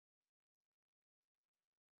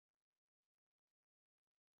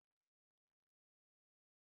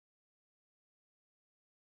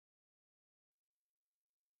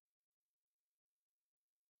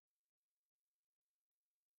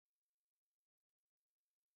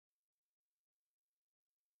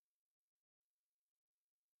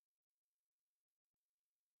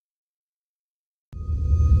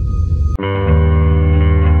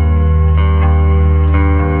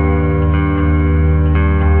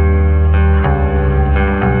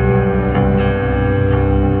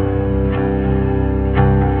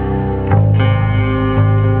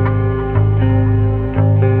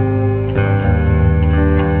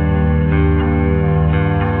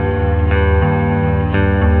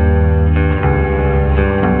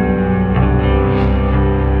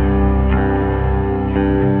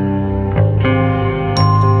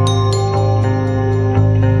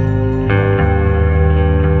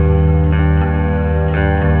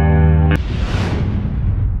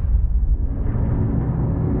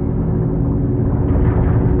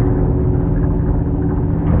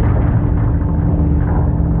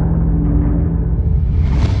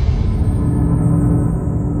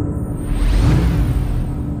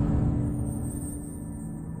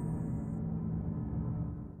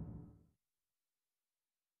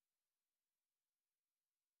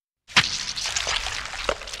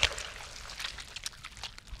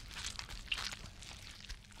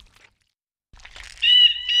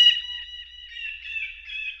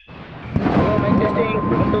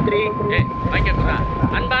மந்திரி.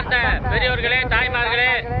 அன்பார்ந்த பெரியோர்களே, தாய்மார்களே,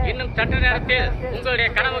 இன்னும் சற்று நேரத்தில் உங்களுடைய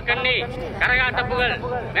கனவு கண்ணி கரகாட்ட புகழ்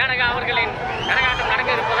மேனகா அவர்களின் கரகாட்டம்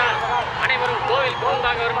நடக்க இருப்பதால் அனைவரும் கோவில்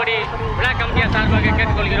முன்பாக வரும்படி விழா கமிட்டியார் சார்பாக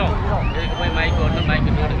கேட்டுக்கொள்கிறோம். இதுக்கு போய் மைக்கு ஒன்று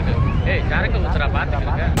மைக்கு தோடுக்கிட்டு சரக்கு ஊத்துறா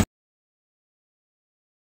பார்த்துக்கிடுங்க.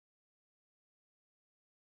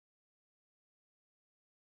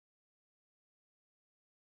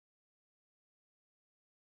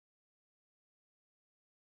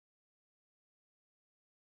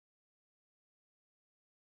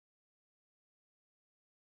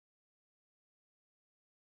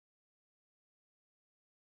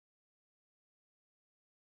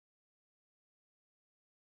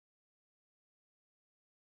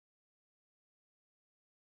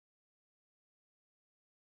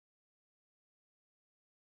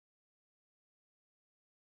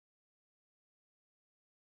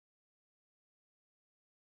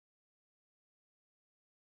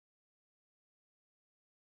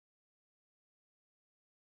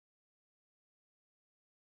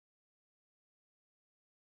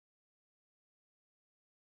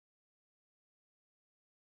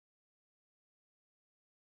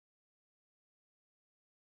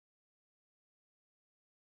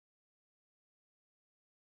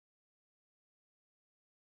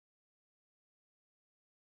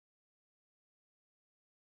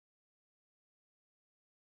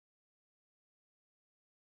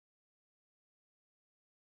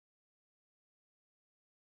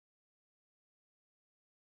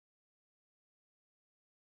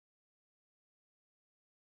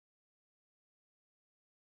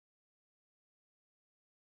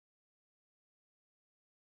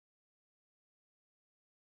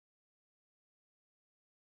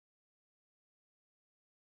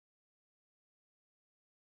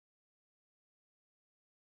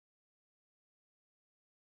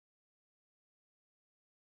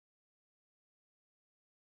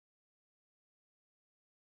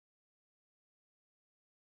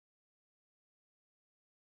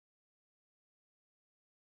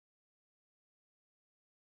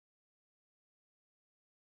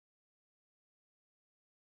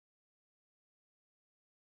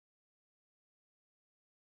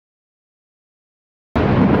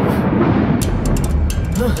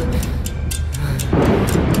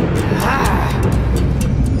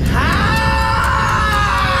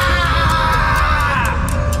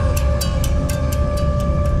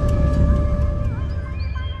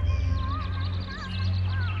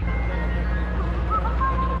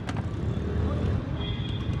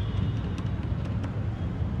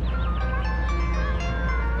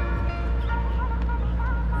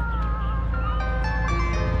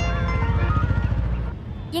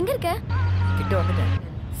 எங்க இருக்க? கிட்ட வந்துட்டேன்.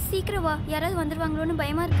 சீக்கிரம் வா, யாராவது வந்துருவாங்களோன்னு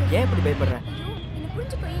பயமா இருக்கு. ஏன் இப்படி பயப்படுற? ஐயோ, என்ன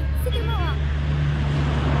புரிஞ்சு போய் சீக்கிரமா வா.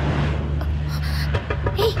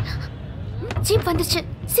 ஏய், ஜீப் வந்துச்சு,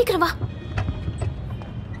 சீக்கிரம் வா.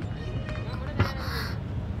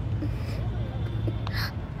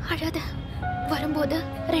 அழாத, வரும்போது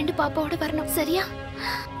 2 பாப்பாவோட வரணும், சரியா?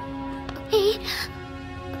 ஏய்,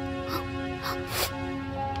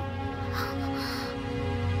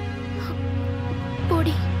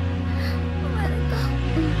 போடி.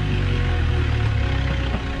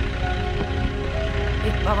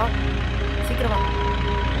 வா வா, சீக்கிரம் வா.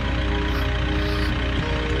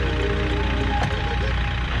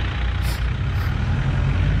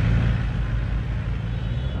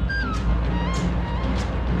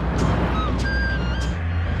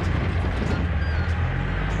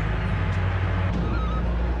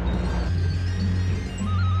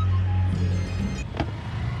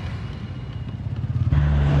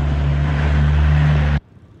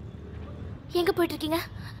 எங்க போயிட்டு இருக்கீங்க?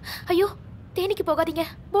 ஐயோ, தேனிக்கு போகாதீங்க,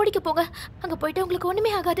 போடிக்கு போங்க. அங்க போயிட்டு உங்களுக்கு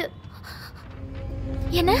ஒண்ணுமே ஆகாது.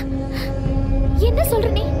 என்ன என்ன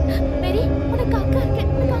சொல்ற நீ? மேரி, உனக்கு அக்கா இருக்கு,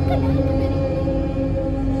 உனக்கு அக்கா இருக்கு மேரி.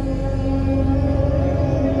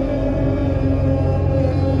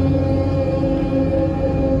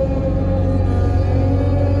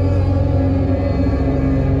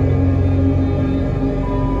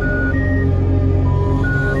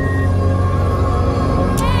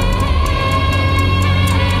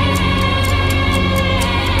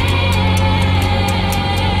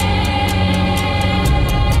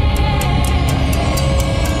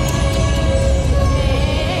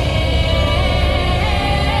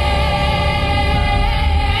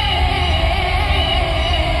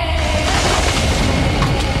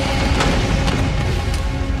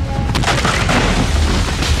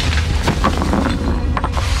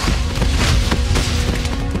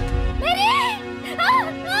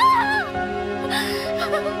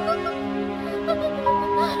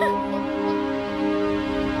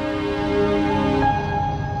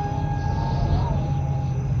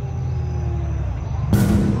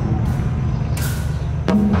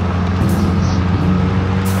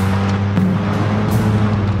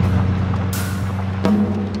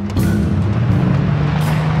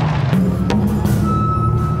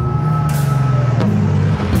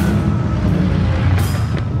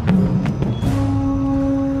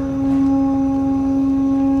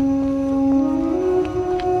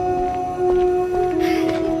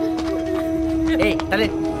 தலை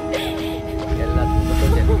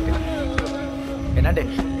எல்லாத்துக்கும் என்னண்டு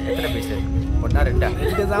எத்தனை பீஸ்? ஒன்னா ரெண்டா?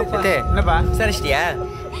 என்னப்பா சரிச்சிட்டியா?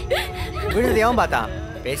 விழுது எவன் பார்த்தான்?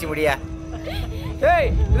 பேசி முடியா? ஏய்,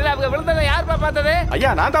 இதுல அவங்க விழுந்ததை யாருப்பா பார்த்தது?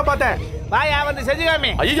 ஐயா நான் தான் பார்த்தேன். வாயா வந்து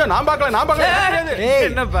செஞ்சுக்காமே. ஐயோ நான் பார்க்கல.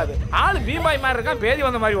 என்னப்பா அது? ஆளு பீமாய் மாதிரி இருக்கான், பேதி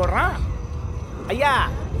வந்த மாதிரி ஓடுறான். ஐயா,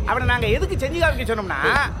 அவனை நாங்க எதுக்கு செஞ்சு காமிக்க சொன்னோம்னா,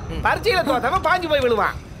 பரீட்சையில தோத்தவன் பாஞ்சு போய்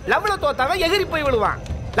விழுவான், லவ்ல தோத்தவன் எகிரி போய் விழுவான்,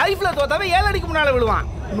 லைஃப்ல தோத்தவன் 7 அடிக்கு முன்னால விழுவான்.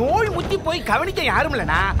 நோய் முத்தி போய் கவனிக்க யாரும்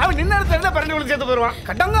இல்லனா அவன் நின்ன இடத்துல இருந்தா பரண்டி விழுந்து சேர்த்து போயிருவான்.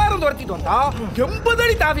 கடங்காரம் துரத்திட்டு வந்தா 80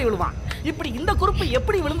 அடி தாவி விழுவான். இப்படி இந்த குரூப்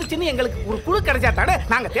எப்படி விழுந்துச்சுன்னு எங்களுக்கு ஒரு குழு கிடைச்சா தானே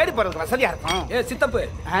நாங்க தேடி போறதுக்கு வசதியா இருக்கும். ஏ சித்தப்பு,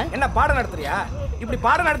 என்ன பாடம் நடத்துறியா? இப்படி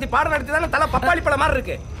பாடம் நடத்தி தானே தலை பப்பாளி பழம் மாதிரி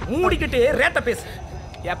இருக்கு. மூடிக்கிட்டு ரேட்ட பேசு.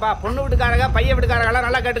 ஏப்பா, பொண்ணு வீட்டுக்காரங்க பையன் வீட்டுக்காரங்க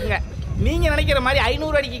நல்லா கேட்டுக்குங்க. நீங்க நினைக்கிற மாதிரி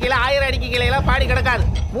 500 அடிக்கு கீழே 1000 அடிக்கு கீழே எல்லாம் பாடி கிடக்காது.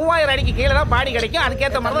 3000 அடிக்கு கீழே தான் பாடி கிடைக்கும்.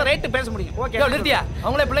 அதுக்கேற்ற மாதிரி தான் ரேட்டு பேச முடியும். ஓகே நிறுத்தியா?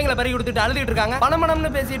 அவங்களே பிள்ளைங்களை பறி கொடுத்துட்டு அழுதுட்டு இருக்காங்க.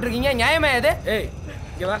 பணம்னு பேசிட்டு இருக்கீங்க, நியாயமா இது? ஏய்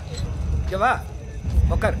இங்க வா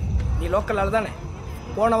உட்கார். நீ லோக்கல் ஆளு தானே?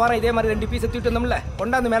 போன வாரம் இதே மாதிரி 2 பீஸ் தூக்கிட்டு வந்தோம்ல,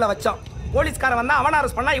 கொண்டாந்து மேல வச்சோம். போலீஸ்காரன் வந்தா அவன்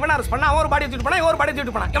அரெஸ்ட் பண்ணா, இவன் அரெஸ்ட் பண்ணா, அவன் ஒரு பாடி தூக்கிட்டு போனா, இவன் ஒரு பாடி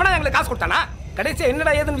தூக்கிட்டு போனா. எவனா எங்களுக்கு காசு கொடுத்தானா? கடைசியா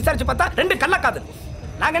என்னடா ஏதுன்னு விசாரிச்சு பார்த்தா 2 கள்ளக்காதல்.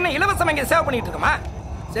 நாங்க என்ன இலவசமா இங்க சேவ் பண்ணிட்டு இருக்கோமா?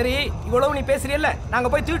 சரி, இவ்வளவு நீ பேசுறியல்ல, நாங்க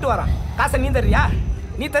போய் தூக்கிட்டு வரோம். காசை நீ தரியா?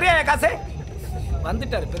 நீ தரியா காசு?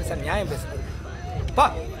 வந்துட்டாரு பெருசா நியாயம் பேசுறது. பா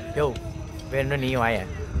யோ, வேணும் நீயும் வாய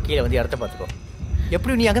கீழே வந்து இடத்த பார்த்துக்கோ.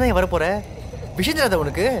 எப்படி நீ அங்கே தான் வரப்போற? விஷயம் தெரியாத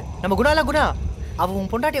உனக்கு? நம்ம குணாலாம் குணா அவன்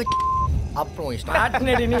உன் பொண்டாட்டி வச்சு அப்புறம் இஷ்டம்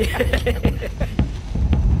நீ.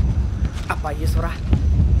 அப்பா ஈஸ்வரா,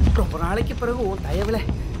 ரொம்ப நாளைக்கு பிறகு உன் தயவுல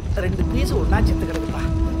 2 பீஸ் ஒன்னா செத்து கிடக்குப்பா.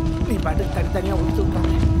 நீ பாட்டு தனித்தனியா ஒழிச்சு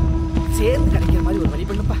விட்டாங்க, சேர்ந்து கிடைக்கிற மாதிரி ஒரு வழி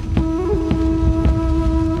பண்ணுப்பா.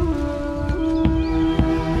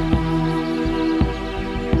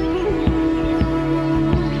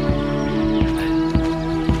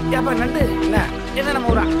 ஏப்பா நண்டு, என்ன நம்ம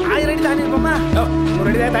ஒரு 1000 அடி தாண்டி இருப்போமா? 100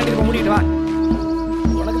 அடி தான் தாண்டி இருப்போம். மூடிட்டு வா.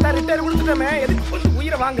 உனக்கு தான் ரிட்டர்ன் கொடுத்துட்டோமே, எதுக்கு கொஞ்சம்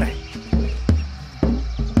உயிரை வாங்குறேன்?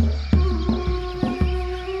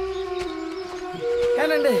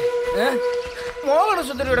 ஏனண்டு மோகன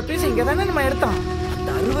சுந்தரியோட பீஸ் இங்க தானே நம்ம எடுத்தோம்.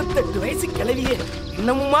 அந்த 68 வயசு கிளவியே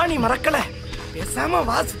இன்னமுமா நீ மறக்கல? பேசாம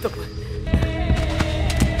வாசித்தப்பு.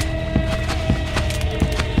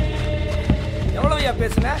 எவ்வளவுயா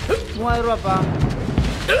பேசுன? 3000 ரூபாப்பா.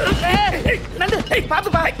 நண்டு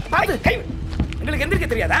பாத்துப்பா, பாத்து. எங்களுக்கு எந்திரிக்க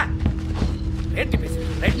தெரியாதா? ரேட்டு பேசு.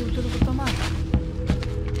 ரைட் கொடுத்தோமா?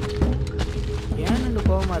 ஏன் நண்டு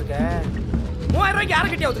கோவமா இருக்க? 3000 ரூபாய்க்கு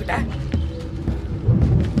யாருக்கிட்டே ஒத்துக்கிட்ட?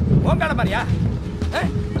 உங்கால பாரியா?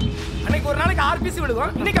 அன்னைக்கு ஒரு நாளைக்கு 6 பீஸ்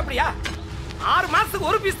விழுகும், இன்னைக்கு அப்படியா? 6 மாசத்துக்கு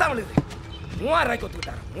 1 பீஸ் தான் விழுது. 3000 ரூபாய்க்கு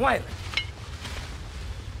ஒத்துக்கிட்டாரு. 3000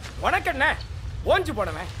 உனக்கு என்ன? ஓஞ்சு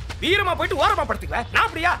போனவன் வீரமா போயிட்டு ஓரமா படுத்துக்குவேன். நான்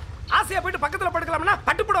அப்படியா? ஆசையா போயிட்டு பக்கத்துல படுக்கலாம்னா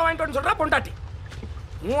பட்டுப்புட வாங்கிட்டு சொல்றா பொண்டாட்டி.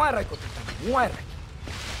 3000 ரூபாய்க்கு ஒத்துக்கிட்டாங்க. 3000 ரூபாய்க்கு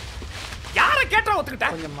யாரை கேட்டா ஒத்துக்கிட்ட?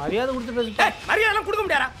 கொஞ்சம் மரியாதை கொடுத்து பேசுங்க. மரியாதை கொடுக்க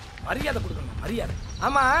முடியாதா? மரியாதை கொடுக்கணும், மரியாதை.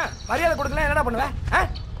 ஆமா, மரியாதை கொடுக்கல என்னடா பண்ணுவேன்?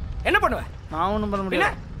 என்ன பண்ணுவேன்? நான் ஒன்றும் பண்ண முடியல.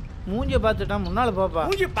 மூஞ்சியை பார்த்துட்டா முன்னால பாப்பா.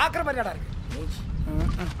 மூஞ்சி பாக்குற மாதிரியாடா இருக்கு மூஞ்சி.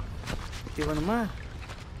 இவனுமா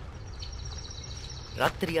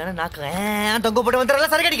ராத்திரியான நாக்க தொங்க போட்டு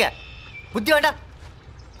வந்துடலாம். சரி கடிக்க புத்தி வேண்டாம்,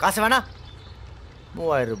 காசு வேணாம்.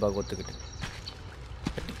 3000 ரூபாய் ஒத்துக்கிட்டு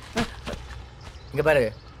இங்கே பாரு,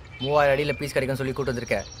 3000 அடியில் பீஸ் கிடைக்கும்னு சொல்லி கூட்டு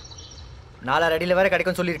வந்திருக்க. 4000 அடியில் வேற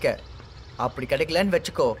கிடைக்கும்னு சொல்லியிருக்க. அப்படி கிடைக்கலன்னு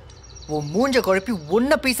வச்சுக்கோ, உன் மூஞ்ச குழப்பி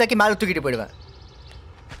ஒன்றை பீஸாக்கி மேலே தூக்கிட்டு போயிடுவேன்.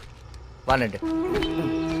 வானண்டு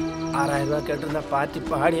 6000 ரூபாய் கேட்டிருந்தா பாத்தி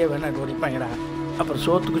பாடியே வேணா ஓடிப்பாங்கடா. அப்புறம்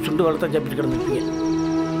சோத்துக்கு சுண்டு வளர்த்தா ஜப்பிட்டு கிடந்துருப்பீங்க.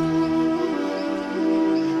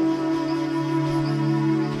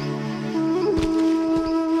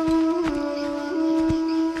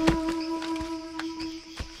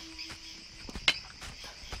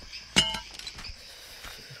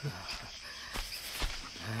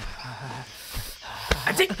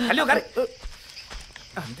 Hello car.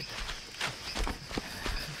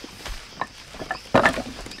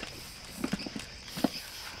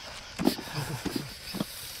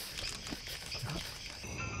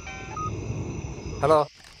 ஹலோ.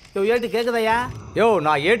 யோ ஏட்டு கேக்குதையா? யோ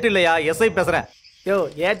நான் ஏட்டு இல்லையா, எஸ்ஐ பேசுறேன். யோ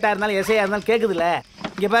ஏட்டா இருந்தாலும் எஸ்ஐயா இருந்தாலும் கேக்குதுல்ல.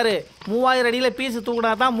 இங்க பாரு, 3000 அடியில் பீஸ்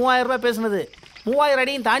தூக்கினா தான் 3000 ரூபாய் பேசுனது. 3000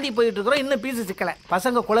 அடியும் தாண்டி போயிட்டு இருக்கிறோம், இன்னும் பீஸ் சிக்கல.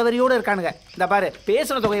 பசங்க குலவரியோடு இருக்கானுங்க. இந்த பாரு,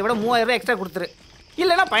 பேசுன தொகையை விட 3000 ரூபாய் எக்ஸ்ட்ரா கொடுத்துரு.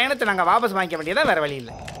 இல்லைன்னா பயணத்தை நாங்கள் வாபஸ் வாங்கிக்க வேண்டியதான், வேற வழி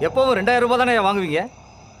இல்லை. எப்பவும் 2000 ரூபாய் தானே வாங்குவீங்க,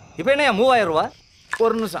 இப்போ என்ன 3000 ரூபாய்?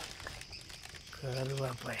 ஒரு நிமிஷம்.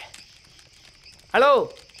 கருவாப்பாய். ஹலோ,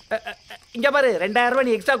 இங்க பாரு, 2000 ரூபாய்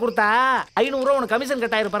நீ எக்ஸ்ட்ரா கொடுத்தா 500 ரூபா உனக்கு கமிஷன்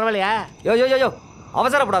கட் ஆயிரும். பரவாயில்லையா? யோ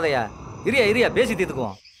அவசரப்படாதையா, இரியா பேசி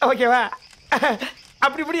தீர்த்துக்குவோம். ஓகேவா?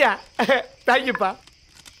 அப்படி இப்படியா? தேங்க்யூப்பா.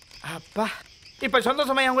 அப்பா, இப்ப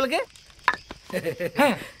சந்தோஷமா உங்களுக்கு?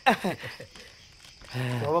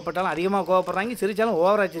 கோவப்பட்டாலும் அதிகமா கோவப்படுறாங்க, சிரிச்சாலும்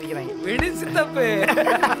ஓவரா சிரிக்கிறாங்க. விடு சித்தப்பு.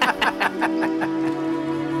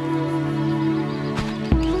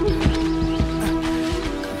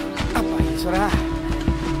 அப்பா ஈஸ்வரா,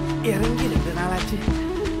 இறங்கி 2 நாளாச்சு.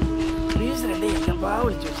 ப்ளீஸ் 2 எங்கப்பா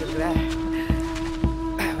ஒழிச்சு வச்சிருக்கிற?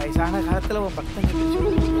 வயசான காலத்துல உன் பக்தன்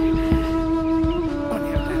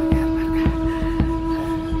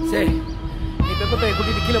சரி, நீ பெப்பத்தையை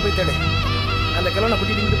கூட்டிட்டு கீழே போய் தேடு. அந்த கிழவனை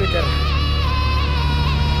கூட்டிட்டு இங்கிட்டு போய் தேடு.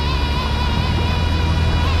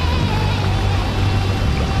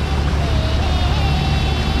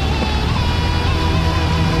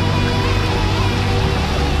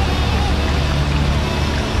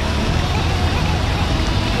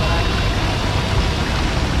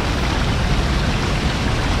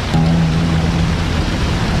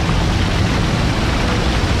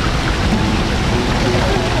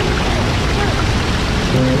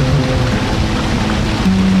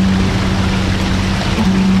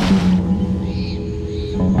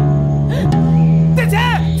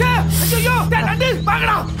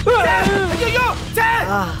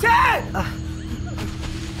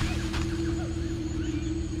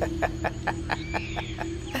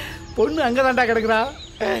 பொண்ணு அங்கதான்டா கிடக்குறா.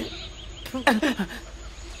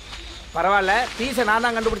 பரவாயில்ல, பீஸை நான்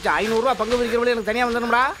தான் கண்டுபிடிச்சேன். 500 ரூபா பங்கு பிரிக்கிறவளே எனக்கு தனியா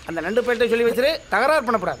வந்துடும்டா. அந்த 2 பேர்ட்ட சொல்லி வச்சிரு, தகராறு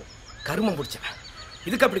பண்ணக்கூடாது. கருமம் பிடிச்சவன்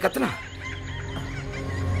இதுக்கு அப்படி கத்துனா?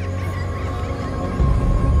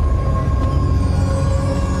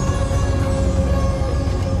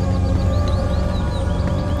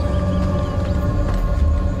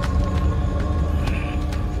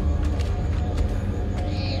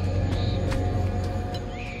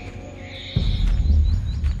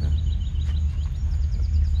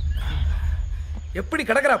 எப்படி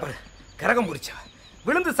கிடக்குறா பாரு, கரகம் பிடிச்சா.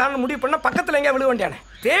 விழுந்து சாண முடிவு பண்ண பக்கத்துல எங்க விழு வேண்டியானே,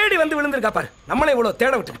 தேடி வந்து விழுந்திருக்கா பாரு. நம்மளே இவ்வளவு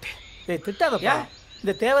தேட விட்டுக்கிட்டு. ஏய் திட்டாதப்பா,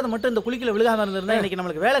 இந்த தேவதை மட்டும் இந்த குளிக்கல விழுகாம இருந்திருந்தா இன்னைக்கு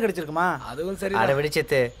நம்மளுக்கு வேலை கிடைச்சிருக்குமா? அதுவும் சரி. அட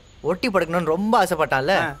விடிச்சத்து, ஒட்டி படுக்கணும்னு ரொம்ப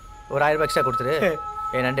ஆசைப்பட்டான்ல, ஒரு 1000 ரூபாய் எக்ஸ்ட்ரா கொடுத்துரு.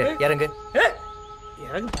 ஏ நண்டு இறங்கு.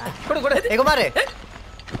 குமாரு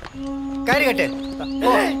கயிறு கட்டு.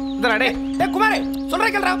 குமாரே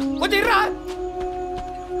சொல்றேன் கேள்றா, கொஞ்சம் இருடா.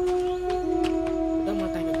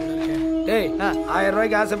 டேய், 1000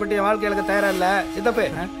 ரூபாய்க்கு ஆசைப்பட்டு என் வாழ்க்கையில தயாரா இல்ல சித்தப்பு.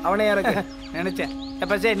 அவனே இறக்கு நினைச்சேன்.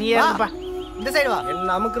 எப்ப சரி நீ ஏறுப்பா, இந்த சைடு வா.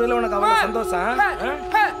 என்ன அமுக்குறதுல உனக்கு அவ்வளவு சந்தோஷம்.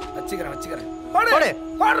 வச்சுக்கிறேன். போடு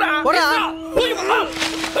போடா.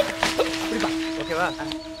 ஓகேவா?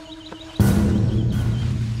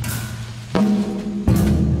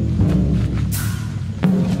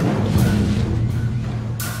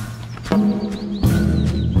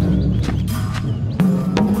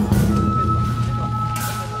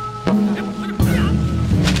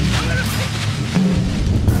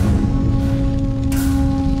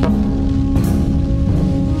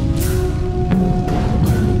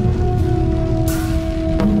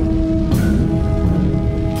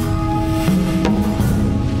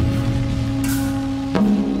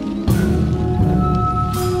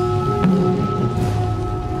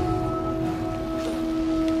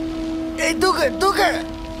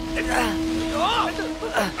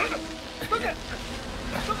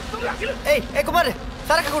 ஏய் குமார்,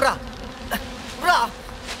 சரக்கு குடுறா.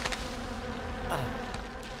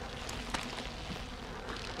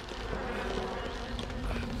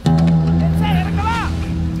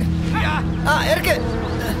 இருக்கு.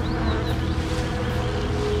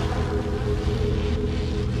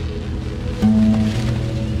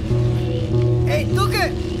 ஏய் தூக்கு.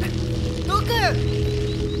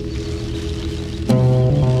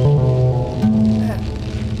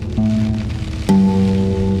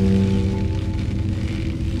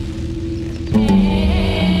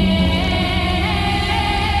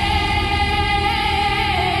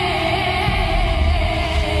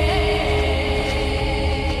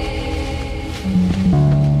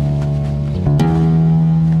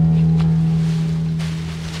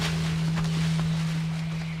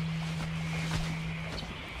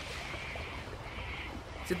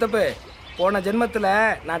 சித்தப்பு, போன ஜென்மத்துல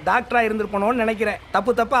நான் டாக்டரா இருந்திருப்போனோன்னு நினைக்கிறேன்.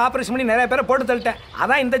 தப்பு ஆபரேஷன் பண்ணி நிறைய பேரை போட்டு தள்ளிட்டேன்.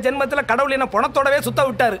 அதான் இந்த ஜென்மத்துல கடவுள் என்ன பணத்தோடவே சுத்த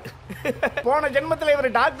விட்டாரு. போன ஜென்மத்துல இவர்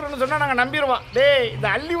டாக்டர்னு சொன்னா நாங்க நம்பிடுவோம். டேய், இந்த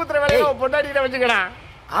அள்ளி ஊத்துற வேலையை பொண்டாட்டிகிட்ட வச்சுக்கலாம்.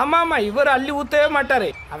 ஆமாமா, இவர் அள்ளி ஊத்தவே மாட்டாரு.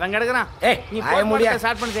 அவன் கிடக்குறான். ஏய், நீ போய் முடியாது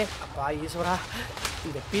ஸ்டார்ட் பண்ணுதே. அப்பா ஈஸ்வரா,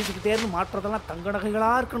 இந்த பீஸுக்கு தேர்ந்து மாற்றுறதெல்லாம் தங்க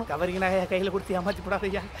நகைகளா இருக்கணும். கவரிங்க நகையை கையில கொடுத்து ஏமாத்தி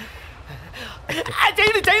போடாதையா.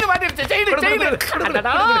 செயின் மாட்டிருச்சு.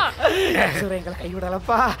 எங்களை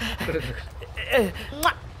கைவிடலப்பா.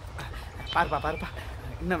 பாருப்பா,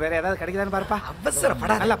 இன்னும் வேற ஏதாவது கிடைக்குதான்னு பாருப்பா.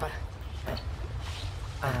 அவசரப்படா. நல்லா பாரு.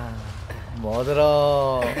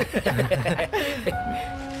 மோதிரம்.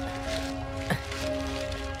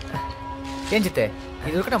 ஏஞ்சித்தே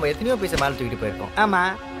இது வரைக்கும் நம்ம எத்தனையோ பீஸை மேலே தூக்கிட்டு போயிருக்கோம். ஆமா,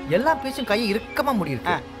 எல்லா பீஸும் கையை இறுக்கமா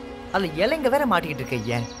முடியிருக்கு. அதில் இலைங்க வேற மாட்டிக்கிட்டு இருக்க.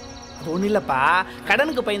 ஏன்? அது ஒன்றும் இல்லைப்பா,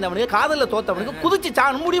 கடனுக்கு பயந்தவனுக்கு காதலில் தோத்தவனுக்கு குதிச்சு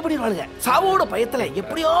சாணம் முடிவு பண்ணிடுவானுங்க. சாவோட பயத்தில்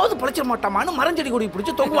எப்படியாவது பிழைச்சிட மாட்டாமான்னு மரஞ்செடி கொடி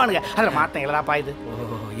பிடிச்சி தொங்குவானுங்க. அதில் மாட்டேன் இல்லைப்பா இது.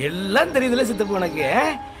 எல்லாம் தெரியுதுல சித்தப்பு உனக்கு.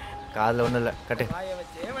 காதில் ஒன்றும் இல்லை, கட்டு.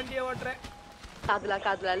 வண்டியை ஓட்டுறேன்.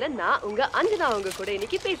 காதலால நான் உங்க அஞ்சனா உங்க கூட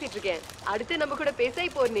இன்னைக்கு பேசிட்டு இருக்கேன். அடுத்து நம்ம கூட பேச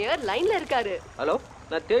இப்போ ஒரு நியர் லைன்ல இருக்காரு. ஹலோ,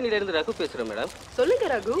 நான் தேனியில இருந்து ரகு பேசுறேன் மேடம். சொல்லுங்க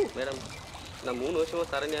ரகு. மேடம், நான் 3 வருஷமா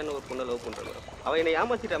சரண்யான்னு ஒரு பொண்ணை லவ் பண்றேன் மேடம். அவ என்னை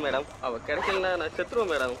ஏமாத்திட்டா மேடம். அவ கிடைக்கலன்னா நான்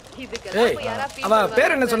செத்துருவேன் மேடம். இதுக்கெல்லாம் யாரா ஃபீல் அவ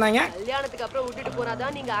பேர் என்ன சொன்னாங்க? கல்யாணத்துக்கு அப்புறம் விட்டுட்டு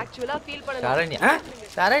போனாதான் நீங்க ஆக்சுவலா ஃபீல் பண்ணணும். சரண்யா.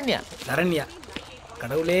 சரண்யா. சரண்யா.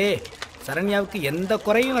 கடவுளே, சரண்யாவுக்கு எந்த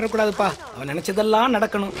குறையும் வரக்கூடாதுப்பா. அவன் நினைச்சதெல்லாம்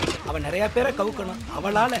நடக்கணும். அவன் நிறைய பேரை கவுக்கணும்.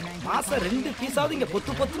 அவளால மாசம் 2 பீஸாவது இங்க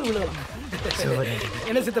பொத்து பொத்துன்னு விழுகலாம்.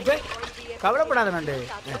 என்ன சித்தப்பே? கவலைப்படாத நண்டு,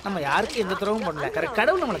 நம்ம யாருக்கும் எந்த துறவும் பண்ணல.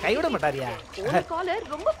 கடவுள் நம்மளை கைவிட மாட்டாரியா? ஒரு காலர்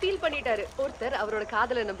ரொம்ப ஃபீல் பண்ணிட்டாரு. ஒருத்தர் அவரோட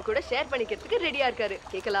காதலை நம்ம கூட ஷேர் பண்ணிக்கிறதுக்கு ரெடியா இருக்காரு.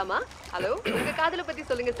 கேட்கலாமா? ஹலோ, உங்க காதலை பத்தி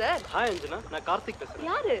சொல்லுங்க சார். ஹாய் அஞ்சனா, நான் கார்த்திக் பேசுறேன்.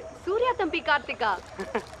 யாரு? சூர்யா தம்பி கார்த்திகா?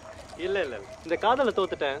 இல்ல இல்ல, இந்த காதலை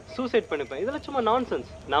தோத்துட்டேன், சூசைட் பண்ணிப்பேன். இதெல்லாம் சும்மா நான்சென்ஸ்.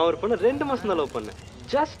 நான் ஒரு பொண்ணு 2 மாசம் தான் லவ் பண்ணேன்.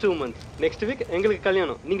 Just 2 months. நெக்ஸ்ட் வீக் எங்களுக்கு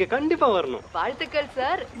கல்யாணம். நீங்க கண்டிப்பா வரணும். வாழ்த்துக்கள்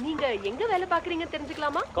சார். நீங்க எங்க வேலை பாக்குறீங்க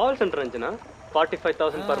தெரிஞ்சுக்கலாமா? Call centre Anjana,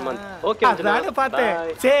 45,000 per month. Okay Anjana, அதானே பார்த்தேன்.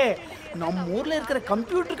 சே, நம்ம ஊர்ல இருக்கிற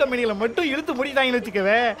கம்ப்யூட்டர் கம்பெனிகளை மட்டும் இழுத்து முடிதாங்கன்னு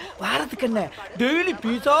வச்சுக்கவே, வாரத்துக்கு என்ன டெய்லி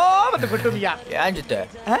பீஸா வந்து கொட்டுவியா? ஏஞ்சித்த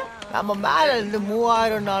நம்ம மேல இருந்து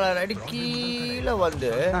 3000-4000 அடி கீழே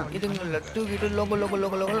வந்து இதுங்களை தூக்கிட்டு லொங்க லொங்க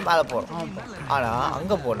லொங்க லொங்க மேலே போகிறோம். ஆனா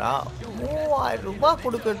அங்க போனா 3000 ரூபாய்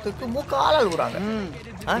கொடுக்கறதுக்கு மூக்கால அழுகுறாங்க.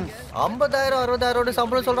 50,000 60,000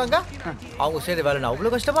 சம்பளம் சொல்றாங்க. அவங்க செய்த வேலை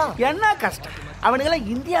அவ்வளவு கஷ்டமா? என்ன கஷ்டம்? அவனுங்களாம்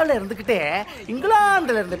இந்தியாவில் இருந்துக்கிட்டே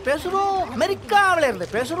இங்கிலாந்துல இருந்து பேசுறோம், அமெரிக்காவில் இருந்து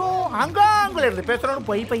பேசுறோம், ஹாங்காங்ல இருந்து பேசுறோம்னு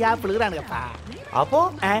போய் பையா பிழுகிறானுங்கப்பா. அப்போ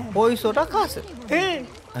போய் சொல்றா காசு.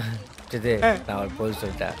 நான் போய்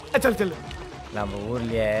சொல்லிட்டேன். சொல்லு சொல்லு. நம்ம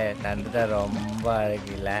ஊர்லயே நண்டு தான் ரொம்ப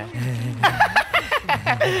அழகில்ல.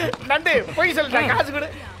 நண்டு போய் சொல்லிட்டேன், காசு கொடு.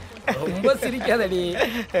 ரொம்ப சிரிக்காதடி.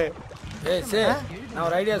 ஏய் சே, நான்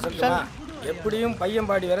ஒரு ஐடியா சொல்றேன். எப்படியும் பையன்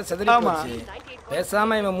பாடி வேற செதறி போச்சு.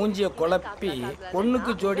 பேசாம இவன் மூஞ்சிய குழப்பி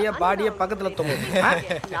பொண்ணுக்கு ஜோடியா பாடிய பக்கத்துல தொங்கும்.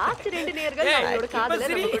 லாஸ்ட் 2 நேயர்கள் அவங்களோட காதலை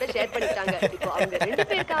நம்ம கூட ஷேர் பண்ணிட்டாங்க. இப்போ அவங்க 2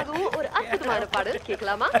 பேருக்காகவும் ஒரு அற்புதமான பாடல்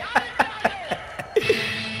கேட்கலாமா?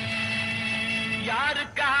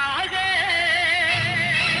 யாருக்காக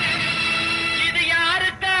இது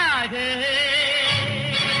யாருக்காக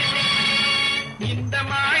இந்த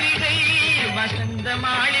மாளிகை வசந்த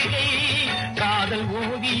மாளிகை காதல்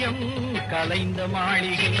ஓவியம் கலைந்த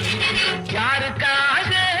மாளிகை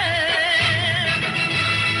யாருக்காக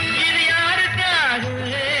இது யாருக்காக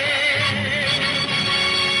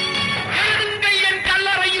எழுதுங்கையன்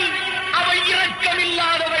கல்லறையில் அவள்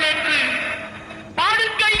இரக்கமில்லாதவள் என்று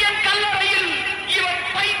பாடுங்கையன் கல்லறையில் இவன்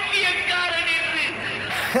பைத்தியக்காரன் என்று.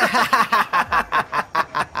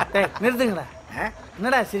 நிறுத்துங்களா?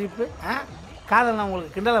 என்னடா சிரிப்பு? காதல்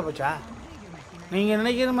உங்களுக்கு கிண்டலா போச்சா? நீங்கள்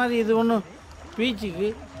நினைக்கிற மாதிரி இது ஒன்றும் பீச்சுக்கு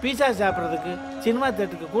பீஸா சாப்பிட்றதுக்கு சினிமா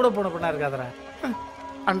தேட்டருக்கு கூட போன பொண்ணா இருக்காதரா.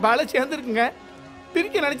 அன்பால சேர்ந்துருக்குங்க.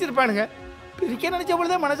 பிரிக்க நினச்சிருப்பானுங்க. பிரிக்க நினச்ச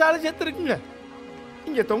பொழுதே மனசால சேர்த்துருக்குங்க.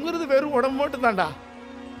 இங்கே தொங்குறது வெறும் உடம்பு மட்டும் தான்டா.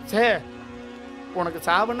 சே, உனக்கு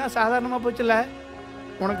சாவுன்னா சாதாரணமாக போச்சுல்ல.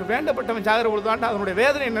 உனக்கு வேண்டப்பட்டவன் சாகிற பொழுது தான்டா அதனுடைய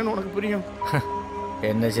வேதனை என்னன்னு உனக்கு புரியும்.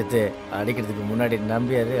 என்ன சித்து, அடிக்கிறதுக்கு முன்னாடி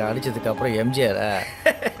நம்பியாரு, அடிச்சதுக்கு அப்புறம் எம்ஜிஆர்.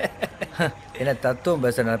 என்ன தத்துவம்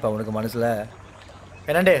பேச நினைப்பா உனக்கு மனசுல?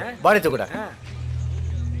 என்னண்டே பாடித்து கூட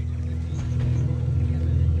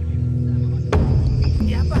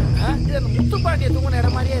முத்துப்பாண்டிய தூங்கின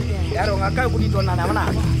இடம் மாதிரியே இருக்கேன். யார் உங்க அக்கா கூட்டிட்டு வந்தானே அவனா?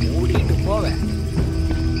 ஓடிட்டு போவேன்.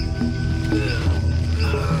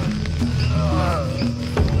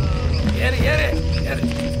 ஏறு ஏறு ஏறு.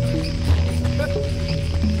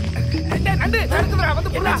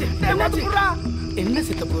 என்ன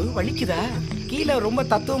சித்தப்பு வலிக்குதா? கீழே ரொம்ப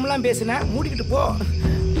தத்துவம்லாம் பேசின, மூடிக்கிட்டு போ.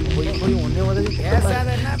 போய் போய் ஒன்னே உதவி பேசாத.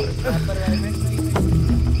 என்ன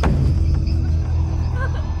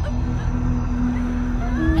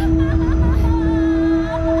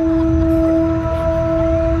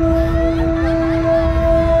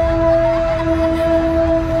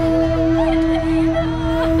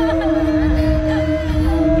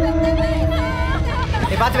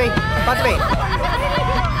பார்த்து வை, பார்த்து வை.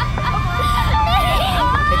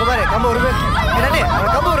 பாரு கம்பு ஒரு என்னடே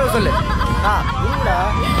அவன் கம்பு ஒரு சொல்லு.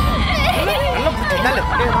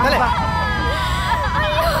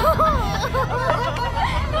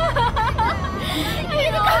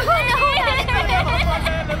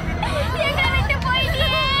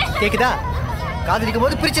 கேக்குதா? காதலிக்கும்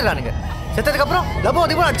போது பிரிச்சிடறானுங்க, செத்ததுக்கு அப்புறம் லபம்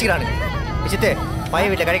அதிகமாக அடிச்சுக்கிறானுங்க. சித்து பையன்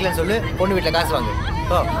வீட்டில் கிடைக்கலன்னு சொல்லு, பொண்ணு வீட்டில் காசு வாங்கு.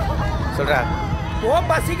 ஓ சொல்கிறா.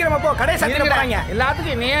 ஓப்பா சீக்கிரமா போ, கடை சாத்திடுறாங்க.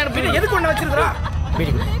 எல்லாத்துக்கும் நீ அனுப்பிட்டு எதுக்கு ஒன்று வச்சிருக்கிறோம்?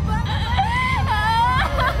 வீட்டுக்கு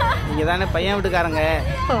நீங்கள் தானே பையன் வீட்டுக்காரங்க?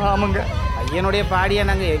 ஆமாங்க. பையனுடைய பாடியை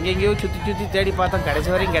நாங்கள் எங்கெங்கேயோ சுற்றி தேடி பார்த்தோம், கடைசி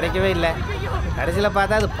வரையும் கிடைக்கவே இல்லை. கடைசியில்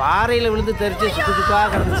பார்த்தா அது பாறையில் விழுந்து தெரிச்சு சுற்றுக்காக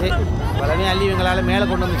கிடந்துச்சு. பலமே அள்ளி இவங்களால மேலே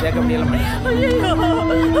கொண்டு வந்து சேர்க்க முடியல.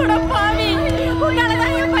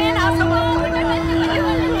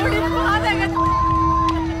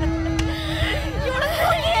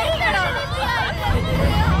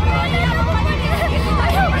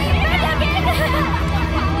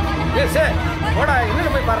 சார் போடா, என்ன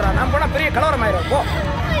போய் பாடுறா, நான் போனா பெரிய கலவரம் ஆயிரும். போ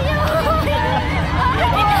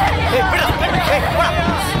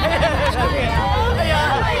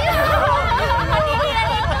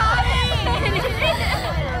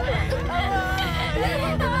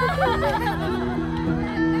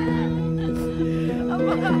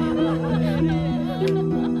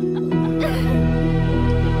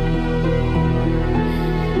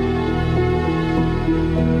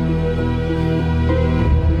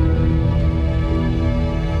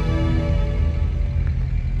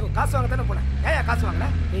காசு வாங்க தானே போனேன். ஏன் காசு வாங்கல?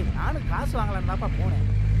 நானும் காசு வாங்கலான்னு தான்ப்பா போனேன்.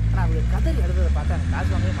 ஆனால் அவங்க கதறி எழுதுறதை பார்த்தா எனக்கு காசு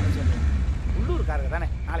வாங்கவே மனசு வரல. உள்ளூர்காரங்க தானே,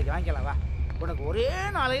 நாளைக்கு வாங்கிக்கலாம் வா. உனக்கு ஒரே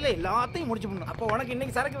நாளையில் எல்லாத்தையும் முடிச்சு பண்ணணும். அப்போ உனக்கு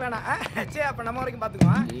இன்னைக்கு சரக்கு வேணாம். சரி அப்போ நம்ம வரைக்கும்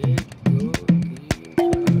பார்த்துக்குவான்.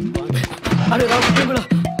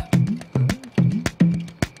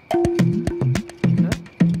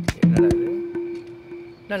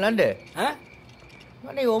 என்ன நண்டு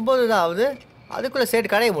மணி 9 தான் ஆகுது, அதுக்குள்ளே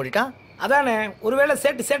சேட்டு கடையை மூடிட்டான். அதானே, ஒருவேளை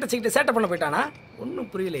சேட்டை பண்ண போயிட்டானா? ஒன்றும்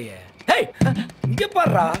புரியலையே. ஹேய் இங்கே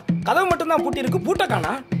பாடுறா, கதவு மட்டும்தான் பூட்டி இருக்கு, பூட்ட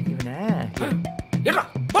காணா. இவனை ஏடா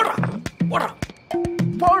போடுறா போடுறா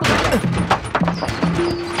போடு.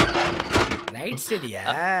 நைட் ஸ்டடியா?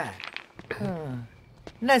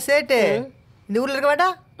 என்ன சேட்டு இந்த ஊரில் இருக்க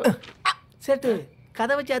வேண்டாம்? சேட்டு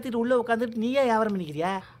கதவை சாத்திட்டு உள்ளே உட்காந்துட்டு நீயே வியாபாரம்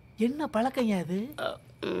பண்ணிக்கிறியா? என்ன பழக்கம் அது?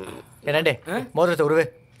 என்னண்டே மோதிரத்தை உருவு.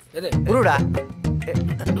 எது உருவிடா.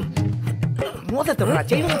 மோதத்தை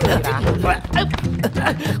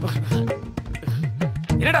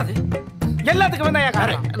என்னடா அது? எல்லாத்துக்கும் வந்தா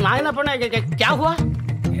காரணம். நான் என்ன பண்ண கேகுவா?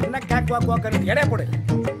 என்ன கேக்குவா குவாக்கன்னு எடைய போடு.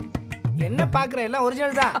 என்ன பாக்குற, எல்லாம்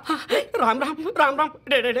ஒரிஜினல் தான். ராம் ராம் ராம் ராம்.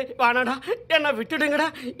 டே வானாடா, என்ன விட்டுடுங்கடா.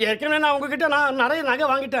 ஏற்கனவே நான் உங்ககிட்ட நிறைய நகை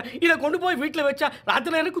வாங்கிட்டேன். இதை கொண்டு போய் வீட்டில் வச்சா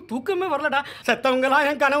ராத்திரி எனக்கு தூக்கமே வரலடா. செத்தவங்களாம்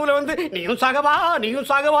என் கனவுல வந்து நீயும்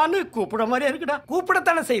சாகவான்னு கூப்பிட மாதிரியே இருக்குடா.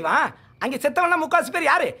 கூப்பிடத்தானே செய்வான். அங்கே செத்தவன்லாம் முக்காசு பேர்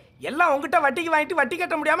யாரு? எல்லாம் உங்ககிட்ட வட்டிக்கு வாங்கிட்டு வட்டி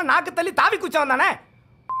கட்ட முடியாம நாக்கு தள்ளி தாவி குச்சவன் தானே.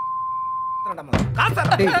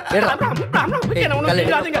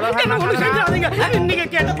 நீங்க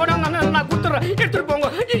கேட்ட படம் நான் கொடுத்துறேன், எடுத்துட்டு போங்க.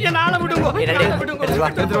 என்னால விடுங்க,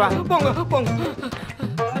 போங்க.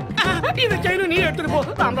 இதை செய்யணும், நீ எடுத்துட்டு போ.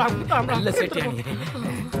 ராம் ராம் ராம் ராம்.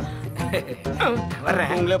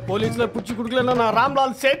 வர்றேன். உங்களை போலீஸ்ல புடிச்சு கொடுக்கலன்னா நான்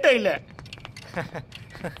ராம்லால் சேட்டே இல்ல.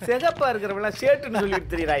 சிகப்பா இருக்கிறவங்கள சேட்டுன்னு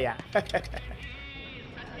சொல்லிட்டு தெரியுறாயா?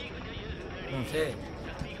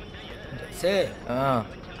 சரி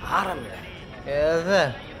ஆரம்பிட எது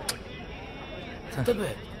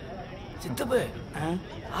சித்தப்பு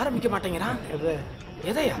ஆரம்பிக்க மாட்டேங்கிறான்.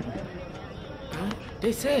 எதையா?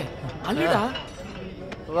 டேய் சே அழுடா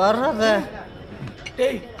வர்றத.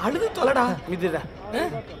 டேய் அழுது தொலைடா.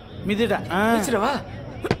 மிதிடா வச்சிரவா.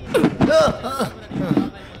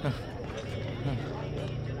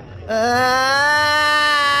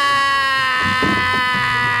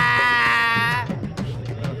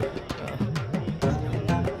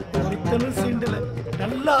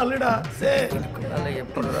 நல்லா அழுடா. சரி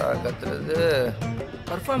எப்படா கத்துறது?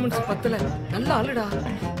 பர்ஃபார்மன்ஸ் பத்தல, நல்லா அழுடா.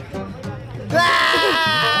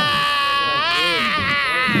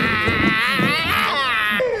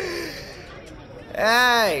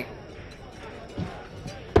 ஏய்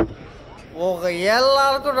உங்க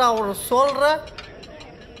எல்லாருக்கும் நான் ஒன்று சொல்றேன்,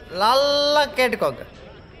 நல்லா கேட்டுக்கோங்க.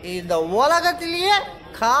 இந்த உலகத்திலேயே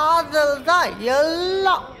காதல் தான்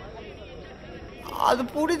எல்லாம். அது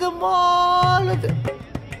புனிதமானது.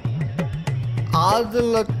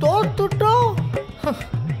 அதுல தோத்துட்டோம்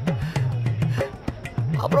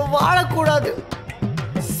அப்புறம் வாழக்கூடாது,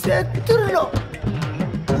 செத்துடணும்.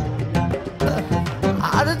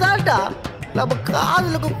 அதுதான்டா நம்ம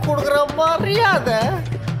காதலுக்கு கொடுக்குற மரியாதை.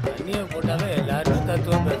 போட்டாவே எல்லாரும்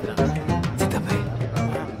தத்துவம் பேசுறான். சித்தப்பே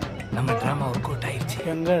நம்ம டிராமா ஒர்க் அவுட் ஆயிடுச்சு.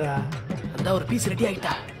 எங்கடா? அந்த ஒரு பீஸ் ரெடி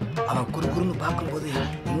ஆயிட்டா. அவன் குறுன்னு பார்க்கும்போது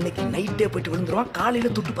இன்னைக்கு நைட்டே போயிட்டு விழுந்துருவான்.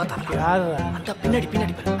 காலையில தொட்டு பார்த்தாங்க. யாரு? அந்த பின்னாடி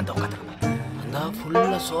பாரு, அந்த உட்காந்து அந்த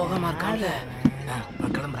ஃபுல்லா சோகமா இருக்கான்ல.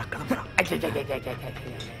 கிளம்புறான்.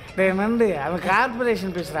 நண்டு அவன்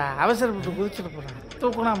கார்பரேஷன் பேசுறான், அவசரப்பட்டு குதிச்சுட்டு போறான்.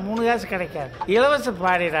 தூக்குனா 3 காசு கிடைக்காது. இலவச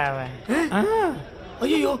பாடிடா அவன்.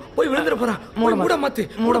 ஐயோ போய் விழுந்துற போறான். மூட மாத்து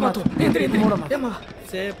எந்திரி மூட மாத்து. ஏமா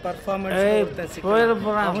சே பெர்ஃபார்மன்ஸ் போயிர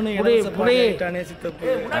போறான். அவனே புடி டானே சித்தப்பு.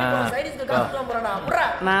 சைடுக்கு காட்டுறான் போறானே. புறா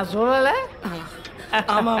நான் சொல்லல.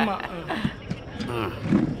 ஆமா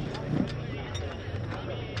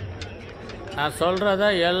நான் சொல்கிறத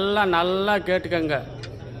எல்லாம் நல்லா கேட்டுக்கங்க.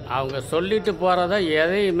 அவங்க சொல்லிட்டு போகிறத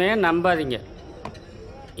எதையுமே நம்பாதீங்க.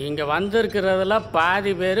 இங்கே வந்திருக்கிறதுல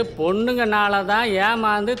பாதி பேர் பொண்ணுங்கனால தான்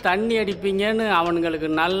ஏமாந்து தண்ணி அடிப்பீங்கன்னு அவனுங்களுக்கு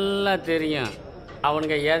நல்லா தெரியும்.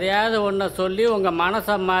 அவனுங்க எதையாவது ஒன்றை சொல்லி உங்கள்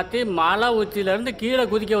மனசை மாற்றி மலை உச்சியிலேருந்து கீழே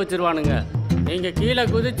குதிக்க வச்சுருவானுங்க. நீங்கள் கீழே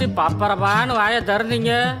குதித்து பப்பரப்பான்னு வாயை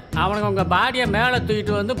திறந்தீங்க, அவனுங்க உங்கள் பாடியை மேலே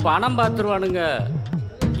தூக்கிட்டு வந்து பணம் பார்த்துருவானுங்க.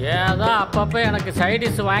 ஏதோ அப்பப்போ எனக்கு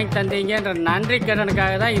சைடிஷ் வாங்கி தந்தீங்கன்ற நன்றி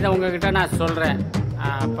கடனுக்காக தான் இதை உங்ககிட்ட நான் சொல்கிறேன்.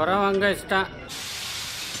 அப்புறம் உங்கள் இஷ்டம்.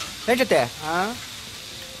 ஏட்டே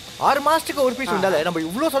 6 மாசத்துக்கு ஒரு பீஸ் வந்தாலே நம்ம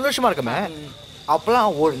இவ்வளோ சந்தோஷமா இருக்குமே.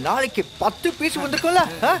 அப்பெல்லாம் ஒரு நாளைக்கு 10 பீஸ் வந்திருக்கும்ல.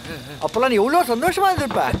 அப்பெல்லாம் நீ எவ்வளோ சந்தோஷமா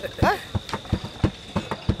இருந்திருப்ப.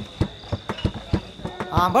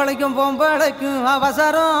 ஆம்பளைக்கும் பொம்பளைக்கும்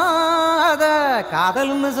அவசரம், அத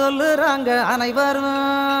காதல்னு சொல்லுறாங்க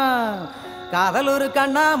அனைவரும். காதல் ஒரு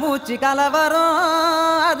கண்ணா மூச்சு கலவரம்,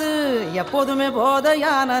 அது எப்போதுமே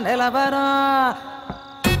போதையான நிலவரம்.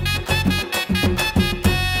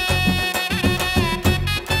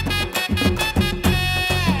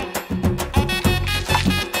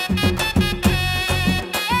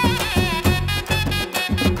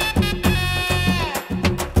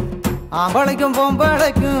 ஆம்பளைக்கும்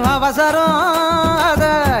பொம்பளைக்கும் அவசரம், அத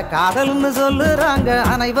காதல்னு சொல்லுறாங்க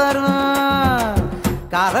அனைவரும்.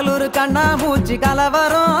 காதல் ஒரு கண்ணா மூச்சு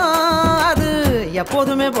கலவரம், அது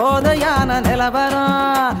எப்போதுமே போதையான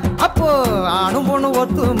நிலவரம். அப்போ ஆணும் பொண்ணு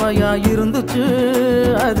ஒத்துமையா இருந்துச்சு,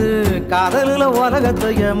 அது காதலில்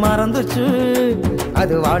உலகத்தைய மறந்துச்சு.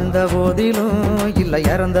 அது வாழ்ந்த போதிலும் இல்லை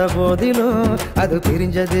இறந்த போதிலும் அது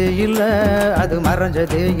பிரிஞ்சதே இல்லை, அது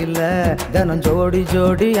மறைஞ்சதே இல்லை. தினம் ஜோடி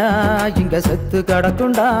ஜோடியா இங்க செத்து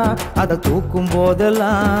கிடக்குண்டா, அதை தூக்கும்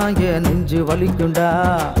போதெல்லாம் என் நெஞ்சு வலிக்குண்டா.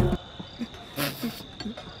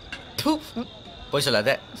 போய்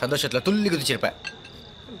சொல்லாத, சந்தோஷத்துல துள்ளி குதிச்சிருப்ப.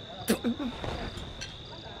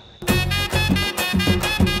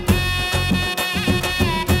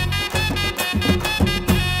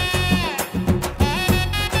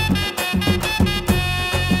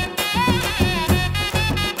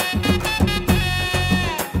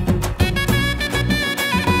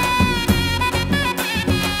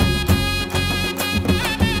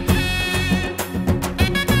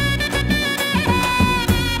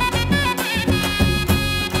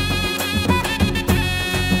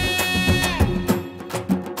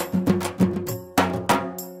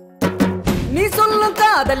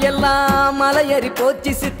 காதல் எல்லாம் மலையேறி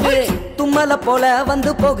போச்சு சித்து, தும்மல போல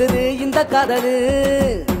வந்து போகுது இந்த காதலு.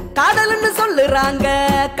 காதல்னு சொல்லுறாங்க,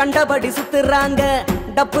 கண்டபடி சுத்துறாங்க.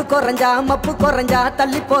 டப்பு குறைஞ்சா மப்பு குறைஞ்சா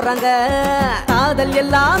தள்ளி போறாங்க. காதல்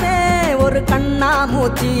எல்லாமே ஒரு கண்ணா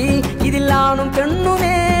மூச்சு, இதில் ஆணும்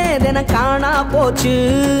பெண்ணுமே தினம் காணா போச்சு.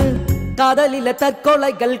 காதலில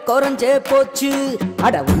தற்கொலைகள் குறைஞ்சே போச்சு.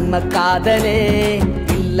 அட உண்மை காதலே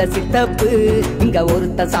இல்ல சித்தப்பு, இங்க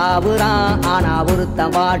ஒருத்த சாவுறான் ஆனா ஒருத்த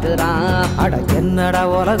வாடுறான். அட என்னடா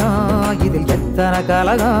உலகம், இதில் எத்தனை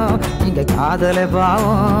கலகம். இங்க காதலே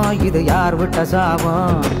பாவம், இது யார் விட்ட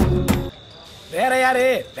சாபம். வேற யாரு?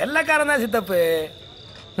 வெள்ளக்காரன் தான் சித்தப்பு.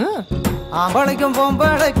 ஆம்பளைக்கும்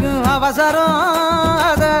பொம்பளைக்கும் அவசரம்,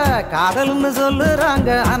 அத காதல்னு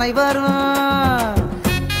சொல்லுறாங்க அனைவரும்.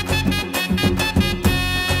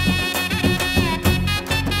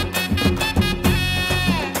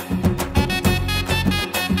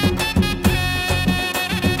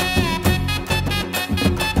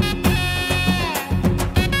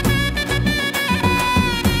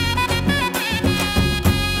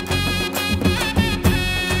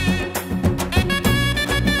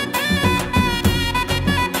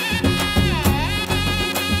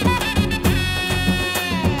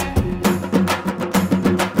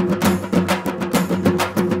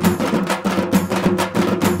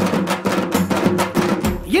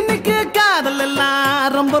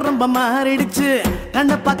 ரொம்ப மாறிடுச்சு.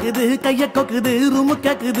 கண்ண பாக்குது, கைய கொக்குது, ரூமு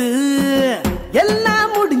கேக்குது.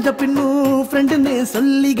 எல்லாம் முடிஞ்ச பின்னும் ஃப்ரெண்டுன்னு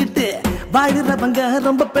சொல்லிக்கிட்டு வாழுறவங்க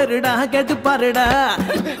ரொம்ப பெருடா, கேட்டு பாருடா.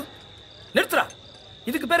 நிறுத்துறா,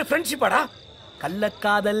 இதுக்கு பேரு ஃப்ரெண்ட்ஷிப்பாடா?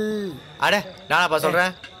 கள்ளக்காதல். அட நானாப்பா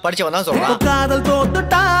சொல்றேன், படிச்சவன் தான் சொல்றேன். காதல்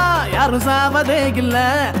தோத்துட்டா யாரும் சாவதே இல்ல.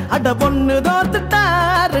 அட பொண்ணு தோத்துட்டா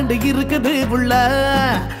 2 இருக்குது உள்ள.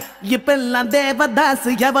 இப்பெல்லாம்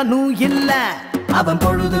தேவதாசு எவனும் இல்ல. அவன்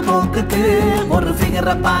பொழுதுபோக்குக்கு ஒரு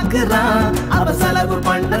ஃபிகரை பாக்குறான். அவன் செலவு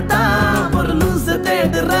பண்ணத்தான் ஒரு லூச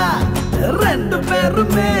தேடுறா. ரெண்டு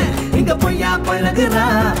பேருமே இங்க பொய்யா பழகுறா.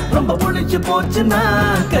 ரொம்ப புளிச்சு போச்சுன்னா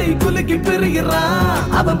கை குலுக்கி பிரிகிறான்.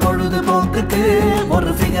 அவன் பொழுதுபோக்குக்கு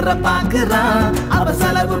ஒரு ஃபிகரை பாக்குறான். அவன்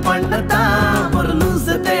செலவு பண்ணத்தான் ஒரு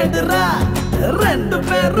லூச தேடுறா. ரெண்டு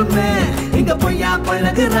பேருமே இங்க பொய்யா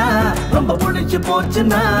பழகுறா. ரொம்ப புளிச்சு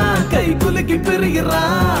போச்சுன்னா கை குலுக்கி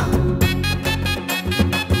பிரிகிறான்.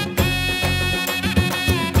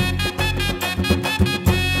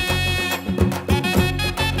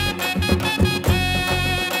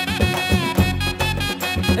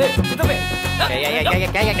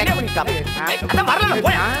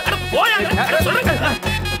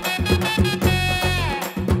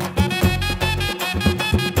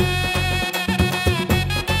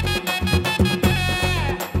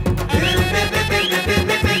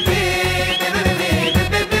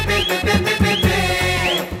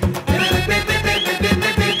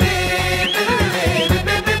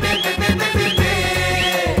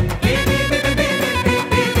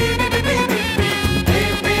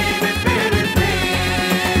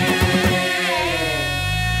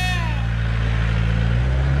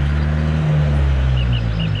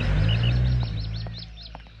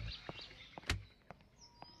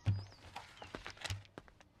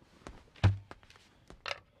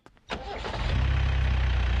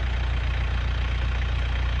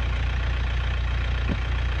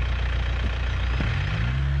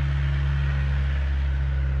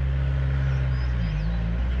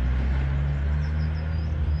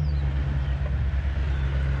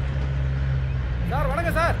 சார்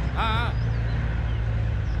வணக்கம் சார்.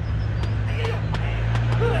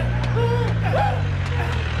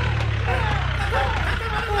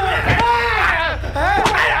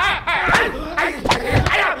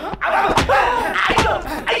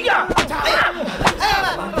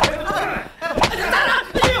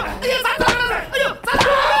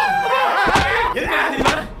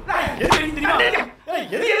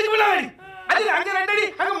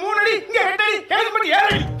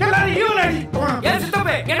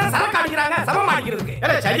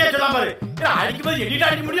 சரியா சொல்லாம பாரு. அடிக்கும்போது எடிட்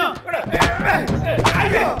அடிக்க முடியும்.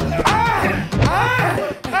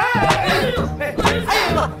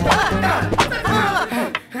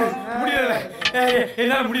 முடியல,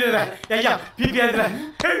 என்னால முடியல. ஐயா பிபி ஆகுதுல.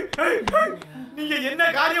 நீங்க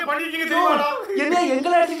என்ன காரியம் பண்ணிருக்கீங்க தெரியுமாடா? என்ன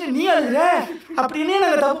எங்களை அடிச்சிட்டு நீ அழுகுற? அப்படின்னு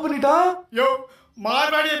நாங்க தப்பு பண்ணிட்டோம். யோ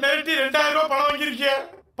மார்வாடியை மிரட்டி 2000 ரூபாய் பணம் வாங்கிருக்கீங்க.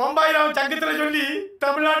 பம்பாயிரம் சங்கத்துல சொல்லி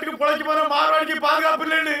தமிழ்நாட்டுக்கு புழைக்க போற மார்வாடிக்கு பாதுகாப்பு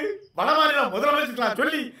இல்லைன்னு வடமாநில முதலமைச்சர்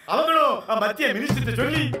சொல்லி அவங்களும் மத்திய மினிஸ்டர்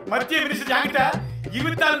சொல்லி மத்திய மினிஸ்டர் ஆகிட்ட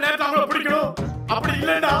 24 நேரத்தில் அவங்கள பிடிக்கணும். அப்படி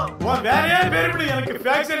இல்லைன்னா உன் வேறையே பேரு எனக்கு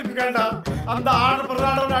ஃபேக்ஷன் இருக்காண்டா. அந்த ஆர்டர்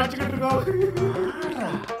பிரதான அடிச்சுக்கிட்டு இருக்கோம்.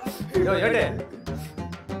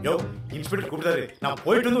 யோ இன்ஸ்பெக்டர் கூப்பிட்டாரு. நான்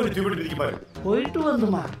போயிட்டு வந்து ஒரு டியூபிட் இருக்கு பாரு. போயிட்டு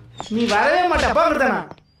வந்துமா நீ வரவே மாட்டப்பா.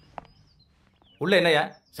 உள்ள என்னையா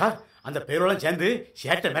சார்? அந்த பேரோலாம் சேர்ந்து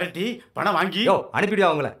சேட்டை மிரட்டி பணம் வாங்கி அனுப்பிடுவா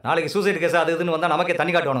அவங்கள. நாளைக்கு சூசைட் கேஸ் அது இதுன்னு வந்தா நமக்கே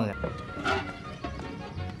தண்ணி காட்டுவானுங்க.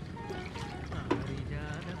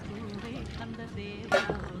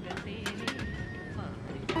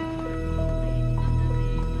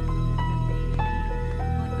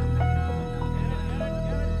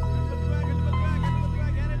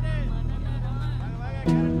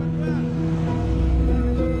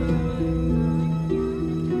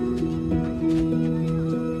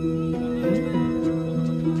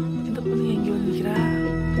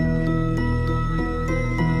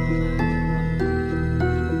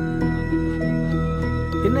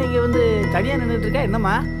 என்ன இங்க வந்து தனியா நின்னுட்டு இருக்க?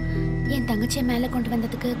 என்னம்மா? என் தங்கச்சியை மேல கொண்டு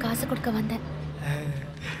வந்ததுக்கு காசு கொடுக்க வந்தேன்.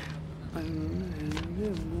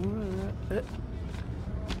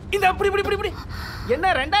 இந்த அப்படி இப்படி இப்படி இப்படி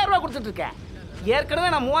என்ன 2000 ரூபாய் கொடுத்துட்டு இருக்க?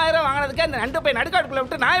 ஏற்கனவே நான் 3000 வாங்கினதுக்கு அந்த 2 பை நடுக்காட்டுக்குள்ள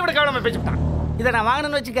விட்டு நான் இவ்வளவு கேவலமா பேசிவிட்டான். இதை நான்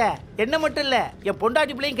வாங்கணும்னு வச்சுக்க, என்ன மட்டும் இல்ல என்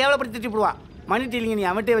பொண்டாட்டி பிள்ளையும் கேவலப்படுத்தி திட்டிவிடுவான். மணி டீலிங்க நீ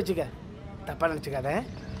அவன்கிட்டே வச்சுக்க. தப்பா நினைச்சுக்காத.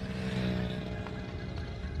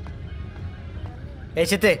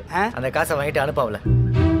 ஏய் சித்து, அந்த காசை வாங்கிட்டு அனுப்பாவல.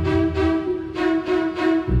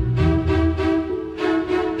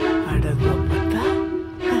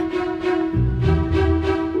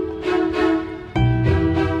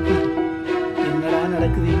 என்னடா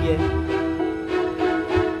நடக்குது இங்க?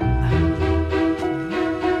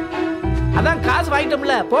 அதான் காசு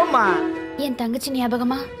வாங்கிட்டோம்ல, போம்மா. என் தங்கச்சி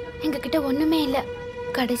ஞாபகமா எங்க கிட்ட ஒண்ணுமே இல்ல.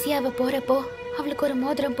 கடைசியா அவ போறப்போ அவளுக்கு ஒரு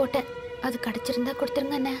மோதிரம் போட்டேன். அது கிடைச்சிருந்தா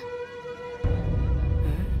கொடுத்துருங்க அண்ணா.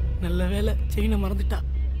 நல்ல வேலை, செயினை மறந்துட்டா.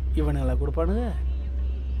 இவனுங்களா கொடுப்பானுங்க.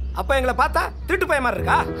 அப்ப எங்களை பார்த்தா திருட்டு பைய மாதிரி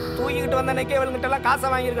இருக்கா? தூக்கிக்கிட்டு வந்த நெக்கே இவளுங்கிட்ட எல்லாம் காசை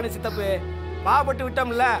வாங்கியிருக்கணும் சித்தப்பு. பாவப்பட்டு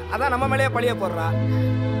விட்டோம்ல, அதான் நம்ம மேலேயே பழிய போடுறா.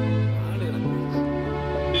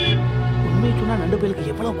 சொன்னா நண்டு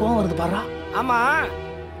பேருக்கு எவ்வளவு கோவம் வருது பாரா. ஆமா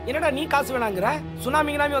என்னடா நீ காசு வேணாங்கிற?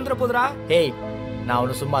 சுனாமி கினாமி வந்துட போதுடா. ஏய் நான்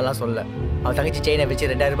அவனு சும்மாலாம் சொல்ல. அவன் தங்கச்சி செயினை வச்சு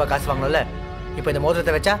 2000 ரூபாய் காசு வாங்கணும்ல. இப்போ இந்த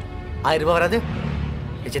மோதிரத்தை வச்சா 1000 ரூபாய் வராது.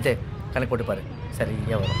 வச்சுட்டு கணக்கு போட்டு பாரு. சரி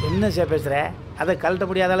வரும். என்ன சார் பேசுற? அதை கழட்ட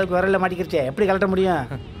முடியாத அளவுக்கு விரல மாட்டிக்கிச்சே, எப்படி கழட்ட முடியும்?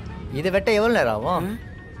 இதை வெட்ட எவ்வளோ நேரம் ஆகும்?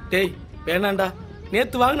 டேய் வேணாண்டா,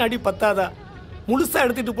 நேத்து வாங்கின அடி பத்தாதா? முழுசா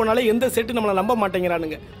எடுத்துட்டு போனாலே எந்த செட்டு நம்மளை நம்ப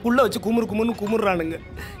மாட்டேங்கிறானுங்க. உள்ள வச்சு குமுறுன்னு குமுறானுங்க.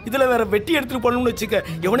 இதுல வேற வெட்டி எடுத்துட்டு போனோம்னு வச்சுக்க,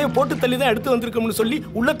 எவனையும் போட்டு தள்ளி தான் எடுத்து வந்திருக்கோம்னு சொல்லி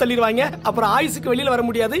உள்ள தள்ளிடுவாங்க. அப்புறம் ஆயுசுக்கு வெளியில வர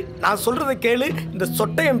முடியாது. நான் சொல்றதை கேளு, இந்த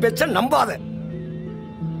சொட்டையன் பேச்ச நம்பாத.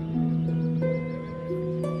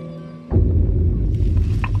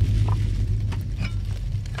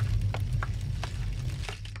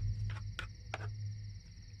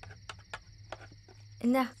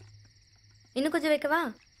 இந்தா இன்னும் கொஞ்சம் வைக்கவா?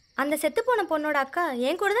 அந்த செத்து போன பொண்ணோட அக்கா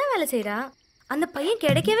என் கூட தான் வேலை செய்யறா. அந்த பையன்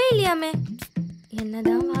கிடைக்கவே இல்லையாமே.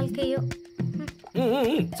 என்னதான் வாழ்க்கையோ.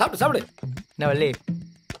 சாப்பிடு சாப்பிடு. என்ன வள்ளி,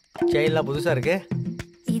 செயின்லாம் புதுசா இருக்கு?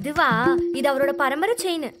 இதுவா? இது அவரோட பரம்பரை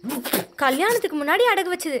செயின். கல்யாணத்துக்கு முன்னாடி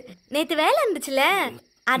அடகு வச்சது. நேத்து வேலை இருந்துச்சுல,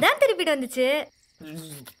 அதான் திருப்பிட்டு வந்துச்சு.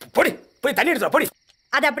 போடி போய் தண்ணி எடுத்து போடி.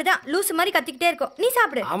 அது அப்படிதான் லூசு மாதிரி கத்திக்கிட்டே இருக்கும். நீ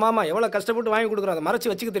சாப்பிடு. ஆமா ஆமா, எவ்வளவு கஷ்டப்பட்டு வாங்கி கொடுக்குறோம். அதை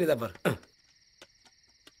மறைச்சு வச்சுக்க தெரியுதா பாரு.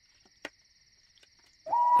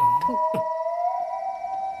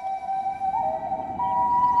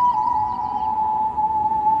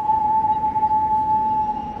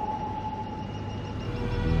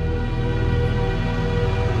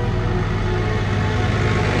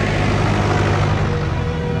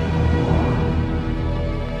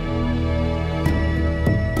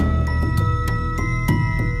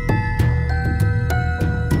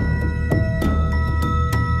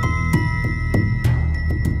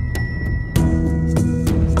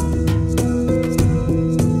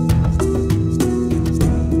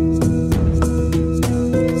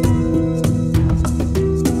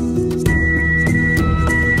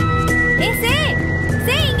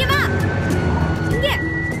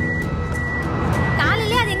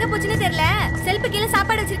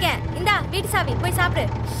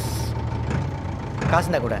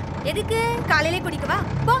 காசுனா கூட எதுக்கு? காலையிலே குடிக்கவா?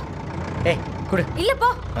 போ. ஏய் குடு. இல்ல போ.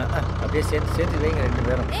 அப்படியே சேர்த்து வைங்க ரெண்டு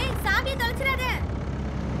பேரும். ஏய் சாவியை தொலைச்சிராத.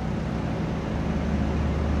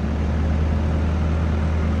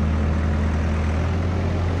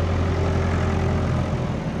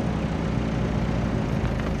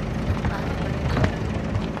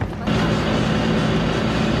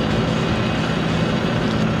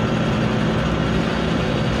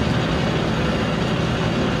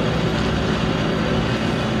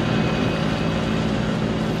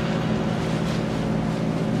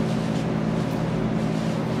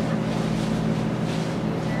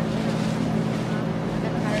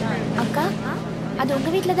 அது உங்க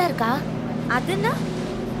வீட்ல தான் இருக்கா? அதுன்னா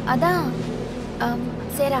அதான்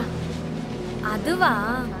சேரா. அதுவா?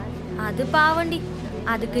 அது பாவண்டி,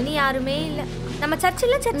 அதுக்குன்னு யாருமே இல்லை. நம்ம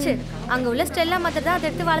சர்ச்சில் சர்ச்சு, அங்கே உள்ள ஸ்டெல்லா மதர் தான் அதை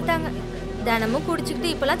எடுத்து வளர்த்தாங்க. தினமும்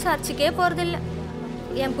குடிச்சுக்கிட்டு இப்போலாம் சர்ச்சுக்கே போகிறதில்ல.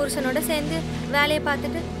 என் புருஷனோட சேர்ந்து வேலையை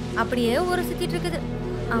பார்த்துட்டு அப்படியே ஊரை சுற்றிட்டு இருக்குது.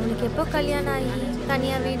 அவனுக்கு எப்போ கல்யாணம் ஆகி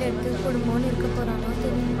தனியாக வீடு எடுத்து குடும்பம்னு இருக்க போகிறானோ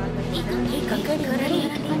தெரியும்.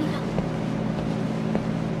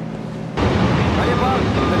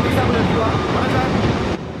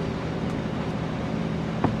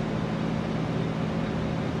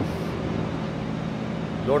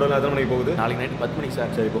 லோடெல்லாம் எத்தனை மணிக்கு போகுது? நாளைக்கு நைட்டு 10 மணிக்கு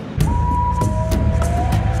சார். சரி போ.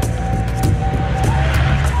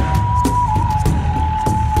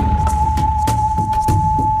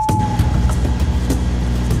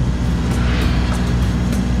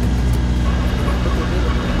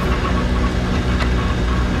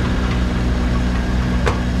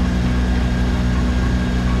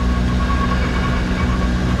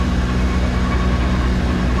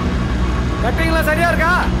 கட்டிங்லாம் சரியா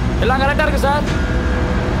இருக்கா? எல்லாம் கரெக்டா இருக்கு சார்.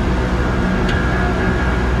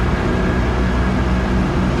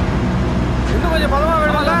 இன்னும் கொஞ்சம் பதமா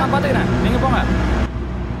வேணுமா? நான் பாத்துக்கிறேன், நீங்க போங்க.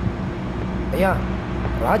 ஐயா,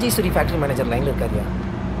 ராஜேஸ்வரி ஃபேக்டரி மேனேஜர் லைன்ல இருக்காருயா.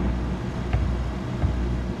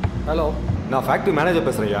 ஹலோ, நான் ஃபேக்டரி மேனேஜர்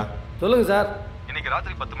பேசுறேன்யா. சொல்லுங்க சார். இன்னைக்கு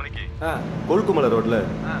ராத்திரி 10 மணிக்கு கொழுக்குமலை ரோட்ல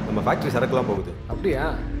நம்ம ஃபேக்டரி சரக்குலாம் போகுது. அப்படியா?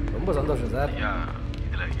 ரொம்ப சந்தோஷம் சார்.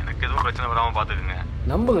 இதுல எனக்கு எதுவும் பிரச்சனை வராம பாத்துக்கங்க.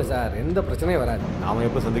 நம்புங்க சார், எந்த பிரச்சனையும் வராது. நாம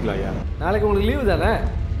எப்போ சந்திக்கலாம் ஐயா? நாளைக்கு உங்களுக்கு லீவு தானே?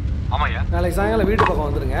 ஆமாய்யா. நாளைக்கு சாயங்காலம் வீட்டு பக்கம்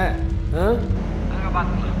வந்துருங்க.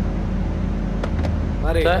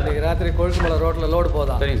 மாதிரி இன்னைக்கு ராத்திரி கொழுக்குமலை ரோட்ல லோடு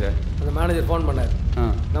போதா? சரிங்க சார். அந்த மேனேஜர் ஃபோன் பண்ணார்.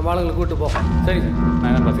 நம்ம ஆளுங்களை கூப்பிட்டு போ. சரி சார், நான்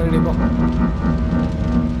என்ன சரி நீ போ.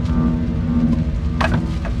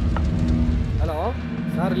 ஹலோ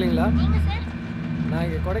சார், இல்லைங்களா? நான்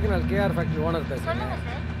இங்கே கொடைக்கானல் கேஆர் ஃபேக்டரி ஓனர் பேசுகிறேன்.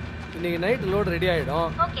 இன்னைக்கு நைட்டு லோடு ரெடி ஆகிடும்.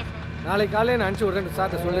 நாளைக்கு காலையில் நான் அனுப்பிச்சி விட்றேன்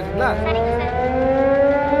சார்ட்ட சொல்லிடுங்களா?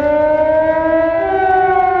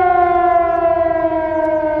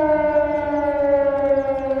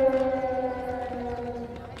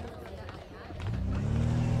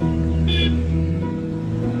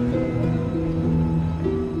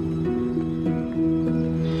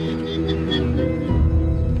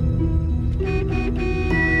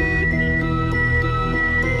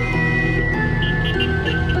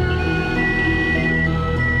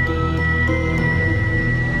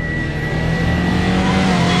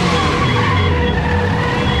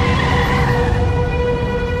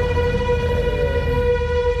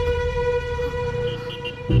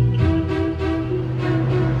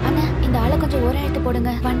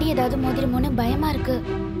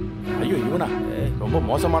 ஐயோ இவனா ரொம்ப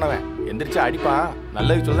மோசமானவன். எந்திரிச்சு அடிப்பான்.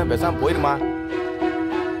 நல்லது சொல்ல பேசாம போயிருமா.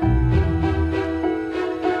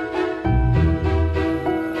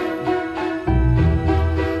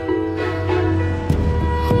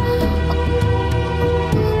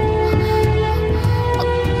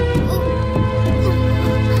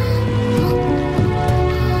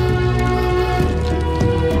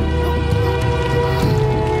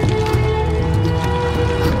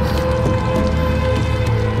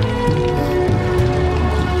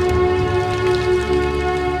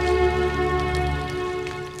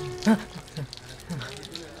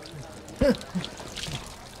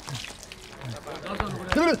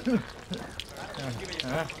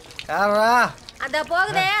 அந்த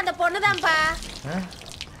போகுதே அந்த பொண்ணுதான்ப்பா.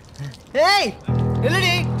 ஏய்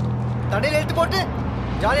இல்லடி தடையில எடுத்து போட்டு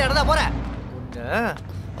ஜாலியா நடந்தா போற.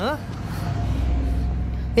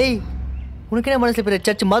 ஏய் உனக்கு என்ன மனசுல பெரிய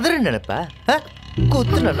சர்ச் மதுரைன்னு நினைப்ப?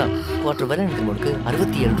 குத்துனா குவார்டர் வேலை எனக்கு உனக்கு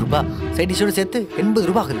 67 ரூபாய், சைட் டிஷோட சேர்த்து 80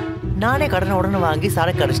 ரூபாய் ஆகுது. நானே கடனை உடனே வாங்கி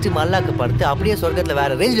சரக்கு அடிச்சுட்டு மல்லாக்க படுத்து அப்படியே சொர்க்கத்தில்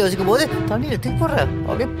வேற ரேஞ்சில் யோசிக்கும் போது தண்ணியில் தூக்கி போடுறேன்.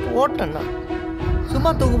 அப்படியே போட்டேன்னா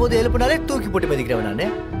சும்மா தூங்கும் போது எழுப்பினாலே தூக்கி போட்டு மதிக்கிறவன்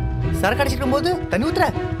நான். சரக்கு அடிச்சிருக்கும் போது தண்ணி ஊத்துற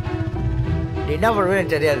என்ன பண்ணுவேன்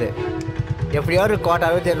எனக்கு தெரியாது. எப்படியோ ஒரு கோட்டை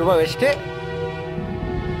 67 ரூபாய் வச்சுட்டு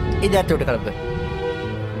இந்த இடத்த விட்டு கிளம்பு.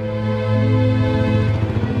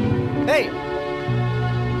 ஏய்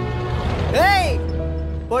ஏய்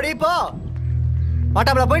பொடி போ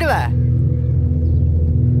மாட்டாமல போயிடுவேன்.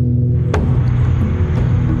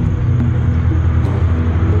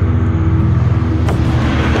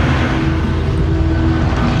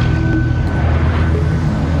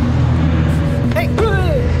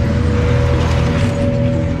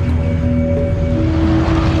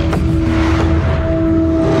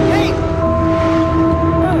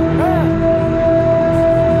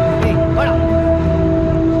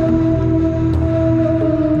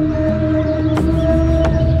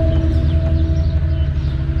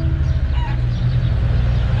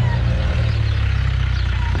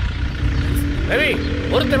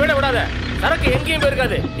 ஒருத்த விட விடாத. சரக்கு எங்கேயும்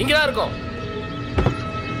போயிருக்காது, இங்கதான் இருக்கும்.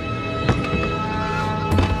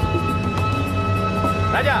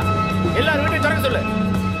 ராஜா எல்லாரும் வீட்டையும் திறக்க சொல்லு.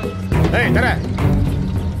 ஏய் தர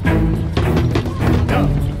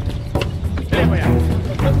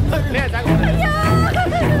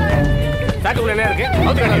சாக்குள்ள என்ன இருக்கு?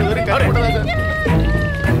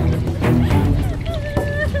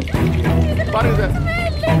 பாருங்க சார்.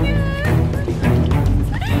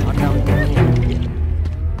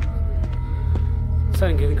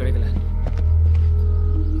 சார் இங்க எதுவும் கிடைக்கல.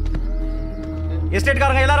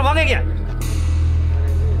 எஸ்டேட்காரங்க எல்லாரும் வாங்க.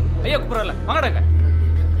 ஐயா கூப்பிடல, வாங்கடாங்க.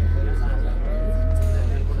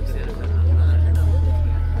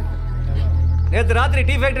 நேத்து ராத்திரி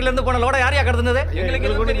டீ ஃபேக்டரியில இருந்து போன லோட யாரையா கடத்துனது?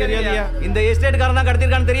 எங்களுக்கு தெரியாதுயா. இந்த எஸ்டேட்காரன் தான்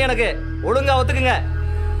கடத்திருக்கான்னு தெரியும் எனக்கு. ஒழுங்கா ஒத்துக்குங்க,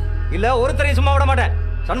 இல்ல ஒருத்தரையும் சும்மா விட மாட்டேன்.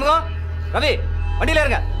 சண்முகம், ரவி வண்டியில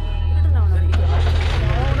இருங்க.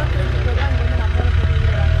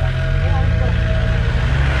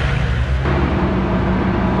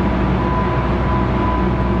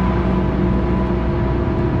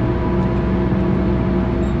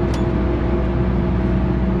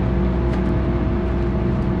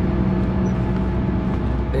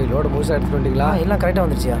 லோடு முழுசாக எடுத்துட்டு வந்துட்டீங்களா? எல்லாம் கரெக்டாக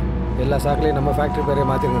வந்துருச்சியா? எல்லா சாக்குலையும் நம்ம ஃபேக்ட்ரி பேரே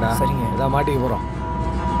மாற்றிருங்கடா. சரிங்க. இதான் மாட்டிக்க போகிறோம்.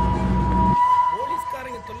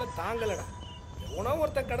 போலீஸ்காரங்க தொல்லை தாங்கலடா. எவனோ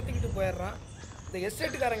ஒருத்தன் கடத்திக்கிட்டு போயிடுறான். இந்த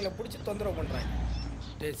எஸ்டேட்டுக்காரங்களை பிடிச்சி தொந்தரவு பண்ணுறாங்க.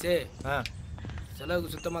 டேசே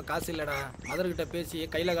செலவுக்கு சுத்தமாக காசு இல்லைடா. மதர்கிட்ட பேசி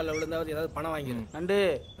கையில் காலில் விழுந்தாவது ஏதாவது பணம் வாங்கிடும். நண்டு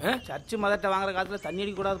சர்ச்சு மதர்கிட்ட வாங்குற காசுல தண்ணி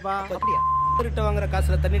அடிக்கக்கூடாதுப்பா. அப்படியா? மதர்கிட்ட வாங்குற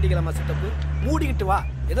காசுல தண்ணி அடிக்கலாமா சித்தப்பு? மூடிக்கிட்டு வா.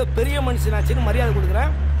 ஏதோ பெரிய மனுஷனாச்சுன்னு மரியாதை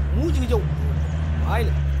கொடுக்குறேன். மூஞ்சிக்கிச்சோ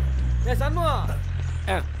வாயில். ஏ சண்முகம்,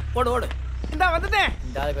 ஓடு ஓடு. இந்த வந்துட்டேன்.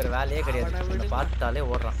 இந்த ஆளு பேர் வேலையே கிடையாது, பார்த்தாலே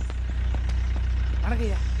ஓடுறான்.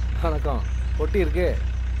 வணக்கம்யா. வணக்கம். பொட்டி இருக்கு.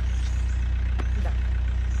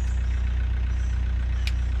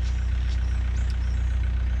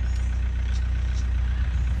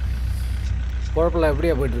 குழப்பெல்லாம்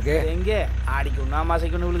எப்படியா போயிட்டு இருக்கு? எங்கே ஆடிக்கு ஒன்றா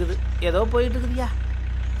மாசைக்கு ஒன்று விழுகுது, ஏதோ போயிட்டு இருக்குதுயா.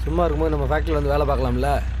 சும்மா இருக்கும்போது நம்ம ஃபேக்ட்ரியில் வந்து வேலை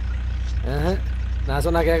பார்க்கலாம்ல. நான்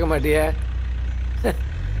சொன்னா கேட்க மாட்டியே.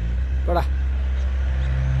 போடா.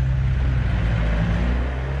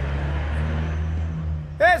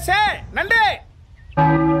 சே நண்டே,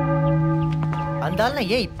 அந்த ஆள்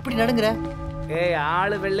ஏன் இப்படி நடுங்குற? ஏய்,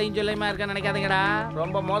 ஆளு வெள்ளையும் சொல்லையுமா இருக்க நினைக்காதீங்கடா.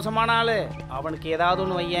 ரொம்ப மோசமான ஆளு. அவனுக்கு ஏதாவது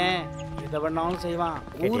ஒன்று வையன், எதை வேணாலும் செய்வான்.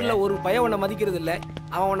 ஊர்ல ஒரு பையன் உன்னை மதிக்கிறது இல்லை,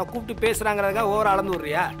 அவன் உன்னை கூப்பிட்டு பேசுறாங்கிறதுக்காக ஓவர் அளந்து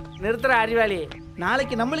விடுறியா? நிறுத்துற அறிவாளி.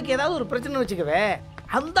 நாளைக்கு நம்மளுக்கு ஏதாவது ஒரு பிரச்சனை வச்சுக்கவே,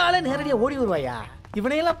 அந்த ஆளே நேரடியாக ஓடி வருவாயா?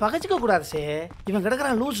 இவனையெல்லாம் பகச்சிக்க கூடாது. சே, இவன்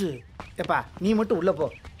கிடக்குறான் லூசு. ஏப்பா நீ மட்டும் உள்ள போ,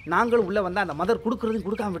 நாங்களும் உள்ள வந்தா அந்த மதர் கொடுக்கறதையும்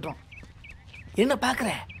கொடுக்காம விட்டோம். என்ன பாக்குற?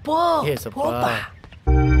 போ போப்பா.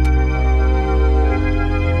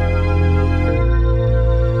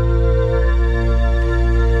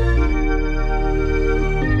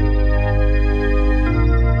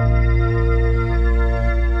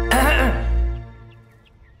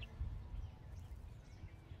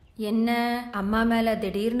 என்ன அம்மா மேல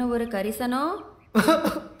திடீர்னு ஒரு கரிசனம்?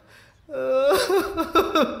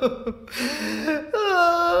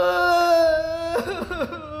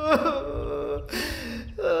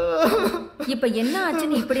 இப்ப என்ன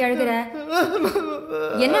ஆச்சுன்னு இப்படி அழுகிற?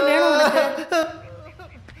 என்ன வேணும் உனக்கு?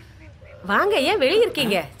 வாங்க, ஏன் வெளிய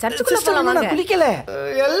இருக்கீங்க? சர்ச்சுக்குள்ள போலாம் வாங்க. குளிக்கல,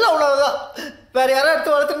 எல்லாம் உணவுதான். வேற யாரும்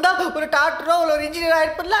எடுத்து வளர்த்துட்டா ஒரு டாக்டரோ ஒரு இன்ஜினியர்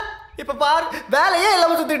ஆயிருப்பல. இப்ப பாரு, வேலையே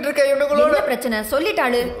இல்லாம சுத்திட்டு இருக்க இவனுங்களோட. என்ன பிரச்சனை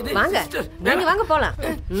சொல்லிட்டாளு. வாங்க நீங்க வாங்க போலாம்.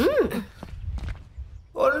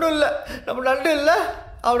 ஒன்றும் இல்லை, நம்ம நண்டு இல்லை,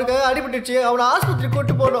 அவனுக்கு அடிபட்டுச்சு, அவனை ஆஸ்பத்திரி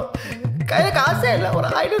கூட்டு போனோம். கையில காசே இல்லை, ஒரு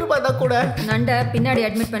 500 ரூபாய் தான் கூட. நண்ட பின்னாடி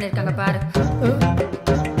அட்மிட் பண்ணிருக்காங்க பாரு.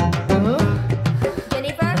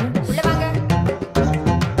 ஜெனிஃபர் உள்ள வாங்க.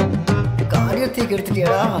 காரியத்தை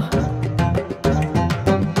கெடுத்துட்டியா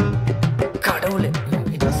கடவுளே,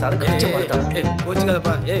 சரக்கு வச்ச மாதிரி.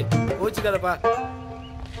 கோச்சுக்காதப்பா, ஏய் கோச்சுக்காதப்பா.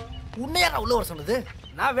 உன்னையா உள்ள வர சொன்னது?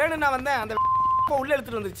 நான் வேணும் நான் வந்தேன், அந்த உள்ள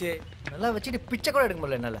எடுத்துட்டு வந்துருச்சு. நல்லா வச்சுட்டு பிச்சை கூட எடுக்க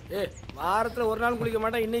முடியல என்னால. வாரத்தில் ஒரு நாள் குளிக்க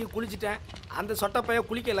மாட்டேன், இன்னைக்கு குளிச்சுட்டேன். அந்த சொட்ட பையன்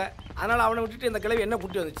குளிக்கல, அதனால அவனை விட்டுட்டு இந்த கிழவி என்ன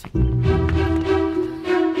கூட்டி வந்துச்சு.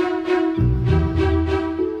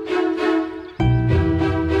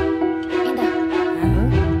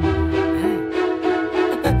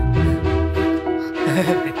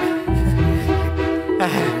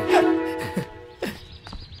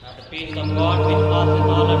 Peace of God which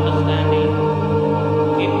passeth all understanding.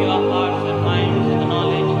 Keep your hearts and minds in the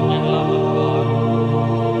knowledge and love of God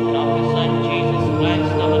and of His Son Jesus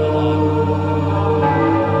Christ our Lord.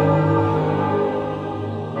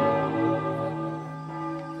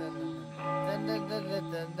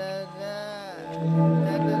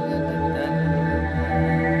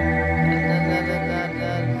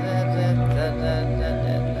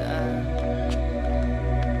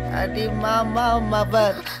 Adi mama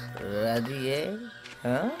mabar radiye.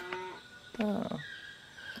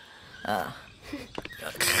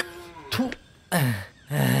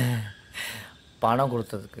 பணம்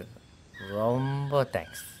கொடுத்ததுக்கு ரொம்ப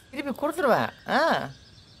thanks. திருப்பி கொடுத்துருவேன்.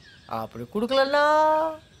 அப்படி கொடுக்கலன்னா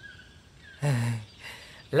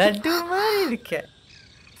லட்டு மாதிரி இருக்க.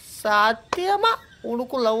 சத்தியமா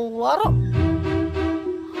உனக்குள்ள வரும்.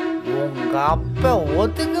 உங்க அப்ப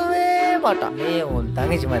ஒத்துக்கவே மாட்டான். நீ உன்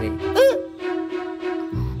தங்கச்சி மாதிரி.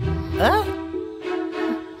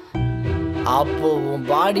 அப்போ உன்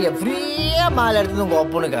பாடியை ஃப்ரீயா மேல எடுத்து உங்க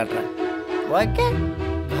ஒப்புன்னு காட்டுறேன். Okay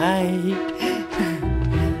bye.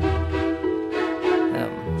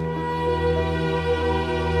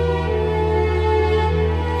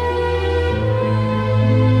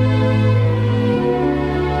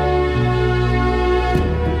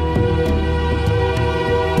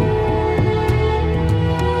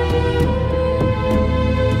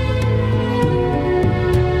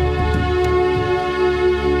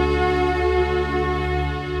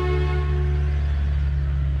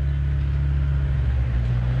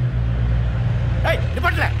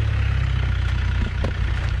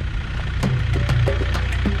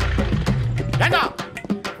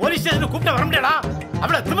 கூப்பிட்ட வர முடியாடா?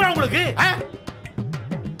 அவ்வளவு திமிரா உங்களுக்கு?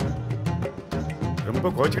 ரொம்ப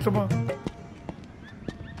கோச்சிட்டுமா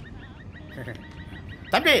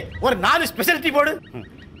தம்பி? ஒரு 4 ஸ்பெஷாலிட்டி போடு.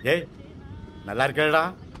 ஏய் நல்லா இருக்கடா.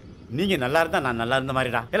 நீங்க நல்லா இருந்தா நான் நல்லா இருந்த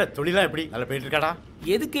மாதிரிடா. இல்ல தொழிலாம் எப்படி நல்லா போயிட்டு இருக்காடா?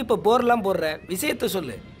 எதுக்கு இப்ப போர்லாம் போடுற? விஷயத்த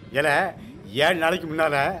சொல்லு. ஏல 7 நாளைக்கு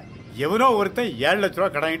முன்னால எவனோ ஒருத்தன் 7 லட்ச ரூபா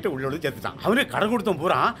கடன் உள்ள சேர்த்துட்டான். அவனுக்கு கடன் கொடுத்தோம்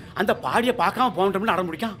பூரா அந்த பாடியை பார்க்காம போனோம்னு அடம்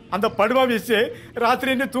முடிக்கான். அந்த படுவா வீசி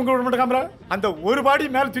ராத்திரி என்ன தூங்க விட மாட்டேங்காமரா அந்த ஒரு பாடி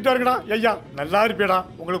மேல தூட்டாருங்கடா. ஐயா நல்லா இருப்பேடா,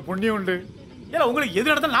 உங்களுக்கு புண்ணியம் உண்டு. ஏல உங்களுக்கு எது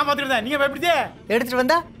நடந்தாலும் நான் பார்த்துக்கிட்டேன், நீங்க பயப்படுதே. எடுத்துட்டு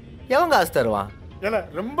வந்தா எவன் காசு தருவான்? ஏல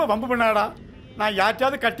ரொம்ப வம்பு பண்ணாடா. நான்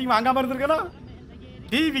யார்ட்டையாவது கட்டி வாங்காம இருந்திருக்கேனா?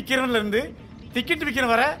 டீ விற்கிறவன்ல இருந்து டிக்கெட் விற்கிற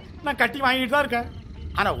வர நான் கட்டி வாங்கிட்டு தான் இருக்கேன்.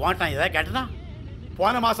 ஆனால் ஓட்டான் ஏதாவது கேட்டனா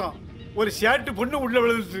போன மாதம் ஒரு ஷர்ட்டு பொண்ணு உள்ள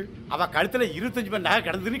விழுந்துச்சு. அவள் கழுத்தில் 25 மணி நேரம்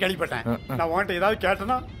கிடந்துன்னு கேள்விப்பட்டேன். நான் ஓட்ட ஏதாவது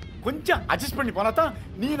கேட்டேன்னா கொஞ்சம் அட்ஜஸ்ட் பண்ணி போனா தான்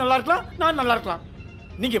நீ நல்லா இருக்கலாம், நான் நல்லா இருக்கலாம்.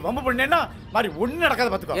 நீங்க வம்பு பண்ணேன்னா மாதிரி ஒண்ணு நடக்காத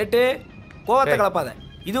பாத்துக்கோ. ஏட்டு கோவத்தை கலப்பாத.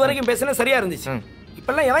 இது வரைக்கும் பேசினா சரியா இருந்துச்சு.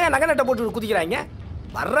 இப்பெல்லாம் எவன் நகை நட்டை போட்டு குதிக்கிறாங்க,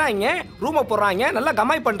 வர்றாங்க, ரூமை போடுறாங்க, நல்லா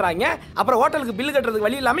கமாய் பண்றாங்க, அப்புறம் ஹோட்டலுக்கு பில்லு கட்டுறதுக்கு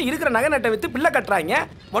வழி இல்லாம இருக்கிற நகை நட்டை வித்து பிள்ளை கட்டுறாங்க,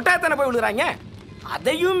 மொட்டாயத்தானே போய் விழுறாங்க.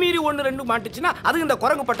 அதையும் மீறி 1-2 மாட்டுச்சுன்னா அதுக்கு இந்த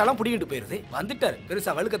குரங்கு பட்டாலாம் புடிக்கிட்டு போயிருது. வந்துட்டாரு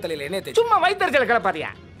பெருசா வழுக்க தலையில என்ன தேய்ச்சி சும்மா வைத்தறிச்சல கிளப்பாதியா.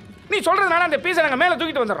 நீ சொல்றதுனால அந்த பீஸை நாங்க மேல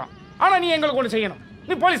தூக்கிட்டு வந்துடுறோம். ஆனா நீ எங்களுக்கு ஒன்று செய்யணும்.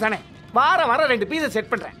 நீ போலீஸ் தானே, வார 2 பீஸை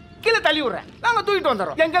செட் பண்றேன், கீழே தள்ளி விடுறேன், நாங்க தூக்கிட்டு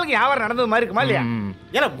வந்துடுறோம். எங்களுக்கு வியாபாரம் நடந்தது மாதிரி இருக்குமா இல்லையா?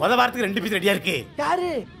 ஏன்னா முத வாரத்துக்கு 2 பீஸ் ரெடியா இருக்கு.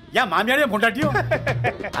 யாரு? ஏன் மாமியாரையும் பொண்டாட்டியும்?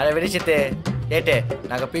 அதை விடிச்சிட்டு ஏட்டே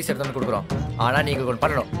நாங்க பீஸ் எடுத்து வந்து கொடுக்குறோம். ஆனா நீங்க ஒன்று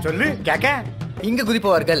பண்ணணும். சொல்லு கேட்க. இங்கு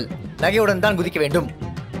குதிப்பவர்கள் நகையுடன் தான் குதிக்க வேண்டும்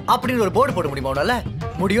அப்படின்னு ஒரு போர்டு போட முடியுமா உன்னால?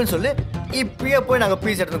 முடியும்னு சொல்லு. இப்பயே போய் நாங்க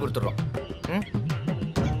பீஸ் எடுத்து கொடுத்துறோம்.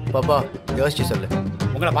 பாப்பா யோசிச்சு சொல்லு.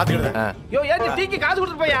 உங்களை பாத்துக்கிட்டேன். யோ ஏன் டீக்கு காசு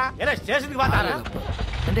கொடுத்து போயா? ஏன்னா ஸ்டேஷனுக்கு பார்த்தாரா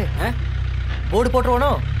போர்டு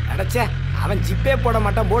போட்டுருவானோ? அடச்சே, அவன் ஜிப்பே போட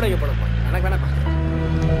மாட்டான், போர்டு வைக்க போட போறான். எனக்கு வேணா பாக்க.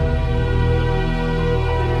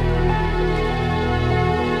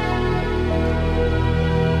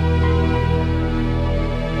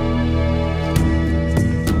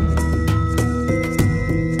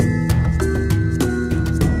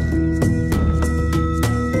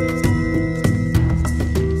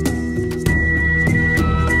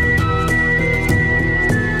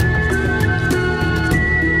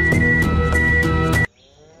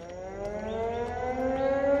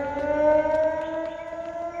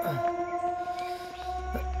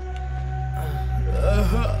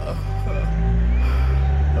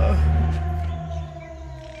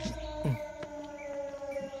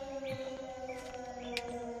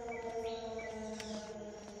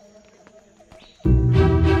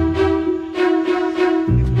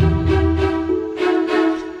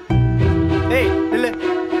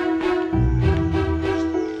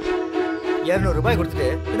 ₹200 கொடுத்துட்டு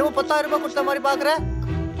இன்னும் ₹10,000 கொடுத்த மாதிரி பாக்குற.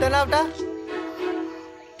 தெனாவட்டா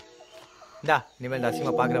டா இனிமேல்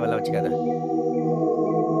அசிங்கமா பாக்குற வேலை வச்சுக்காத.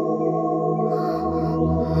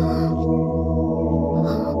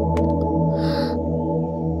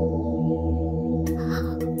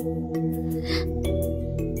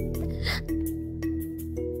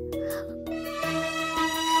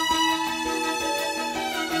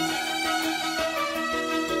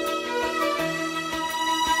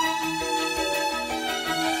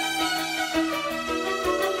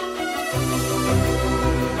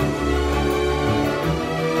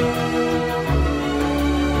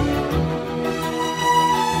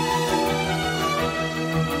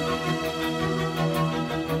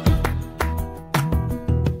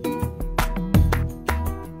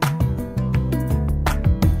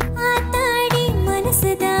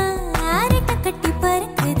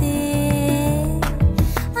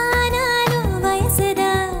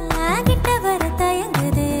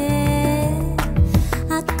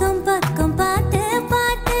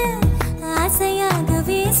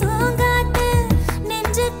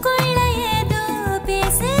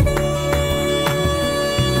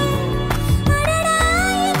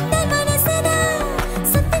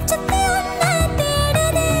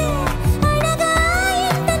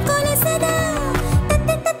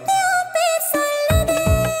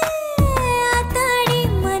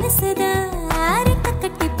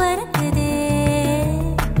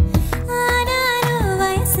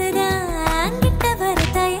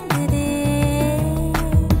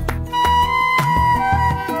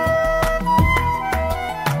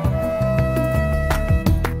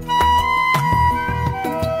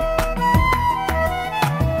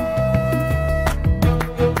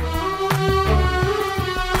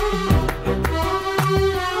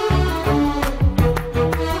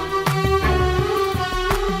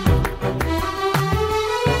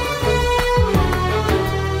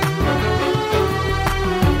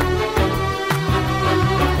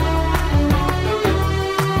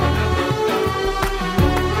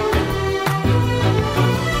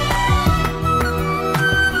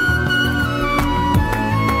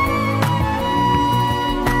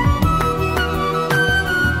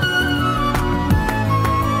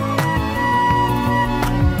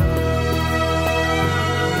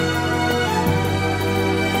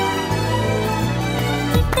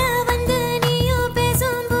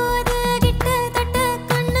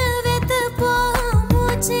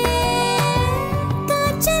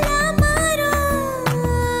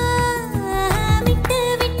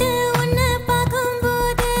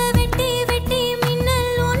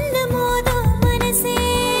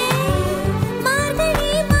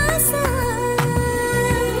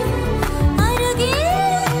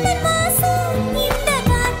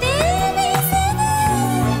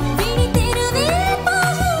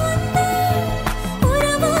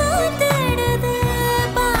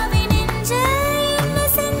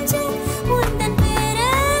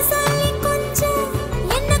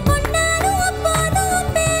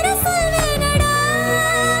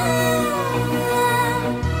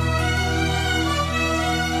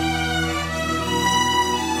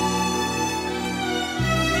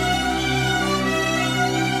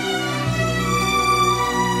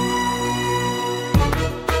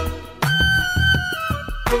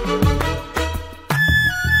 ஏமா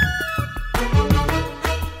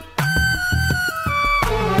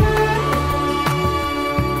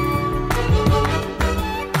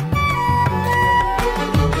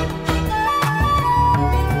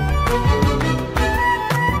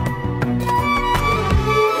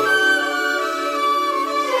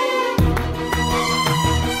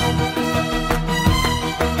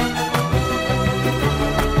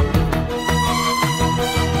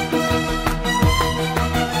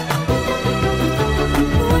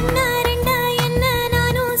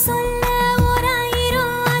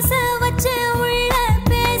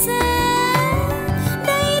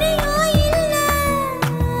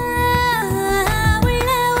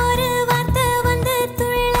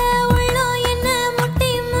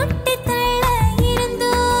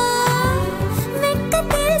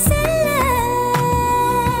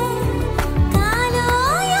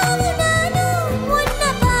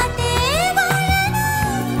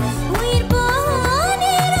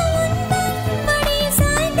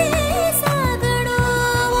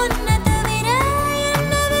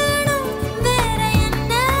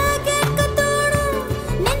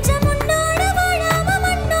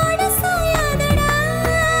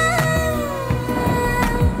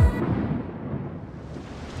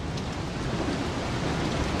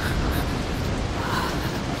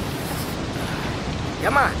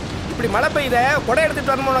இப்படி மழை பெய்யுத கொடை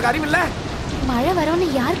எடுத்துட்டு வரணும் உனக்கு அறிவு இல்ல? மழை வரும்னு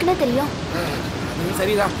யாருக்குன்னா தெரியும்?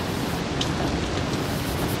 சரிதான்.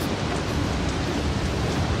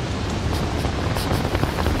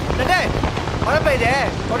 மழை பெய்யுது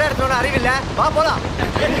கொடை எடுத்துட்டு அறிவில்ல, வா போலாம்.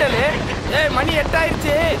 ஏய் மணி 8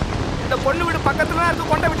 ஆயிடுச்சு. இந்த பொண்ணு வீடு பக்கத்துல தான்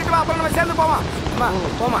இருக்கு, கொண்டை விட்டுட்டு வா, அப்புறம் நம்ம சேர்ந்து போவோம். அம்மா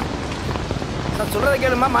போமா, நான் சொல்றதை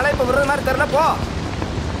கேளுமா, மழை இப்போ விடுறது மாதிரி தெரியல, போ.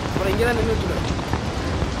 அப்புறம் இங்கே தான் நின்றுட்டு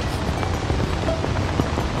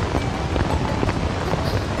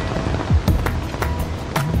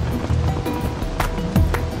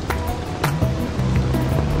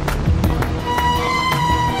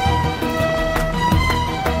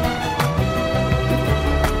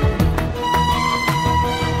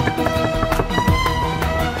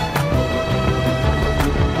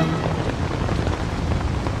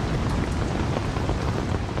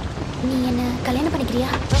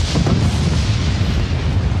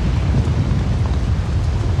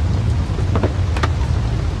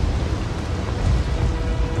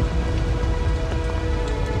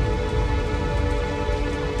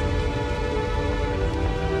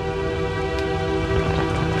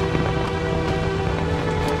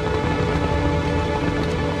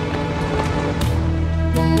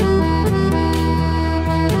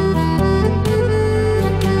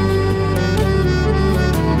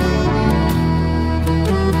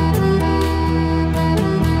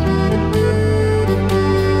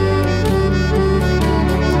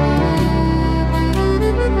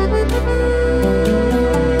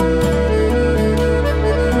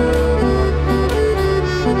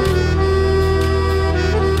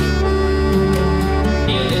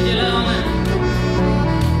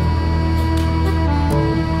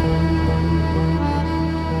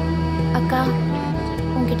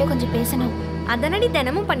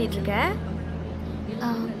தினமும் பண்ணிட்டு இருக்க?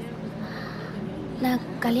 நான்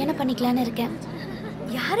கல்யாணம் பண்ணிக்கலான்னு இருக்கேன்.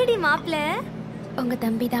 யாரடி மாப்பிள்ள? உங்க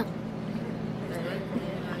தம்பி தான்.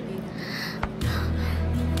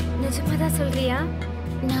 நிஜமாதான் சொல்றியா?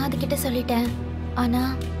 நான் அதுகிட்ட சொல்லிட்டேன், ஆனா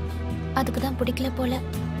அதுக்கு தான் பிடிக்கல போல.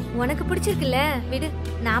 உனக்கு பிடிச்சிருக்குல்ல, விடு,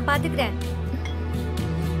 நான் பாத்துக்கிறேன்.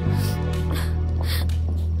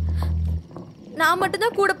 நான்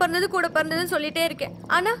மட்டும்தான் கூட பிறந்ததுன்னு சொல்லிட்டே இருக்கேன்.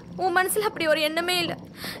 ஆனா உன் மனசுல அப்படி ஒரு எண்ணமே இல்ல.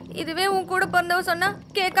 இதுவே உன் கூட பிறந்தவ சொன்னா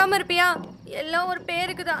கேட்காம இருப்பியா? எல்லாம் ஒரு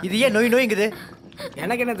பேருக்குதான். இது ஏன் நோய் நோய்ங்குது?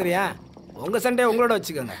 எனக்கு என்ன தெரியா? உங்க சண்டையை உங்களோட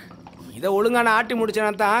வச்சுக்கோங்க. இதை ஒழுங்கான ஆட்டி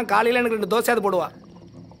முடிச்சேன்னா தான் காலையில எனக்கு 2 தோசையாவது போடுவா.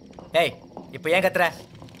 ஏய், இப்போ ஏன் கத்துற?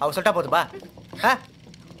 அவ சொல்லிட்டா போதுப்பா.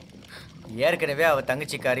 ஏற்கனவே அவ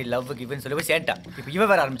தங்கச்சிக்காரி லவ் கிவ்னு சொல்லி போய் சேர்ந்தா. இப்போ இவ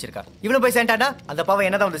வேற ஆரம்பிச்சிருக்கா. இவனும் போய் சேர்ந்தானா அந்த பாவம்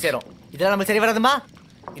என்னதான் வந்து சேரும். இதெல்லாம் நமக்கு சரி வராதுமா.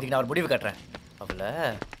 இதுக்கு நான் ஒரு முடிவு கட்டுறேன். அவளை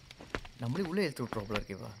நம்மளே உள்ளே எழுத்து விட்டுருவோம் போல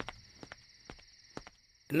இருக்கேவா.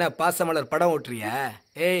 என்ன பாசமலர் படம் ஓட்டுறியா?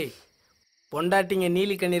 ஏய், பொண்டாட்டிங்க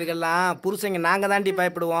நீலி கண்ணீர்கள்லாம் புருஷங்க நாங்க தாண்டி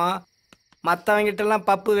பயப்படுவோம். மற்றவங்கிட்டலாம்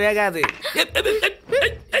பப்பு வேகாது.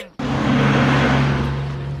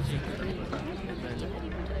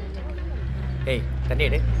 ஏய், தண்ணி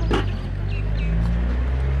எடு.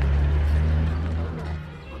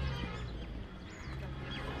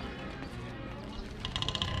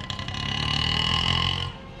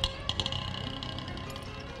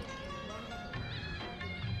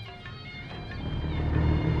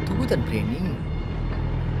 தூதன் பிரேமி.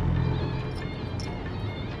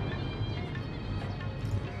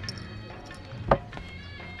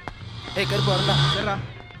 ஏய் கருப்பு வரடா சரிடா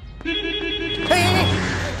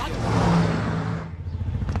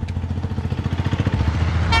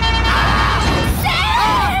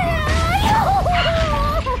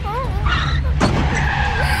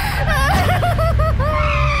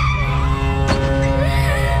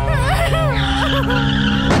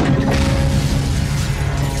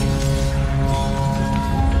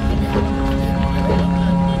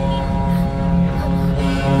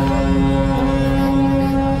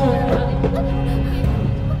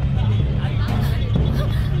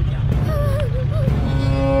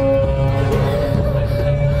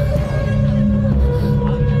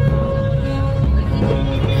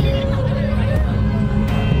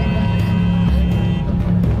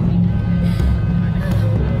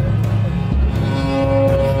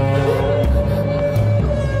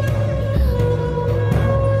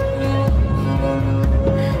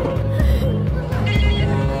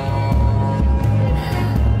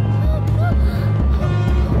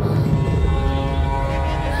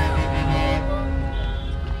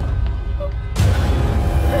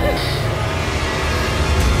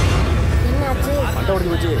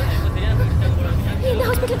இந்த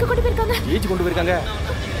ஹாஸ்பிடலுக்கு கொண்டு போயிருக்காங்க ஏஜ் கொண்டு போயிருக்காங்க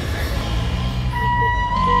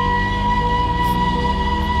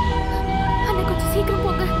அண்ணா கொஞ்சம் சீக்கிரம்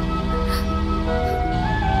போங்க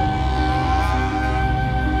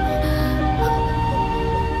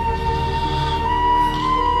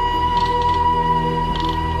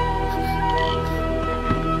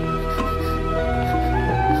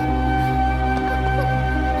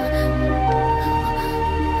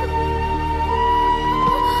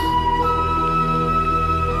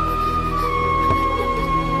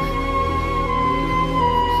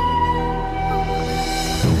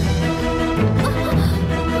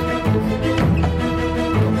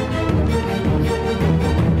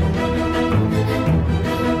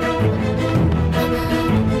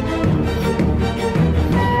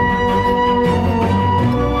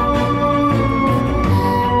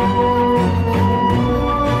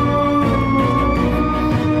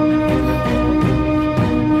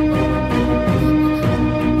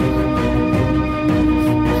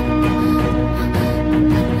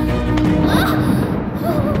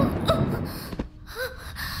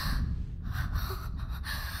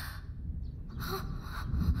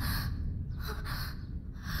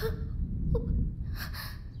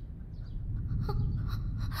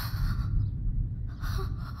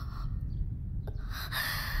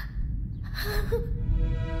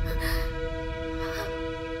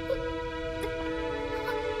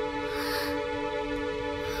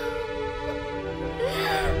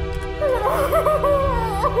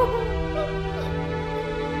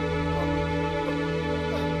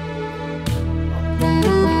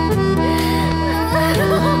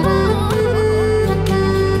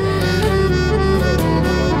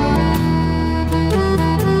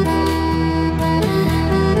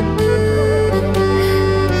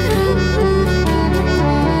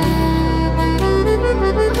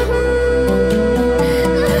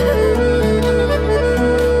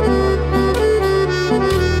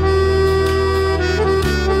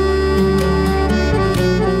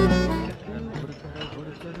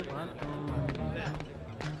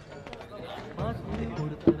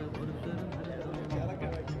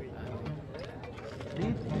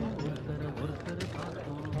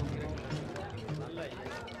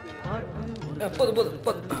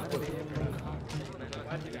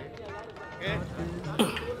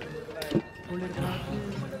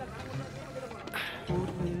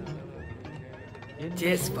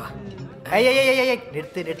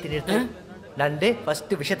நிறுத்து நண்டு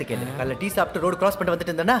ஃபர்ஸ்ட் விஷயத்தை கேளு. காலைல டீ சாப்பிட்டு ரோடு கிராஸ் பண்ணிட்டு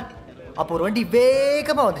வந்துட்டு இருந்தேன்னா அப்போ ஒரு வண்டி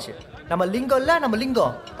வேகமா வந்துச்சு. நம்ம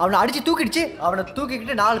லிங்கம் அவனை அடிச்சு தூக்கிடுச்சு. அவனை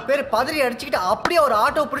தூக்கிக்கிட்டு 4 பேர் பதறி அடிச்சுக்கிட்டு அப்படியே ஒரு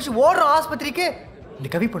ஆட்டோ பிடிச்சி ஓடுறோம் ஆஸ்பத்திரிக்கு. இந்த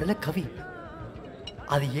கவி பொண்ணுல கவி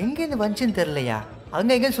அது எங்கேருந்து வந்துச்சுன்னு தெரியலையா,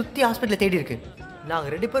 அங்க எங்க சுத்தி ஹாஸ்பிட்டல தேடி இருக்கு. நாங்க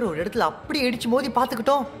 2 பேரும் ஒரு இடத்துல அப்படியே அடிச்சு மோதி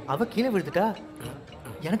பாத்துக்கிட்டோம். அவ கீழே விழுந்துட்டா.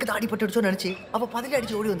 எனக்கு தான் அடிபட்டு நினைச்சு அவ பதறி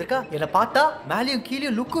அடிச்சு ஓடி வந்திருக்கா. என்னை பார்த்தா மேலேயும்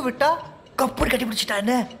கீழேயும் லுக்கு விட்டா கப்படி கட்டி பிடிச்சிட்டா.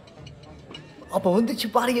 என்ன அப்போ வந்துச்சு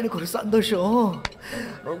பாருங்க எனக்கு ஒரு சந்தோஷம்.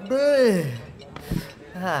 ரொம்ப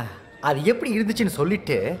அது எப்படி இருந்துச்சுன்னு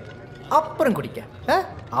சொல்லிட்டு அப்புறம் குடிக்க.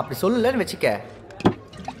 அப்படி சொல்லலன்னு வச்சுக்க.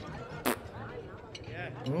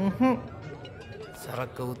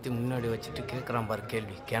 சரக்கு ஊற்றி முன்னாடி வச்சுட்டு கேட்குறான் பாரு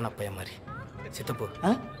கேள்வி, கேன பையன் மாதிரி. சித்தப்போ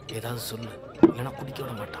ஏதாவது சொல்லு, இல்லைன்னா குடிக்க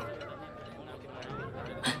விட மாட்டான்.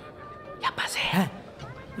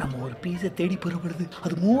 நம்ம ஒரு பீஸை தேடி பெறப்படுது,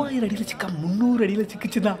 அது 3000 அடியில் சிக்கா 300 அடியில்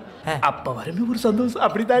சிக்கிச்சுதான். அப்ப வரமே ஒரு சந்தோஷம்.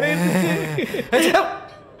 அப்படித்தானே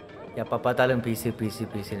எப்ப பார்த்தாலும் பீஸு பீஸு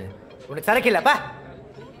பீஸுன்னு உனக்கு சரக்கு இல்லப்பா.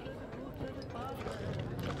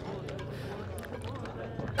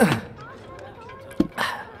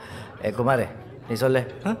 ஏ குமார் நீ சொல்லு.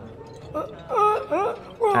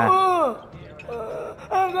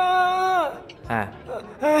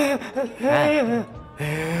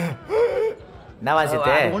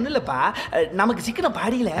 ஒண்ணு இல்லப்பா, நமக்கு சிக்கன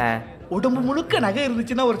பாடியில உடம்பு முழுக்க நகை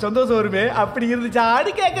இருந்துச்சுன்னா ஒரு சந்தோஷம் வருமே, அப்படி இருந்துச்சா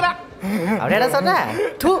ஆடி கேக்குறான். அப்படியே சொன்ன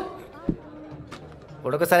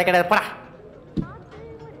உனக்கு சரி கிடையாது படா.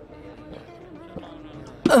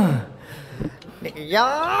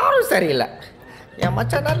 யாரும் சரியில்லை. என்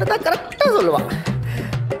மச்சான் நல்லதான் கரெக்டா சொல்லுவான்.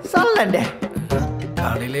 சொல்லண்டே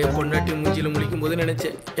காலையிலே பொண்டாட்டி மூஞ்சியில் முழிக்கும் போது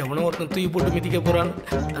நினைச்சேன் எவனோ ஒருத்தன் தூக்கி போட்டு மிதிக்க போறான்.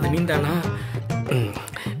 அது நீந்தானா?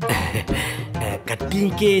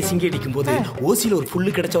 கட்டிக்கே சிங்கி அடிக்கும் போது ஓசியில் ஒரு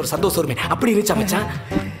புல்லு கிடைச்ச ஒரு சந்தோஷம் வருமே, அப்படி இருந்துச்சா மச்சான்?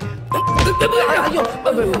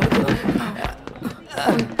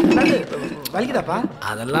 வலிக்குதாப்பா?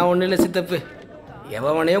 அதெல்லாம் ஒன்றும் இல்லை சித்தப்பு.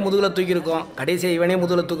 எவனையோ முதுகில் தூக்கியிருக்கோம், கடைசியாக இவனே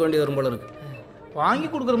முதுகில் தூக்க வேண்டியது வரும் போல இருக்கு. வாங்கி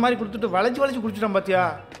கொடுக்குற மாதிரி கொடுத்துட்டு வளைச்சு வளைச்சு குடிச்சிட்டான் பாத்தியா?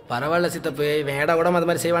 பரவாயில்ல சித்தப்பு, இவன் ஏடா கூட அது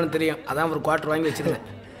மாதிரி செய்வான்னு தெரியும். அதான் ஒரு குவார்டர் வாங்கி வச்சிருந்தேன்.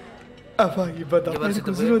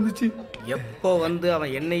 எப்போ வந்து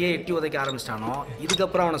அவன் என்னையே எட்டி உதைக்க ஆரம்பிச்சிட்டானோ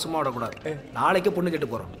இதுக்கப்புறம் அவனை சும்மா விடக்கூடாது. நாளைக்கு பொண்ணு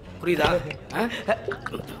கேட்டு போறோம், புரியுதா?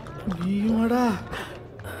 நீடா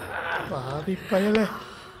பாவி பயல.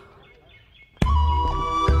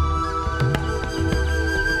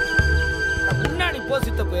 முன்னாடி போ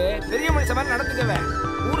சித்தப்பு, பெரிய மனுஷன் மாதிரி நடந்துக்கவே.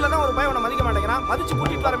 ஊர்ல தான் ஒரு பையன் உன்னை மதிக்க மாட்டேங்கிறான், மதிச்சு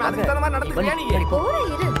கூட்டிட்டு வரமே, அதுக்கு தகுந்த மாதிரி நடந்துக்கிறியா நீ?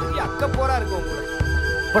 அக்க போறா இருக்கும்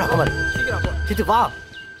கூட. சீக்கிரம் போ. சித்து வா.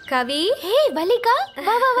 கவி. ஹே வலிகா,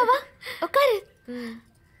 வா வா வா வா உட்காரு.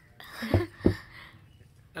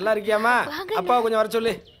 நல்லா இருக்கியாமா? அப்பா கொஞ்சம் வர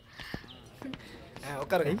சொல்லு.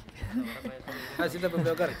 உட்காருங்க.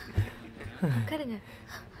 சித்தப்பு உட்காரு. உட்காருங்க.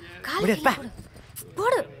 கால்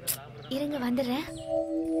போடு. இருங்க வந்துடுறேன்.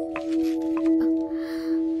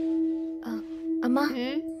 அம்மா,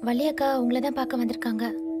 வள்ளி அக்கா உங்களை தான் பார்க்க வந்திருக்காங்க.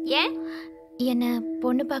 ஏன்? என்ன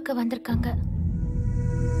பொண்ணு பார்க்க வந்திருக்காங்க.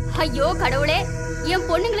 ஐயோ கடவுளே, என்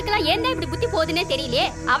பொண்ணுங்களுக்கெல்லாம் ஏன் தான் இப்படி புத்தி போகுதுன்னே தெரியலையே.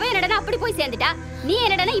 அவன் என்னடா அப்படி போய் சேர்ந்துட்டா, நீ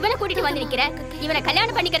என்னடா இவனை கூட்டிட்டு வந்து நிக்கிற. இவனை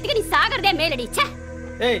கல்யாணம் பண்ணிக்கிறதுக்கு நீ சாகறதே மேலடி.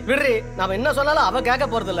 ஏய் விடுறி, நாம என்ன சொன்னாலும் அவ கேட்க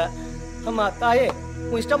போறது இல்ல. அம்மா தாயே,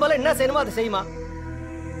 உன் இஷ்டம் போல என்ன செய்யணுமோ அதை செய்யுமா.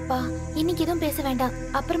 பா, இன்னைக்கு எதுவும் பேச வேண்டாம்,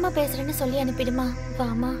 அப்புறமா பேசுறேன்னு சொல்லி அனுப்பிடுமா.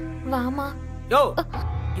 வாமா வாமா. யோ,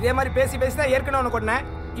 இதே மாதிரி பேசி பேசி தான் ஏற்கனவே உனக்கு கொன்னேன்,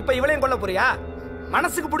 இப்ப இவளையும் கொல்ல போறியா?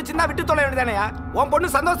 மனசுக்கு பிடிச்சிருந்தா விட்டு தொலை வேண்டியதானயா? உன் பொண்ணு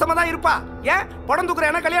சந்தோஷமா தான் இருப்பா. ஏன் படம் தூக்குற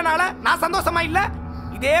என்ன கல்யாணம் ஆல நான் சந்தோஷமா இல்ல?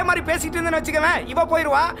 இதே மாதிரி பேசிட்டு இருந்தேன்னு வச்சுக்கவேன், இவ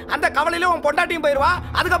போயிருவா, அந்த கவலையில உன் பொண்டாட்டியும் போயிருவா,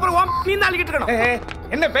 அதுக்கப்புறம் நீ தான் அழுகிட்டு இருக்கணும்.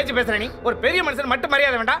 என்ன பேச்சு பேசுற நீ? ஒரு பெரிய மனுஷன் மட்டும்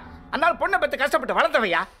மரியாதை வேண்டாம். அந்த பொண்ணை பத்தி கஷ்டப்பட்டு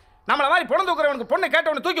வளர்த்தவையா? நம்மள மாதிரி பொண்ணு தூக்குறவனுக்கு பொண்ணு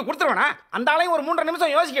கேட்டவனு தூக்கி கொடுத்துருவானா? அந்த ஆளையும் ஒரு 3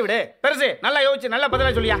 நிமிஷம் யோசிக்க விடு. பெருசு நல்லா யோசிச்சு நல்ல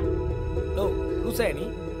பதிலா சொல்லியா.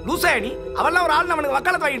 லூசா நீ? அவெல்லாம் ஒரு ஆள் அவனுக்கு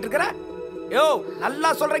வக்காலத்து வாங்கிட்டு இருக்கிற. யோ, நல்லா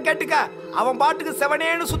சொல்றேன் கேட்டுக்க. அவன் பாட்டுக்கு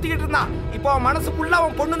செவனேன்னு சுத்திக்கிட்டு இருந்தான். இப்போ அவன் மனசுக்குள்ள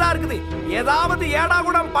அவன் பொண்ணுதான் இருக்குது. ஏதாவது ஏடா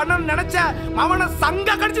கூட பண்ணணும்னு நினைச்ச அவனை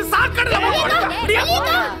சங்க கடிச்சு சாக்கடல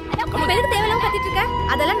தேவையில்லாம கத்திட்டு இருக்க.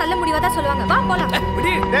 அதெல்லாம் நல்ல முடிவா தான் சொல்லுவாங்க. வா போலாம்.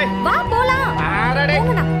 வா போலாம்.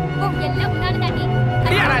 எல்லாம் முன்னாடி தாண்டி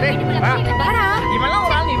இவெல்லாம்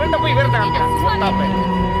ஒரு ஆள் இவன்ட்ட போய் விரட்டான்.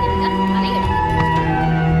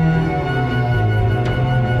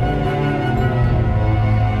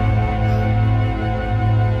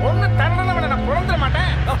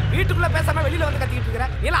 வீட்டுக்குள்ள பேசாம வெளியில வந்து கத்திட்டு இருக்கிற.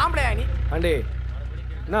 நீ எல்லாம் ஆம்பளையா நீ? ஆண்டி,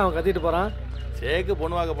 என்ன அவன் கத்திட்டு போறான்? சேக்கு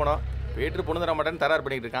பொண்ணு வாங்க போனோம், வீட்டு பொண்ணு தர மாட்டேன்னு தரார்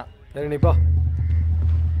பண்ணிட்டு இருக்கான். சரி நீ போ.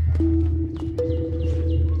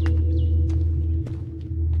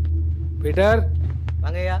 பீட்டர்.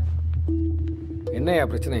 வாங்க ஐயா. என்னையா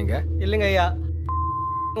பிரச்சனை இங்க? இல்லைங்க ஐயா,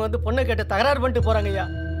 வந்து பொண்ணு கேட்ட தகராறு பண்ணிட்டு போறாங்க ஐயா.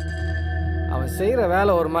 அவன் செய்யற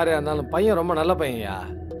வேலை ஒரு மாதிரியா இருந்தாலும் பையன் ரொம்ப நல்ல பையன்யா.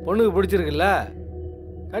 பொண்ணுக்கு பிடிச்சிருக்குல்ல,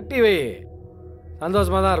 கட்டி வை,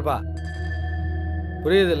 சந்தோஷமா தான் இருப்பா.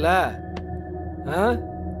 புரியுது இல்ல?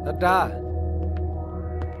 கரெக்டா?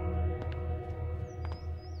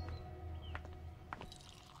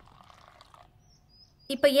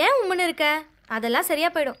 இப்ப ஏன் உம்முன்னு இருக்க? அதெல்லாம் சரியா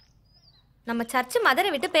போயிடும். நம்ம சர்ச்சு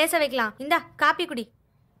மதரை விட்டு பேச வைக்கலாம். இந்தா காப்பி குடி.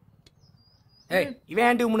 ஏய், இவன்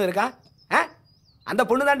ஆண்டி உம்முன்னு இருக்கா? அந்த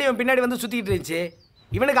பொண்ணு தாண்டி இவன் பின்னாடி வந்து சுத்திக்கிட்டு இருந்துச்சு.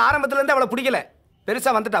 இவனுக்கு ஆரம்பத்துல இருந்து அவளை பிடிக்கல,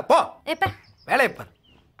 பெருசா வந்துட்டா. போ வேலையை பாரு.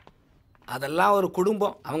 அதெல்லாம் ஒரு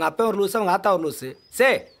குடும்பம். அவங்க அப்பா ஒரு லூஸ், அவங்க ஆத்தா ஒரு லூஸ்.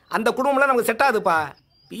 அந்த குடும்பம்லாம் நமக்கு செட் ஆகுதுப்பா.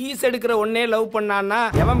 பீஸ் எடுக்கிற ஒன்னே லவ் பண்ணான்னா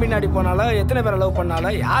எவன் பின்னாடி போனாலும் எத்தனை பேரை லவ்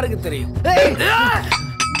பண்ணாலும் யாருக்கு தெரியும்?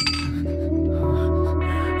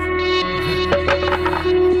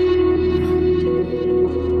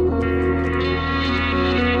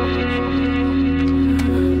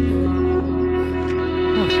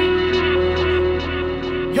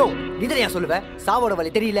 யோ, நீதான் ஏன் சொல்லுவ சாவோட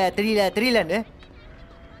வழி தெரியல தெரியல தெரியலன்னு?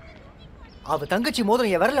 அவ தங்கச்சி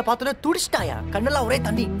மோதிரம் என் விரல பார்த்தோன்னே துடிச்சிட்டாயா, கண்ணெல்லாம் ஒரே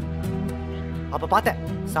தண்ணி. அப்ப பார்த்தேன்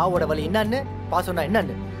சாவோட வலி என்னன்னு பாசம்னா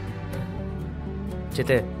என்னன்னு.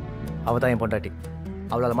 சித்து அவ தான் என் பொண்டாட்டி.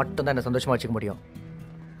 அவளால் மட்டும்தான் என்ன சந்தோஷமா வச்சுக்க முடியும்.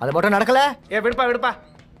 அது மட்டும் நடக்கல. விடுப்பா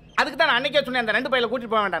அதுக்கு தான் நான் அன்னைக்கே சொன்னேன் அந்த 2 பையில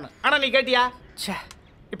கூட்டிட்டு போக வேண்டான்னு. ஆனா நீ கேட்டியா?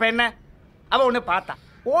 இப்ப என்ன? அவ உன்னை பார்த்தா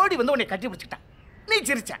ஓடி வந்து உன்னை கட்டி பிடிச்சிக்கிட்டான். நீ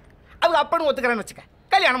சிரிச்ச. அவங்க அப்பனும் ஒத்துக்கிறேன்னு வச்சுக்க,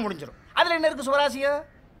 கல்யாணம் முடிஞ்சிடும். அதுல என்ன இருக்கு சுவராசியம்?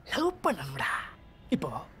 லவ் பண்ணணும்டா. இப்போ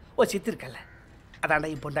ஓ சித்து இருக்கல்ல,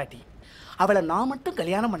 அதாண்டா என் பொண்டாட்டி. அவளை நான் மட்டும்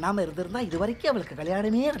கல்யாணம் பண்ணாம இருந்திருந்தா இது வரைக்கும் அவளுக்கு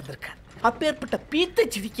கல்யாணமே இருந்திருக்காது. அப்பேற்பட்ட பீத்த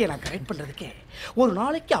சிரிக்கையை நான் கரெக்ட் பண்றதுக்கே ஒரு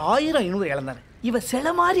நாளைக்கு 1000-500 இழந்தாரு. இவ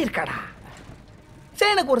சில மாதிரி இருக்காடா.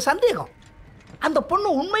 சரி, எனக்கு ஒரு சந்தேகம். அந்த பொண்ணு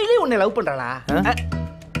உண்மையிலேயே உன்னை லவ் பண்றாளா?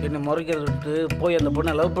 என்ன முறைக்கிறது விட்டு போய் அந்த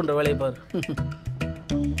பொண்ணை லவ் பண்ற வேலையை பாரு.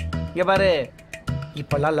 இங்க பாரு,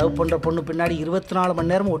 இப்பெல்லாம் லவ் பண்ற பொண்ணு பின்னாடி 24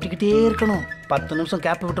 மணி நேரமும் ஒட்டிக்கிட்டே இருக்கணும். 10 நிமிஷம்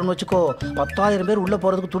கேப் விட்டோன்னு வச்சுக்கோ, 10,000 பேர் உள்ள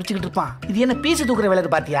போறதுக்கு துடிச்சுக்கிட்டு இருப்பான். இது என்ன பீஸ் தூக்குற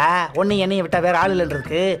வேலை பாத்தியா? உன்னை என்னைய விட்டா வேற ஆள்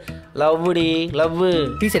இல்லைன்றதுக்கு. லவ்டி லவ்.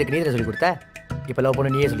 பீஸ் எனக்கு நீ சொல்லி கொடுத்த, இப்ப லவ்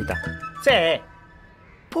பொண்ணு நீயே சொல்லித்தா. சரி,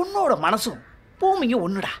 பொண்ணோட மனசும் பூமியும்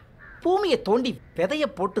ஒண்ணுடா. பூமியை தோண்டி விதைய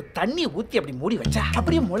போட்டு தண்ணி ஊத்தி அப்படி மூடி வச்சா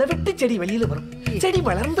அப்படியே முளை விட்டு செடி வெளியில வரும். செடி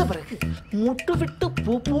வளர்ந்த பிறகு முட்டு விட்டு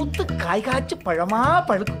பூ பூத்து காய் காய்ச்சி பழமா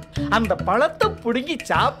பழுக்கும். அந்த பழத்தை புடுங்கி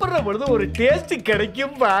சாப்பிடுற பொழுது ஒரு டேஸ்ட்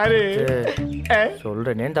கிடைக்கும் பாரு.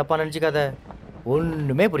 சொல்றேனே தப்பா நினைச்சுக்காத,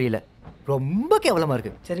 ஒண்ணுமே புரியல, ரொம்ப கேவலமா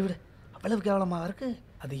இருக்கு. சரி விடு, அவ்வளவு கேவலமா இருக்கு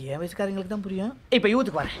அது என் வயசுக்காரங்களுக்கு தான் புரியும். இப்ப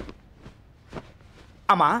யூத்துக்கு வரேன்.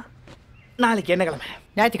 ஆமா, நாளைக்கு என்ன கிழமை?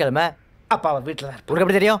 ஞாயிற்றுக்கிழமை. அப்பா அவர் வீட்டுல தான் இருப்பாங்க. உனக்கு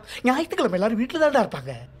எப்படி தெரியும்? ஞாயிற்றுக்கிழமை எல்லாரும் வீட்டுல தான்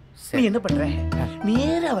இருப்பாங்க. நீ என்ன பண்ற,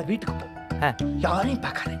 நேரா அவர் வீட்டுக்கு போ, யாரையும்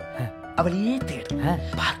பார்க்காத, அவளையே தேடு.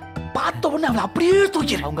 பாரு, பார்த்த உடனே அவளை அப்படியே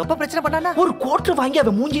தூக்கிடு. அவங்க அப்பா பிரச்சனை பண்ணானா ஒரு கோட்டு வாங்கி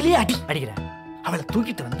அவ மூஞ்சிலே அடிக்கிற. அவளை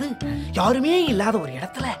தூக்கிட்டு வந்து யாருமே இல்லாத ஒரு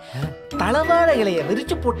இடத்துல தலவாழை இலைய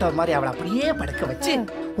விரிச்சு போட்ட மாதிரி அவளை அப்படியே படுக்க வச்சு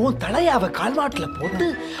உன் தலைய அவ கால்மாட்டுல போட்டு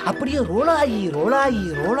அப்படியே ரோலாயி ரோலாயி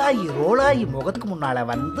ரோலாயி ரோலாயி முகத்துக்கு முன்னால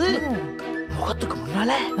வந்து முகத்துக்கு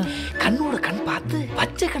முன்னால கண்ணோட கண் பார்த்து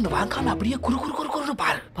பச்சை கண்ணு வாங்காம அப்படியே குறு குறு குறு குறு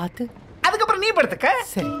பார்த்து அதுக்கப்புறம் நீ படுத்துக்க.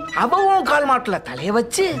 சரி, அவன் கால் மாட்டுல தலைய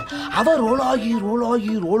வச்சு அவ ரோலாகி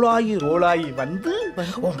ரோலாகி ரோலாகி ரோலாகி வந்து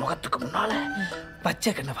உன் முகத்துக்கு முன்னால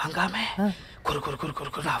பச்சை கண்ணு வாங்காம குறு குறு குறு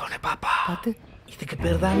குறு குறு அவனை பாப்பா. இதுக்கு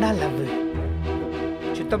பேர் தான்டா லவ்.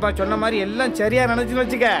 சித்தப்பா சொன்ன மாதிரி எல்லாம் சரியா நினைச்சுன்னு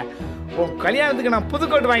வச்சுக்க, உன் கல்யாணத்துக்கு நான்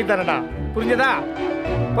புதுக்கோட்டு வாங்கி தரேன்டா. புரிஞ்சதா?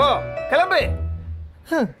 போ, கிளம்பு.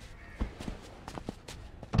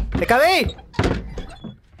 கவி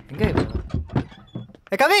எங்க?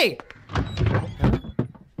 கவி,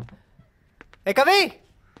 கவி,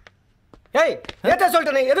 ஏய் ஏத்த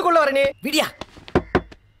சொல்றேனே, எதுக்குள்ள வர நீ? விடியா.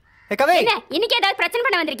 கவி, என்ன இன்னைக்கு ஏதாவது பிரச்சனை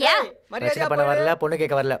பண்ண வந்திருக்கியா? பிரச்சனை பண்ண வரல, பொண்ணு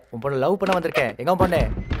கேட்க வரல. உன் பொண்ணு லவ் பண்ண வந்திருக்கேன். எங்க பொண்ணு?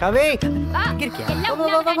 கவி, இங்க இருக்கியா?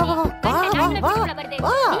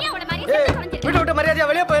 வீட்டை விட்டு மரியாதையா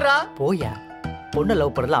வெளியே போயிடுறா. போயா, பொண்ணு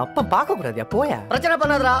லவ் பண்ணல அப்ப பார்க்க கூடாதியா? போயா, பிரச்சனை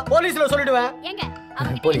பண்ணாதடா, போலீஸ்ல சொல்லிடுவேன்.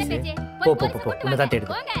 போலீஸ் போ போ போ, உன்னதான்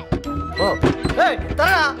தேடுது. ஓ ஏய்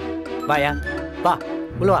தரடா. வாயா, வா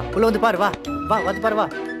உள்ள வா, உள்ள வந்து பாரு, வா வா வந்து பாரு, வா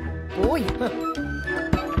போய்.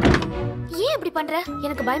 ஏன் இப்படி பண்ற?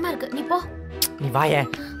 எனக்கு பயமா இருக்கு, நீ போ. நீ வாயே,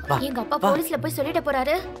 வா. எங்க அப்பா போலீஸ்ல போய் சொல்லிட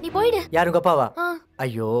போறாரு, நீ போயிடு. யாரு உங்க அப்பாவா?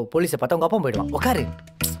 ஐயோ, போலீஸை பார்த்தா உங்க அப்பா போயிடுவான். உட்காரு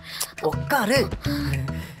உட்காரு,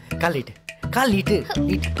 கால் நீட்டு, கால் நீட்டு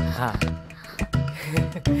நீட்டு.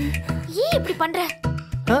 ஏன் இப்படி பண்ற?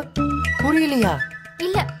 புரியலையா?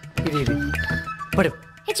 இல்ல இது இது படு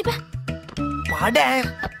ஏச்சிப்பா பட.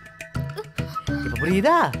 இப்ப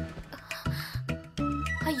புரியுதா?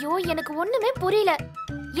 ஐயோ, எனக்கு ஒண்ணுமே புரியல.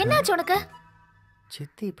 என்னாச்சு உனக்கு?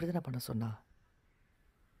 சித்தி இப்படிதானே பண்ண சொன்னா?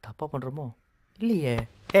 தப்பா பண்றோமோ? இல்லையே.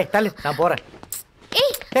 ஏய் தள்ளு, நான் போறேன்.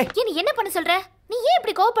 ஏய், நீ என்ன பண்ண சொல்ற? நீ ஏன்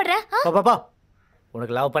இப்படி கோவப்படுற? பாப்பா,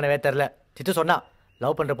 உனக்கு லவ் பண்ணவே தெரியல. சித்து சொன்னா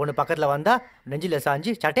லவ் பண்ற பொண்ணு பக்கத்துல வந்தா நெஞ்சில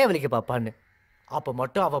சாஞ்சி சட்டையை வலிக்க பாப்பான்னு. அப்ப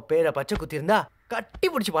மட்டும் அவ பேரை பச்சை குத்தி இருந்தா கட்டி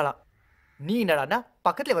பிடிச்சி பாலாம். நீ என்னடானா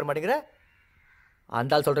பக்கத்துல வர மாட்டேங்கிற?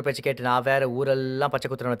 அந்த ஆள் சொல்ற பேச்சு கேட்டு நான் வேற ஊரெல்லாம் பச்சை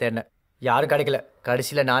குத்துறவன தேடினேன், யாரும் கிடைக்கல.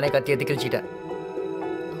 கடைசியில நானே கத்தி எடுத்து கிழிச்சிட்டேன்.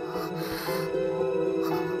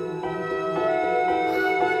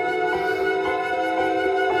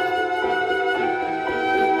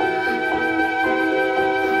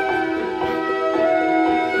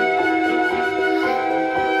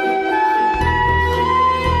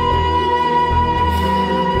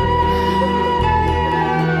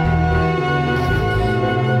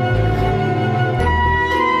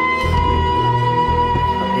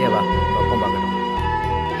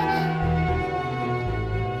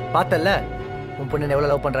 பார்த்தல்ல உன் பொண்ணு எவ்வளவு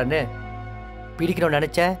லவ் பண்றான்னு. பிடிக்கணும்னு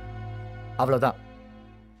நினைச்ச அவ்வளவுதான்.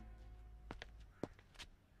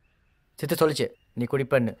 சித்து சொல்லிச்சு நீ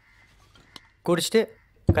குடிப்பன்னு. குடிச்சிட்டு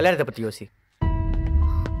கல்யாணத்தை பத்தி யோசி.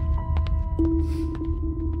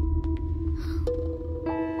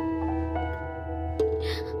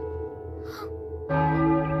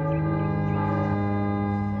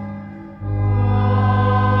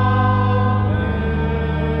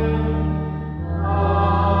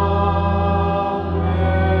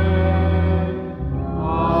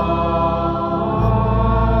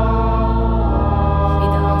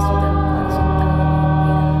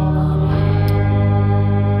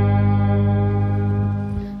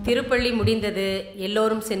 திருப்பள்ளி முடிந்தது,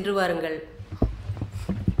 எல்லோரும் சென்று வாருங்கள்.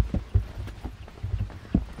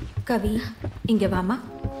 கவி, இங்க வாமா.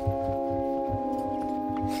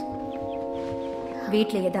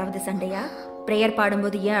 வீட்டில் ஏதாவது சண்டையா? பிரேயர்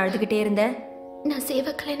பாடும்போது ஏன் அழுதுகிட்டே இருந்த? நான்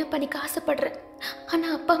சேவை கல்யாணம் பண்ணிக்க ஆசைப்படுறேன். ஆனா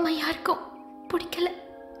அப்பா அம்மா யாருக்கும் பிடிக்கல.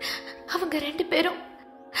 அவங்க 2 பேரும்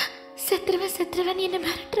செத்துருவேன் என்ன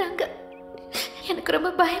மிரட்டுறாங்க. எனக்கு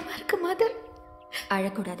ரொம்ப பயமா இருக்கு மதர்.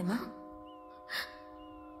 அழக்கூடாதுமா.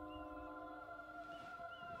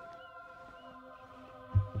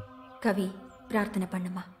 கவி, பிரார்த்தனை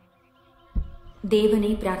பண்ணுமா. தேவனை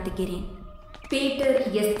பிரார்த்திக்கிறேன். பீட்டர்,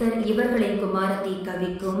 எஸ்தர் இவர்களின் குமாரத்தி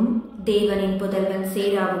கவிக்கும் தேவனின் புதல்வன்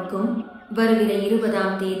சேராவுக்கும் வருகிற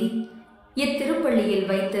 20ஆம் தேதி இத்திருப்பள்ளியில்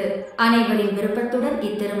வைத்து அனைவரின் விருப்பத்துடன்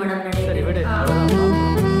இத்திருமணம் நடைபெறும்.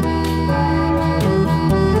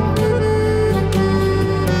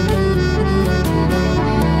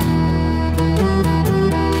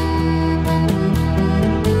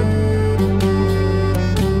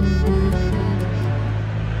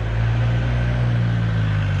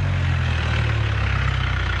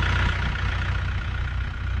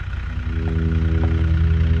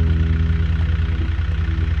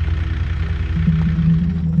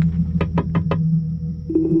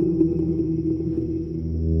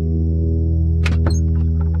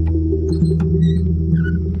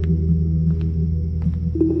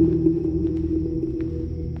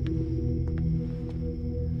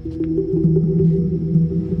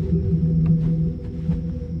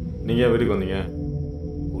 நீங்கள் ஏன் வீட்டுக்கு வந்தீங்க?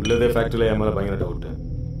 உள்ளதே ஃபேக்ட்ரியில் என் மேலே பயங்கரத்தை விட்டு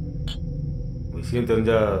விஷயம்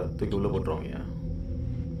தெரிஞ்சால் தூக்கி உள்ளே போட்டுருவாங்க.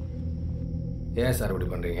 ஏன் சார் இப்படி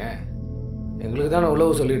பண்ணுறீங்க? எங்களுக்கு தானே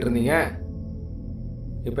உழவு சொல்லிட்டு இருந்தீங்க.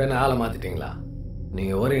 இப்போ என்ன ஆளை மாற்றிட்டீங்களா?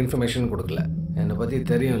 நீங்கள் ஒரு இன்ஃபர்மேஷன் கொடுக்கல. என்னை பற்றி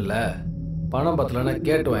தெரியும்ல. பணம் பத்தலைன்னா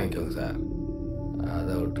கேட்டு வாங்கிக்கோங்க சார்.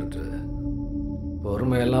 அதை விட்டுட்டு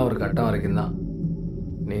பொறுமையெல்லாம் ஒரு கட்டம் வரைக்கும் தான்.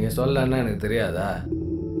 நீங்கள் சொல்லன்னா எனக்கு தெரியாதா?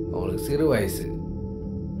 உங்களுக்கு சிறு வயசு,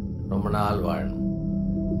 ரொம்ப நாள் வாழணும்.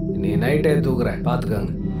 நீ நைட்டே தூக்குறேன்,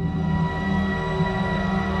 பார்த்துக்கோங்க.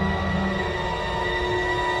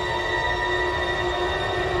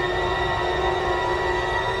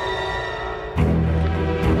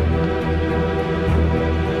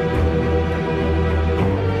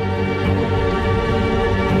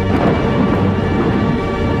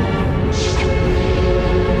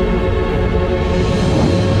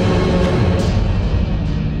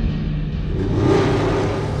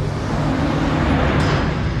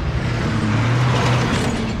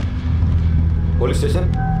 போலீஸ் ஸ்டேஷன்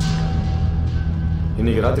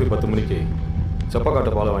இன்னைக்கு ராத்திரி 10 மணிக்கு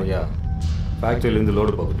செப்பக்காட்ட பாலம் வாங்கியா ஃபேக்ட்ரியிலேருந்து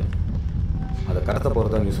லோடு போகட்டும். அதை கடத்த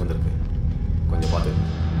போகிறதா நியூஸ் வந்திருக்கு. கொஞ்சம் பார்த்து.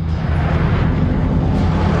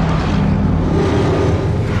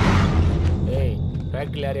 ஏய்,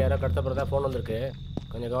 ஃபேக்ட்ரியில் யாரோ கடத்த போகிறதா ஃபோன் வந்திருக்கு.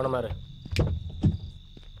 கொஞ்சம் கவனமாக இரு.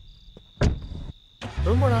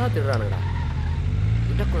 ரொம்ப நாளாக திடுறானுங்கடா.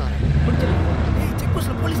 விட்டக்கூடாது. ஏய், செக்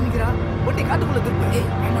போஸ்ட்ல போலீஸ் நிக்கிறா. வண்டி காட்டுக்குள்ள திருப்பு. ஏய்,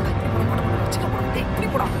 வேண்டாம்டா. இப்படி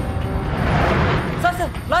போடா.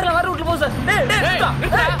 சார் லாரில வர ரூட்ல போ சார். டேய் நிறுத்தா.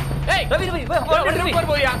 ஏய் ரவி வா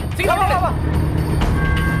போறியா? சீக்கிரம் வா.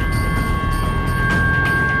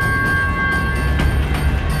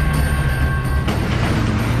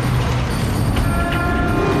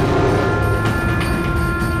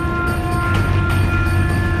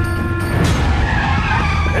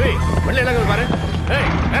 ரவி வண்டி என்ன பாரு. ஏய்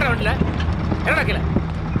நேரா வண்டில என்னடா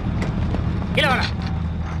கீழே வாடா.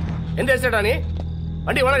 எந்த எஸ்டேட்டா நீ?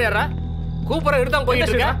 வண்டி ஓனர் யாரா? கூப்பரை எடுத்தான்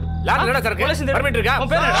போயிட்டு இருக்க. லாரி என்னடா சரக்கு? பர்மிட் இருக்கா?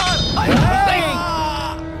 உன் பேர் என்னடா?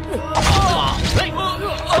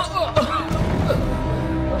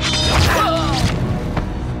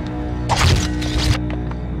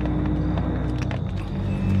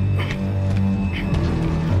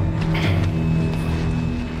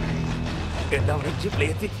 எல்லாமே ஜீப்ல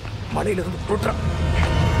ஏத்தி மலையில இருந்து போட்டுறான்.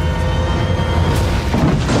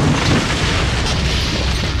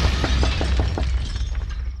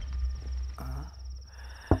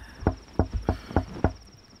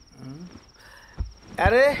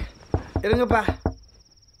 யாரு இருங்கப்பா.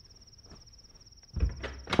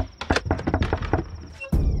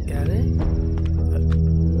 யாரு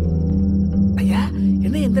ஐயா?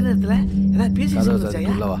 என்ன எந்த நேரத்துல ஏதாவது பேசி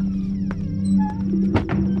உள்ளவா?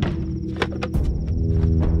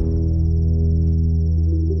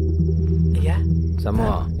 ஐயா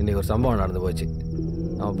சம்பவம் இன்னைக்கு ஒரு சம்பவம் நடந்து போச்சு.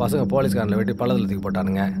 நம்ம பசங்க போலீஸ்காரனை வெட்டி பள்ளத்தில் தூக்கி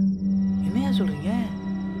போட்டானுங்க. என்னையா சொல்றீங்க?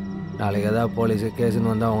 நாளைக்கு ஏதாவது போலீஸு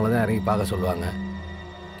கேஸுன்னு வந்து அவங்கள தான் இறங்கி பார்க்க சொல்லுவாங்க.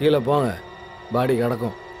 கீழே போங்க, பாடி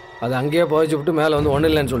கிடக்கும். அது அங்கேயே புதைச்சி விட்டு மேலே வந்து ஒன்றும்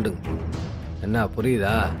இல்லைன்னு சொல்லிட்டுங்க. என்ன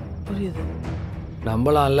புரியுதா? புரியுது.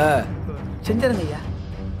 நம்பலாம்ல. செஞ்சிருங்க ஐயா.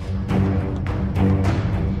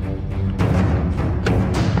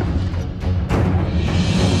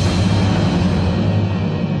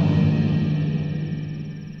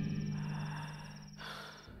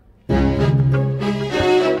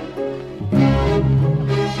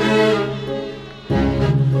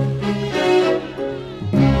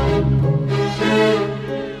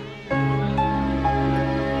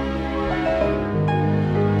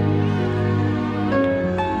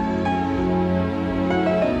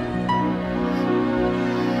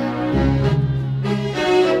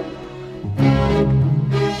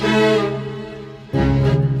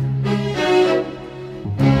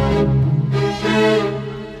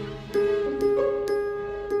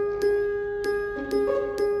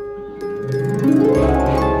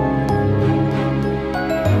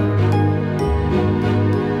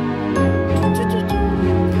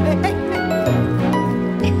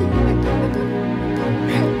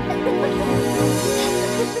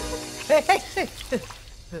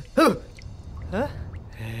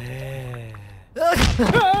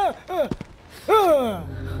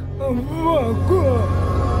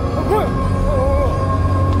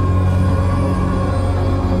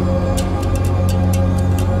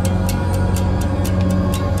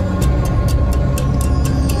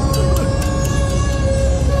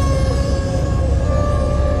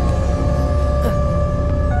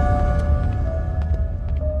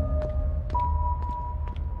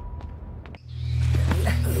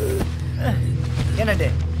 என்னண்டு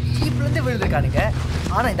ஜீப்ல இருந்து விழுந்திருக்கானுங்க.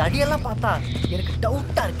 ஆனா இந்த அடியெல்லாம் பார்த்தா எனக்கு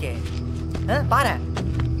டவுட்டா இருக்கே. பாரு.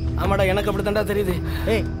 ஆமாடா, எனக்கு அப்படித்தான்டா தெரியுது.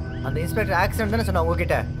 ஏய், அந்த இன்ஸ்பெக்டர் ஆக்சிடென்ட் தானே சொன்னா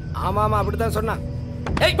உங்ககிட்ட? ஆமா ஆமா, அப்படித்தான் சொன்னான்.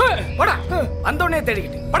 ஏய் போடா, வந்தோடனே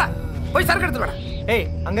தேடிக்கிட்டு போடா, போய் சரக்கு எடுத்து வாடா. ஏய்,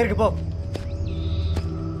 அங்க இருக்கு போ.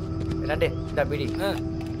 ரெண்டே இந்த பிடி.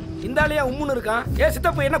 இந்த ஆளையா உம்முன்னு இருக்கான். ஏ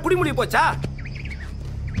சித்தப்பு, என்ன குடிமுடி போச்சா?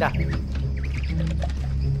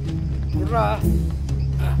 குர்ரா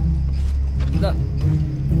இந்த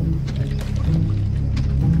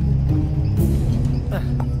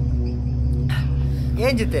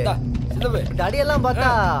ஏன் ஜித்து, இந்த அடியெல்லாம் பார்த்தா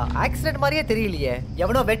ஆக்சிடென்ட் மாதிரியே தெரியலையே.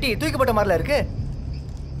 எவனோ வெட்டி தூக்கப்பட்ட மாதிரில இருக்கு.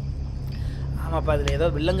 ஆமாப்பா, இதுல ஏதோ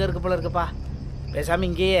வில்லங்க இருக்கு போல இருக்குப்பா. பேசாம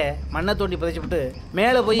இங்கேயே மண்ணை தோண்டி புதைச்சு விட்டு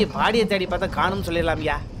மேலே போய் பாடியை தேடி பார்த்தா காணும்னு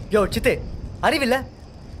சொல்லிடலாம்யா. யோ சித்து, அறிவில்ல?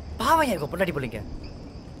 பாவம் இவங்க பொண்டாட்டி பிள்ளைங்க.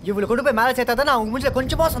 இவங்களை கொண்டு போய் மேலே சேர்த்தா தானே அவங்க முடிஞ்ச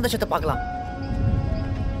கொஞ்சமா சந்தோஷத்தை பார்க்கலாம்.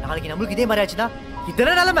 நாளைக்கு நம்மளுக்கு இதே மாதிரி ஆச்சுன்னா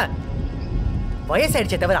இதெல்லாம் நிலைமை.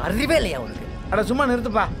 வயசாயிடுச்சே தவிர அறிவே இல்லையா அவனுக்கு? அட சும்மா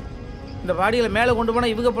நிறுத்துப்பா. இந்த பாடியில மேலே கொண்டு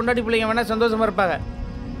போனால் இவங்க பொண்டாட்டி பிள்ளைங்க வேணா சந்தோஷமா இருப்பாங்க.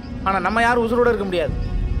 ஆனால் நம்ம யாரும் உசுரோட இருக்க முடியாது.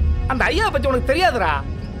 அந்த ஐயா பற்றி உனக்கு தெரியாதுடா,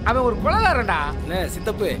 அவன் ஒரு கொலகாரன்டா.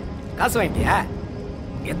 சித்தப்பு, காசு வாங்கிட்டியா?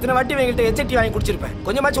 எத்தனை வாட்டி எங்கள்கிட்ட எச்சட்டி வாங்கி குடிச்சிருப்பேன்.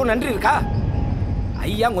 கொஞ்சமாச்சும் ஒரு நன்றி இருக்கா?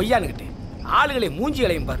 ஐயா கொய்யானுக்கிட்டு ஆளுகளை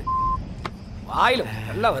மூஞ்சிகளையும் பாரு, வாயில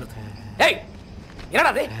நல்லா வருது. ஏய்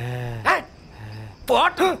என்னடா அது?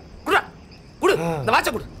 போட்டு குடு, குடு இந்த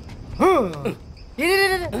வாட்சை குடு.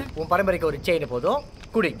 உன் பரம்பரைக்கு ஒரு செயின் போதும்,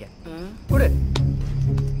 குடிங்க குடு.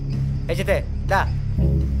 எச்சத்தே டா.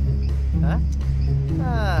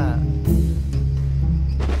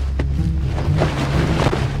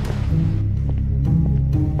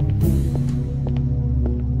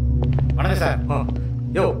 வணக்கம் சார்.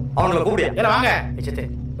 யோ, அவங்கள கூப்பிடியா? ஏல வாங்க. எச்சத்தே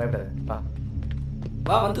பயப்படாத, வா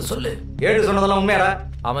வா வந்து சொல்லு. ஏடு சொன்னதெல்லாம் உண்மையாடா?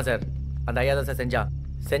 ஆமா சார், அந்த ஐயா தான் சார் செஞ்சான்.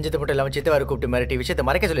 செஞ்சது மட்டும் இல்லாமல் சித்தவாரு கூப்பிட்டு மிரட்டி விஷயத்தை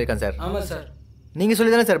மறைக்க சொல்லியிருக்கான் சார். ஆமா சார். நீங்க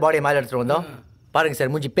சொல்லி தானே சார் பாடியை மேலே எடுத்துட்டு வந்தோம். பாருங்க சார்,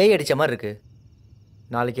 மூஞ்சி பேய் அடிச்ச மாதிரி இருக்கு.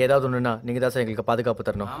 நாளைக்கு ஏதாவது ஒண்ணுன்னா நீங்க தான் சார் எங்களுக்கு பாதுகாப்பு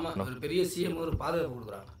தரணும். ஆமா, ஒரு பெரிய சிஎம் ஒரு பாதுகாப்பு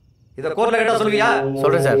கொடுக்குறாங்க. இதை கோர்ட்ல கேட்டா சொல்லுவியா?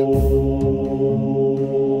 சொல்றேன் சார்.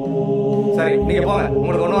 சரி, நீங்க போங்க,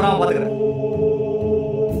 உங்களுக்கு ஒன்றும் வராமல் பார்த்துக்கிறேன்.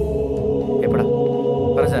 எப்படா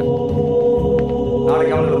வரேன் சார்.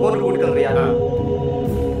 நாளைக்கு அவங்களுக்கு கோர்ட்டுக்கு கூட்டிட்டு வந்துறியா?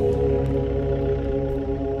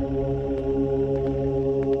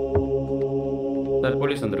 சார்,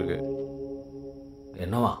 போலீஸ் வந்திருக்கு.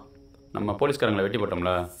 என்னவா? நம்ம போலீஸ்காரங்களை வெட்டி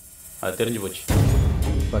போட்டோம்ல, அது தெரிஞ்சு போச்சு.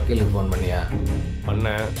 வக்கீலுக்கு ஃபோன் பண்ணியா?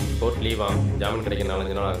 பண்ணேன். கோர்ட் லீவா, ஜாமீன் கிடைக்க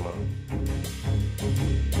 4-5 நாள் ஆகுமா?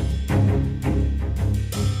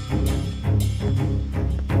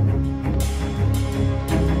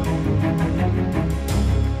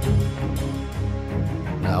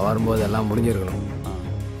 நான் வரும்போது எல்லாம் முடிஞ்சிருக்கணும்.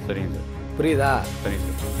 சரிங்க சார். புரியுதா? சரிங்க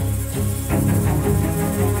சார்.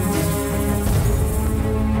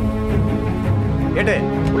 ஏட்டு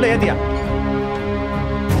உள்ள ஏத்தியா?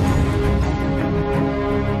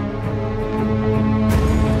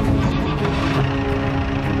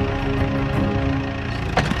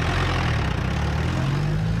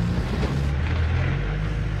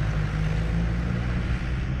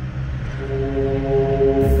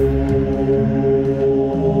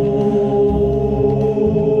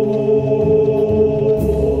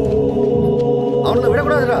 அவனை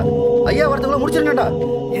விடக்கூடாதுடா. ஐயா வரதுக்குள்ள முடிச்சிருக்கா.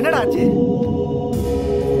 என்னடா ஆச்சு?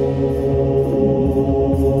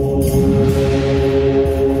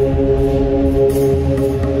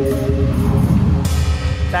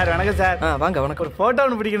 சார் வணக்கம் சார். வாங்க. வணக்கம். ஒரு போட்டோ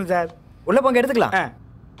ஒன்று பிடிக்கணும் சார். உள்ள போங்க, எடுத்துக்கலாம்.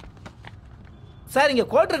 சார் இங்கே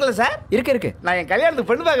கோட் இருக்குல்ல சார்? இருக்கு. நான் என் கல்யாணத்துக்கு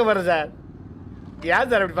பெண்ணு பார்க்க போகிறேன் சார். ஏன்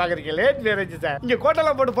சார் அப்படி பார்க்குறீங்க? Late marriage sir. இங்கே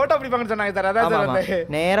கோட்டெல்லாம் போட்டு போட்டோ அப்படி பார்க்கணும்னு சொன்னாங்க சார். அதான் சார் வந்து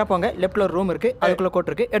நேராக போங்க, லெஃப்ட்ல ஒரு ரூம் இருக்கு, அதுக்குள்ள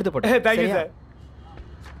கோட் இருக்கு, எடுத்து போட்டு. Thank you sir.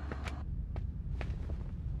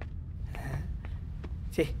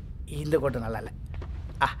 சரி, இந்த கோட்டு நல்லா இல்லை.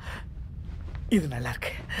 இது நல்லா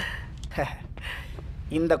இருக்கு.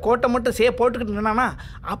 இந்த கோட்டை மட்டும் போட்டுக்கிட்டு நின்னானா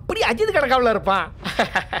அப்படி அஜித் கணக்காவில் இருப்பான்.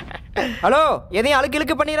 ஹலோ, எதையும் அழுக்கு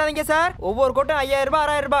இழுக்கு பண்ணிடாதீங்க சார். ஒவ்வொரு கோட்டும் 5000 ரூபாய்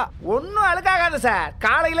 6000 ரூபாய். ஒன்றும் அழுக்காகாது சார்.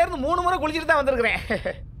 காலையிலேருந்து 3 முறை குளிச்சுட்டு தான் வந்திருக்கிறேன்.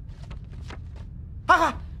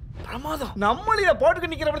 பிரமாதம். நம்மளும் இதை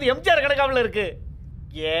போட்டுக்கு நிற்கிற பொழுது எம்ஜிஆர் கணக்காவில் இருக்கு.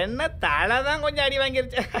 என்ன தலை தான் கொஞ்சம் அடி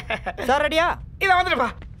வாங்கிருச்சு. சார் ரெடியா? இதை வந்துடுப்பா.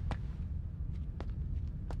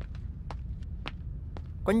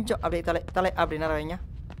 கொஞ்சம் அப்படியே தலை அப்படி நேரம் வைங்க.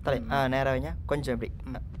 தலை நேரம் வைங்க. கொஞ்சம் இப்படி.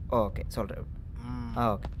 ஓகே சொல்கிறேன்.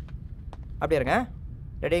 ஓகே அப்படியே இருங்க.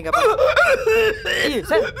 ரெடிங்க.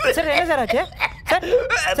 சார் சார் என்ன சார் ஆச்சு? சார்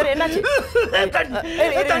சார் என்னாச்சு?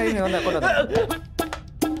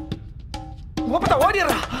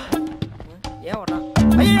 ஓடிடுறா. ஏன் ஓடுறான்?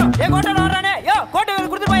 ஐயோ ஏன் கோட்டை ஓடுறானே? யோ கோட்டை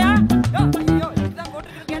கொடுத்துட்டு போயா? யோ ஐயோ இதுதான் கோட்டை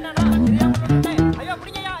கேட்டானா? ஐயோ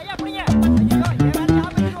புடிங்கயா. ஐயா புடிங்க. ஐயோ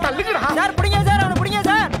தள்ளுங்கடா. சார் புடிங்க சார். அவனை புடிங்க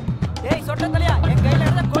சார். ஏய் சொட்ட தலையா என் கையில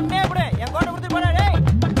இருந்தா கொன்னே புடி. என் கோட்டை கொடுத்துட்டு போடா டேய்.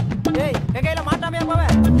 டேய் என் கையில மாட்டாமையா போவே.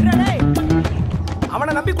 இறா டேய்.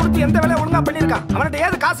 அவனை நம்பி கொடுத்து எந்த வேலையை ஒழுங்கா பண்ணிருக்கான். அவன்கிட்ட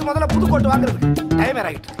ஏது காசு முதல்ல புது கோட்டு வாங்குறதுக்கு டைம்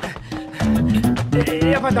ஆகிட்டு.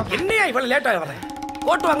 என்னையா இவ்வளவு லேட் ஆகி வரேன்?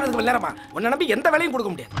 கோட்டு வாங்குறதுக்கு நேரமா? உன்னை நம்பி எந்த வேலையும் கொடுக்க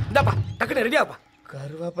முடியாது. இந்தாப்பா டக்குன்னு ரெடியாப்பா.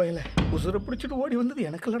 கருவாப்பையில உசுரை பிடிச்சிட்டு ஓடி வந்தது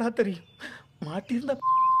எனக்கு இல்லடா தெரியும். மாட்டிருந்தா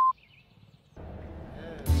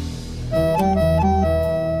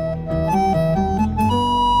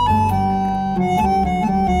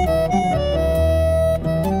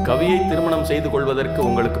கவியை திருமணம் செய்து கொள்வதற்கு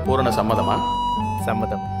உங்களுக்கு பூரண சம்மதமா?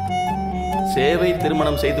 சம்மதம். சேவை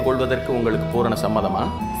திருமணம் செய்து கொள்வதற்கு உங்களுக்கு பூரண சம்மதமா?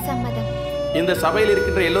 சம்மதம். இந்த சபையில்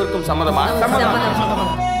இருக்கின்ற எல்லோருக்கும் சம்மதமா?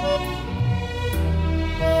 சம்மதம்.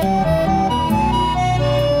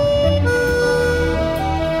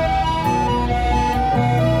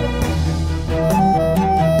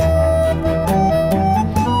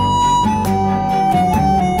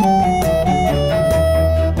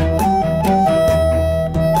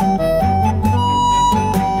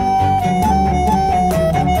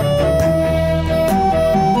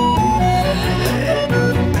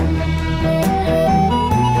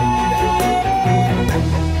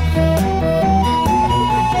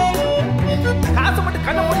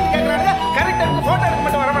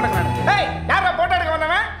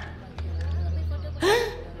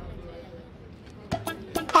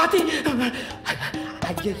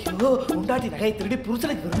 ஐயோ உண்டாட்டி நகையை திருடி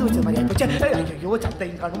புருஷனுக்கு விருந்து வச்ச மாதிரி ஆயிப்போச்சு. ஐயோ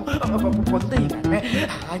சந்தையும் காணும் பொந்தையும் காணுமே.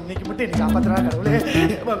 இன்னைக்கு மட்டும் எனக்கு காப்பாத்துறா கடவுளே.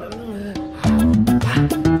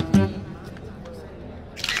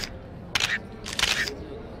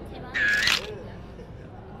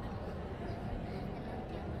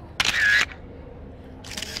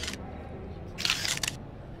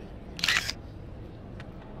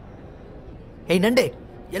 ஏய் நண்டு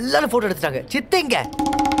எல்லாரும் போட்டோ எடுத்துட்டாங்க. சித்தைங்க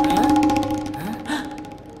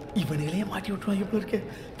இவனுங்களே மாட்டி விட்டுருவாங்க இப்போ இருக்கு.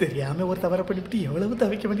 தெரியாம ஒரு தவறை பண்ணிவிட்டு எவ்வளவு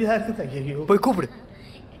தவிக்க வேண்டியதா இருக்குது. ஐயோ போய் கூப்பிடு.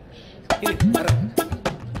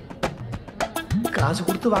 காசு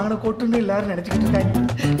கொடுத்து வாங்கின கோட்டுன்னு எல்லாரும் நினைச்சுக்கிட்டு இருக்காங்க.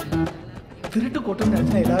 திருட்டு கோட்டுன்னு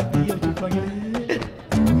நினைச்சா எல்லாரும் தீய வச்சுருப்பாங்க.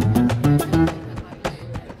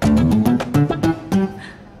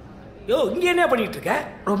 யோ இங்க என்ன பண்ணிட்டு இருக்க?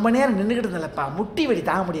 ரொம்ப நேரம் நின்றுகிட்டு இருந்தலப்பா. முட்டி வலி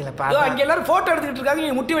தாங்க முடியலப்பா. அங்க எல்லாரும் போட்டோ எடுத்துக்கிட்டு இருக்காங்க.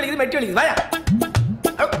 நீ முட்டி வலிக்குது மெட்டி வலிக்குது. வாயா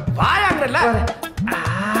வாயாங்கல்ல.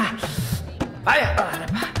 வாயா.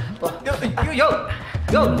 யோ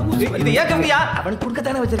யோ இது ஏக்கங்கயா. அவனுக்கு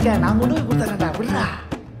கொடுக்கத்தானே வச்சிருக்கேன். நான் கொண்டு போய் கொடுத்தறேன்டா. விடுறா.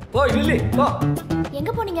 போ நில்லு போ.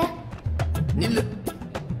 எங்க போனீங்க? நில்லு.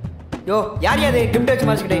 யோ யார் யாரு கிஃப்ட் வச்சு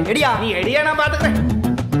மாறிக்கிட்டே? எடியா நீ எடியா நான் பாத்துக்கிறேன்.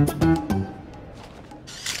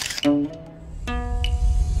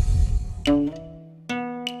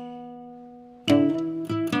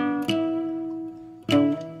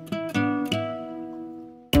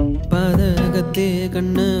 பாதகத்தே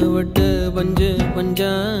கண்ணு விட்டு பஞ்சு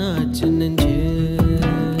பஞ்சாச்சு நெஞ்சு.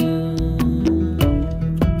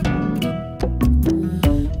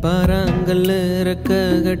 பாறாங்கல்ல ரெக்க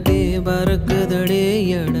கட்டி பறக்குதடே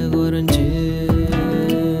எட குறைஞ்சு.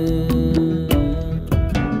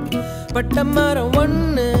 பட்ட மரம்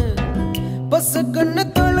ஒண்ணு பசுக்குன்னு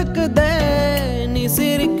தொழுக்குத. நீ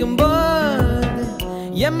சிரிக்கும் போது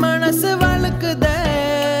என் மனசு வழுக்குத.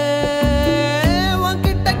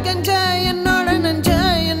 என்னோட நெஞ்ச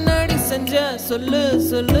என்னடி செஞ்ச சொல்லு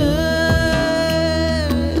சொல்லு.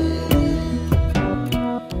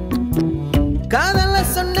 காதல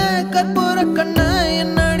சொன்ன கற்பூர கண்ண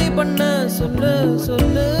என்னடி பண்ண சொல்லு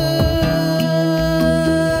சொல்லு.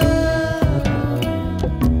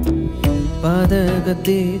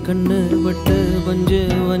 பாதகத்தி கண்ணு பட்டு பஞ்சு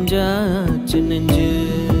வஞ்சாச்சு நெஞ்சு.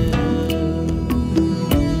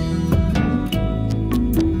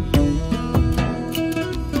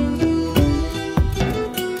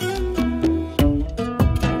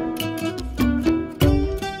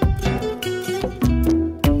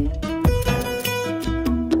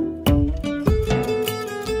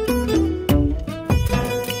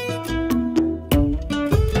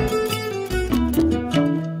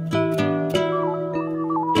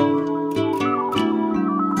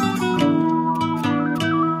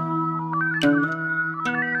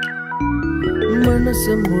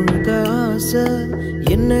 மனசு முழுக்க ஆசை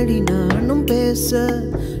என்னடி நானும் பேச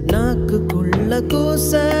நாக்குக்குள்ள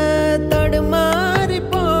கூச தடுமாறி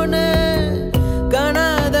போன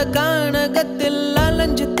காணாத கானகத்தில்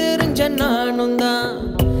அலைஞ்சு தெரிஞ்ச நானும் தான்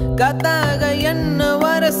கத்தாக என்ன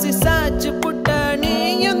வரசி சாச்சு புட்ட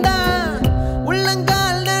நீயும் தான்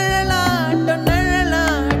உள்ளங்கால் நிழலாட்டம்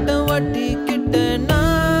நிழலாட்டம் வட்டிக்கிட்ட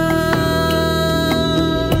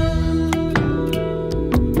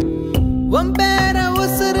உன் பேர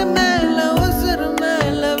உசுறு மேல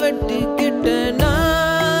வெட்டிக்கிட்ட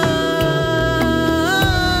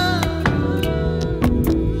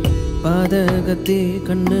பாதகத்தி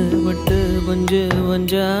கண்ணு பட்டு வஞ்சு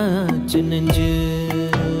வஞ்சாச்சு நெஞ்சு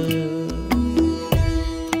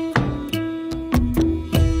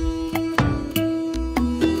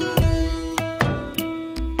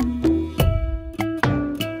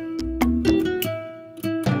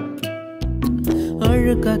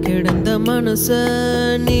அழுக்கா கிடந்த மனச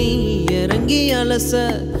நீ இறங்கி அலச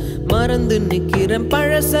மறந்து நிக்கிறேன்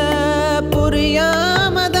பழச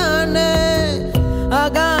புரியாமதான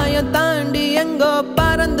ஆகாயம் தாண்டி எங்கோ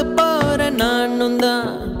பறந்து போற நானும் தான்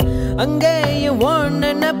அங்கேயும்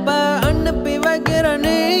ஒன்னு நெப்ப அனுப்பி வைக்கிற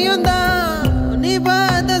நீயும் தான் நீ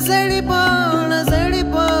பார்த்த செடி போல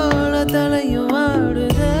தலையும்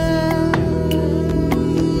ஆடுத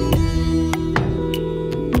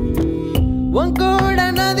உன் கூட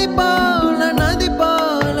நதி போல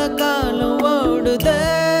காலம் ஓடுதே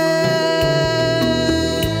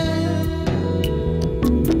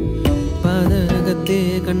பாதகத்தே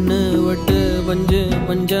கண்ணு வட்டு பஞ்சு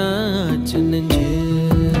பஞ்சாச்சு நெஞ்சு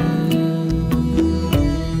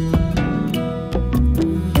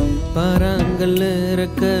பாறாங்கல்ல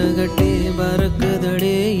ரெக்க கட்டி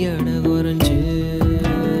பறக்குதடே எட குறைஞ்சு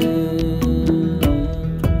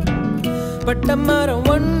பட்ட மரம்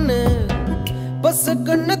ஒண்ணு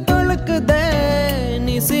பசுக்குன்னு தொழுக்குதே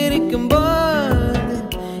நீ சிரிக்கும் போது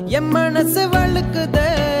என் மனசு வழுக்குதே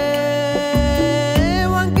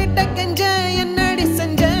உன்கிட்ட கெஞ்ச என்னடி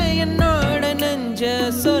செஞ்ச என்னோட நெஞ்ச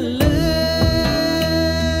சொல்லு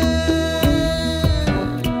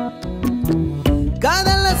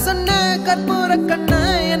காதல சொன்ன கற்பூர கண்ண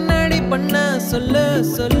என்னடி பண்ண சொல்லு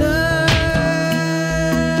சொல்லு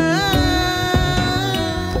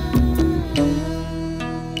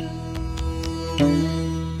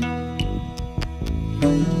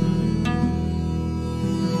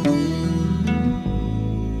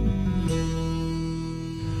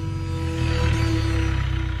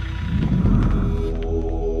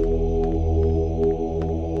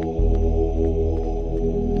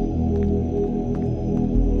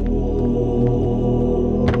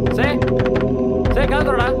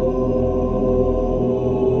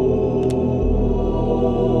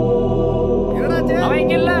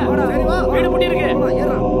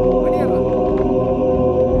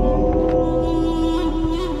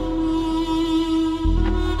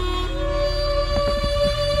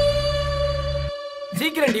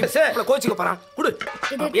கோச்சுக்க போறான் குடு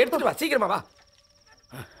எடுத்துட்டு வா சீக்கிரமா வா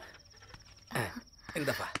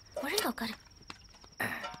இந்தப்பா ஒழுங்கா உட்காரு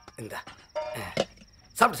இந்த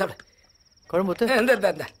சாப்பிடு குழம்பு ஊத்து இந்த இந்த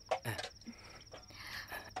இந்த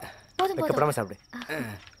போதும் அப்புறமா சாப்பிடு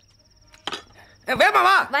வேமா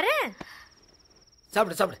வா வரேன்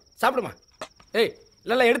சாப்பிடுமா ஏய்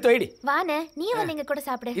இல்ல எடுத்து வைடி வானே நீ வந்து எங்க கூட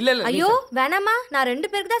சாப்பிடு இல்ல ஐயோ வேணாமா நான் 2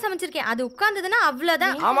 பேருக்கு தான் சமைச்சிருக்கேன் அது உட்கார்ந்ததுன்னா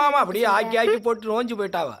அவ்வளவுதான் ஆமா அப்படியே ஆக்கி போட்டு நோஞ்சு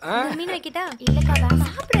போயிட்டாவ மீன் வைக்கிட்டா இல்லக்கா வேணாம்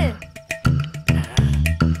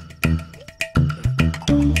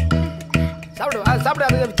சாப்பிடு சாப்பிடு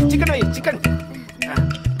அது சிக்கன் வை சிக்கன்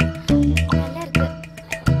நல்லா இருக்கு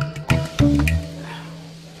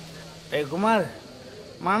ஏய் குமார்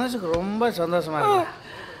மனசுக்கு ரொம்ப சந்தோஷமா இருக்கு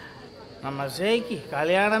நம்ம சேக்கி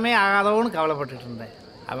கல்யாணமே ஆகாதவன்னு கவலைப்பட்டுட்டு இருந்தேன்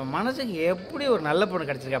அவன் மனசுக்கு எப்படி ஒரு நல்ல பொண்ணு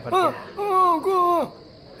கிடைச்சிருக்கா பாரு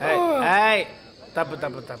தப்பு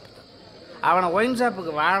அவனை ஒயின்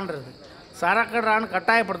ஷாப்புக்கு வாழ்றது சரக்கடான்னு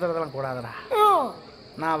கட்டாயப்படுத்துறதெல்லாம் கூடாதுடா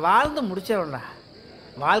நான் வாழ்ந்து முடிச்சவன்டா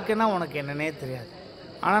வாழ்க்கைன்னா உனக்கு என்னன்னே தெரியாது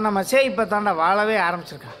ஆனால் நம்ம இப்போ தாண்டா வாழவே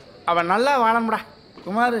ஆரம்பிச்சிருக்கான் அவன் நல்லா வாழணும்டா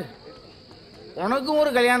குமார் உனக்கும்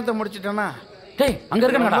ஒரு கல்யாணத்தை முடிச்சிட்டேன்னா டேய் அங்கே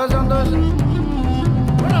இருக்க சந்தோஷம்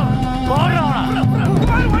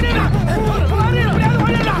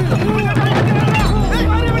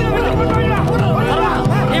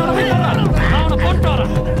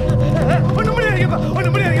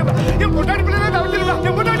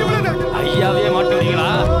ஐயாவே மாட்டுவீங்களா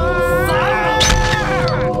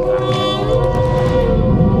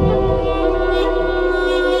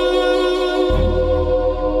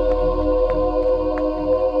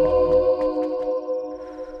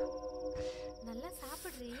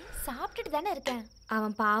சாப்பிட்டுட்டு தானே இருக்கேன்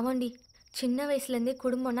அவன் பாவண்டி சின்ன வயசுலேருந்தே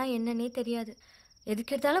குடும்பம்னா என்னன்னே தெரியாது.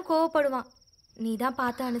 எதுக்கு எடுத்தாலும் கோவப்படுவான். நீ தான்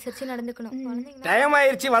பார்த்து அனுசரித்து நடந்துக்கணும். டைம்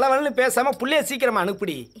ஆயிடுச்சு, வளவலன்னு பேசாம புள்ளைய சீக்கிரமா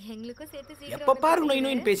அனுப்பிடி. எங்களுக்கும் சேர்த்து எப்ப பாரு நோய்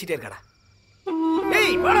நோயின்னு பேசிட்டே இருக்கடா.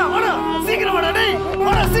 ஏய் வாடா வாடா சீக்கிரம் வாடா டேய்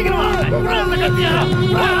வாடா சீக்கிரம் வா அந்த கத்தியா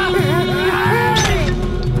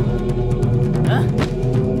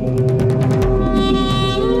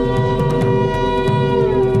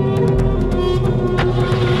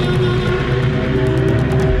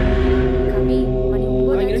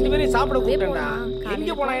சாப்பிட கூட்டண்டா.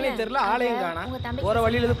 எங்க போனாங்கன்னே தெரியல, ஆளையும் காணோம். போற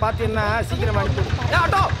வழியில இருந்து பாத்தீங்கன்னா சீக்கிரமா அனுப்பி.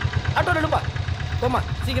 ஆட்டோ ஆட்டோ நிலுப்பா, போமா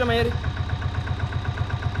சீக்கிரமா ஏறு.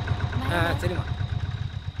 சரிம்மா.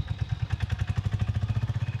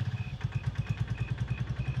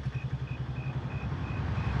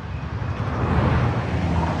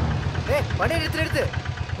 ஏய் வண்டி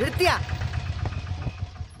நிறுத்தியா?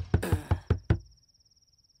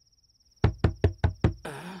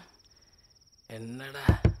 என்னடா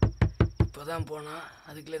இப்போதான் போனா,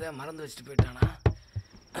 அதுக்குள்ளே தான் மறந்து வச்சுட்டு போயிட்டானா?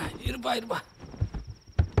 இருப்பா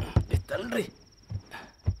தள்ளுறி.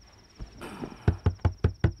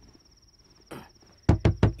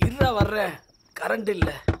 இருடா வர்றேன், கரண்ட்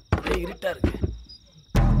இல்லை, ஒரே இருட்டா இருக்கு.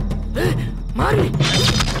 மாறி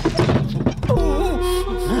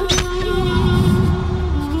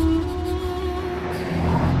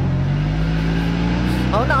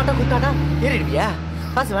அவன் ஆட்டோ கூப்பிட்டானா ஏறிடுவியா?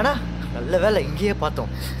 காசு வேணா? நல்ல வேலை இங்கேயே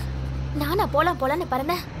பார்த்தோம். நானா போலான்னு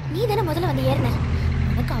பறந்தேன், நீ தானே முதல்ல வந்து ஏறின.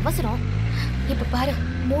 எனக்கு அவசரம். இப்ப பாரு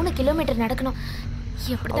 3 கிலோமீட்டர் நடக்கணும்.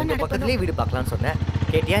 எப்படிதான் நடக்கணும்? பக்கத்துலயே வீடு பார்க்கலாம்னு சொன்னேன்,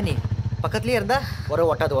 கேட்டியா நீ? பக்கத்துலயே இருந்தா உர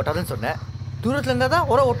ஒட்டாதுன்னு சொன்னேன், தூரத்துல இருந்தா தான்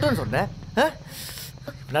உர ஒட்டுன்னு சொன்னேன்.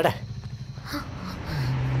 நட.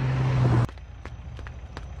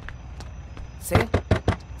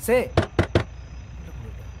 சே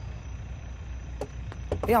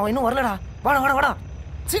ஏய் அவன் இன்னும் வரலடா. வாடா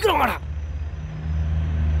சீக்கிரம் வாடா.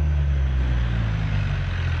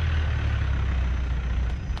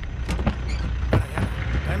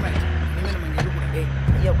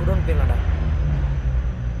 ஐயா குடோன்னு போயிடலாம்டா.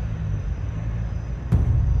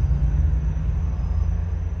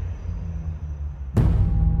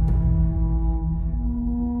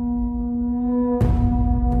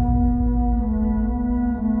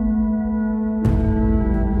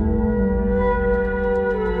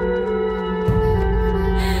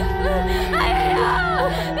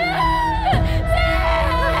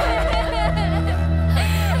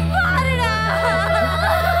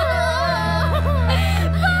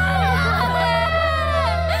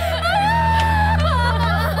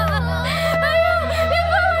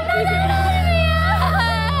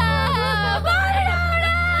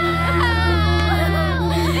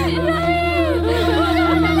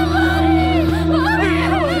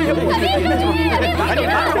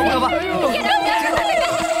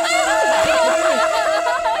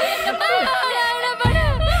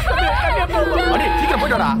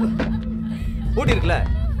 ஊட்டி இருக்குல்ல,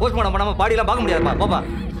 போஸ்ட்மார்ட்டம் பண்ணாம பாடியெல்லாம் பார்க்க முடியாதுப்பா. போப்பா.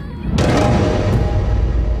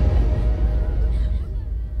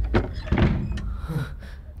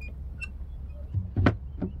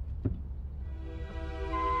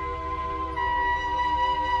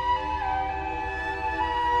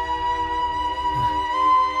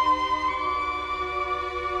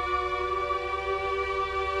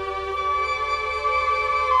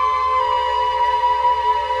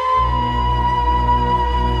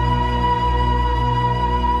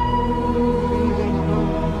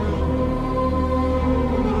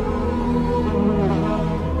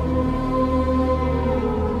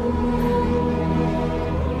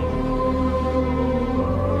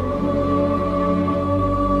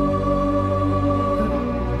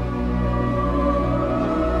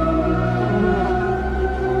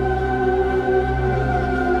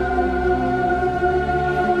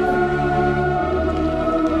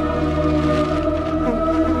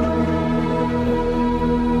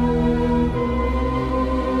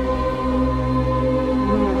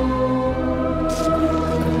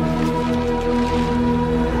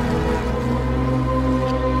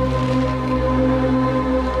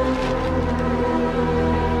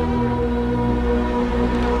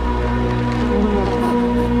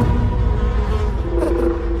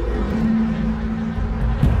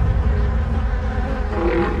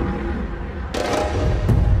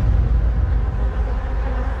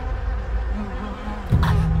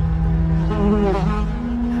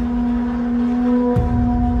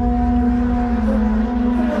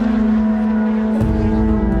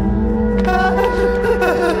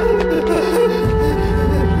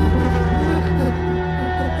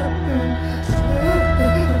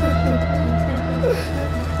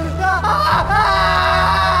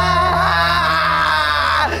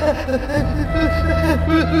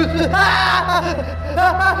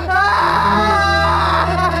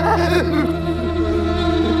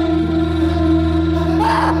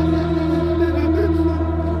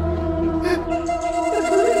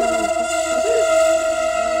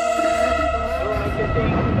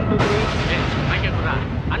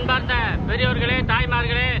 அன்பார்ந்த பெரியோர்களே,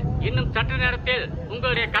 தாய்மார்களே, இன்னும் சற்று நேரத்தில்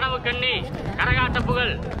உங்களுடைய கனவு கண்ணி கரகாட்ட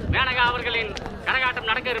புகழ் மேனகா அவர்களின் கரகாட்டம்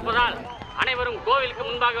நடக்க இருப்பதால் அனைவரும் கோவிலுக்கு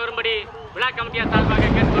முன்பாக வரும்படி விழா கமிட்டியார் சார்பாக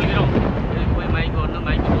கேட்டுக்கொள்கிறோம். போய் மைக்கு ஒன்று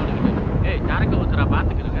மைக்கு ஓடுங்க. ஏய், சரக்கு ஊத்துறா,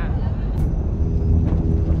 பார்த்துக்கிறேங்க.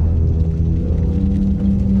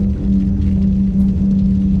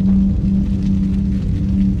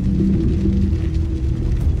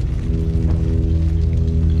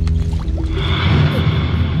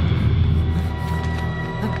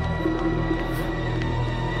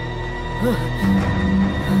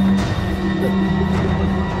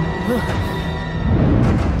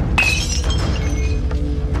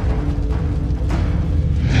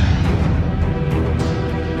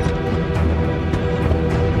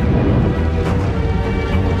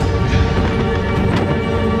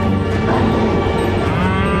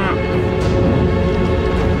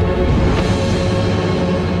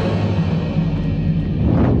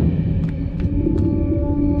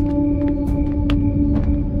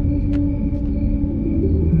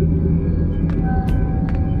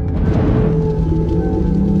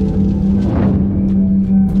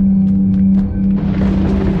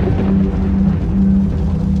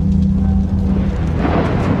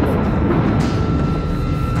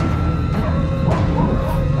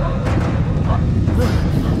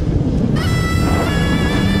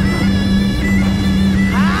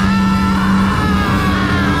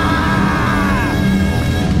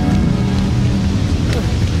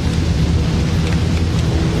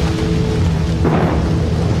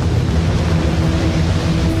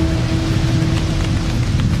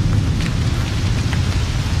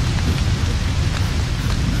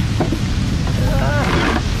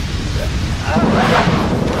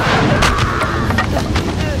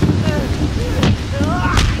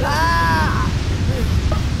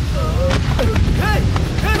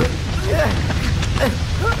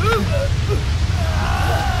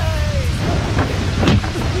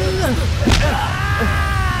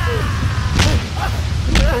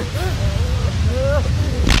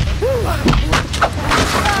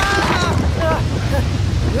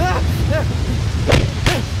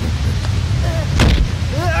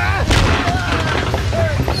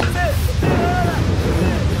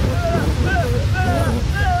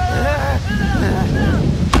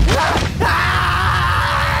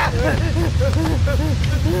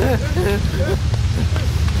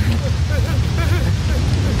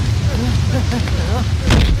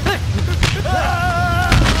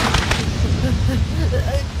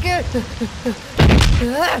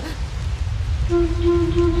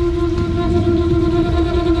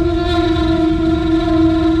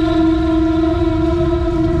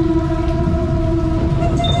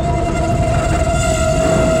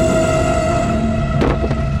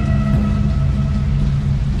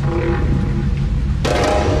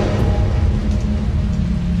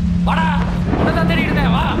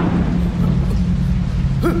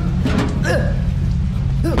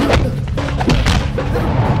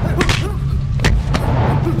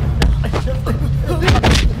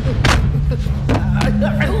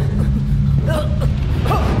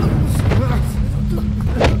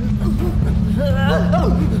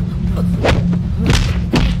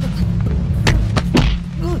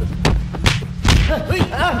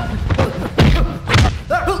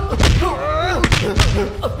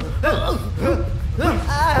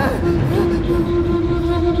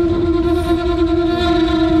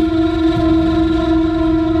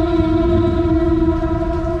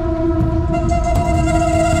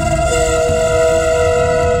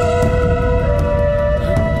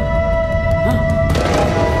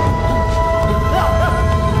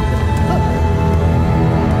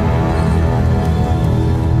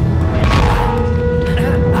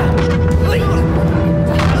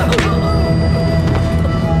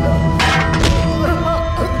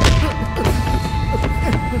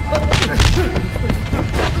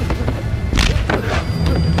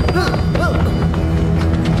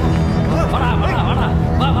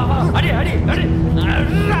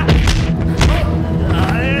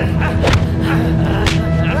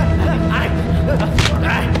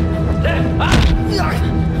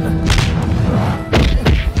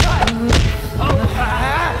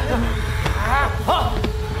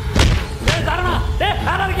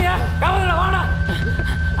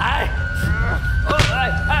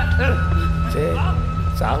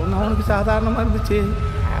 சாவுனா அவனுக்கு சாதாரணமாக இருந்துச்சு.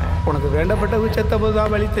 உனக்கு வேண்டப்பட்ட செத்த போது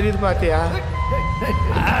தான் வழி தெரியுது பாத்தியா?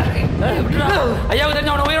 ஐயாவுக்கு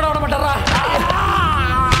தெரிஞ்ச அவனை உயிரோட விட மாட்டாரா?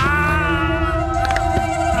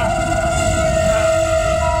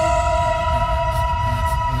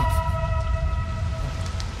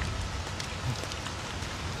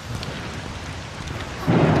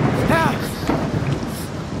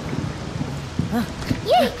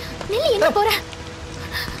 எங்க போற?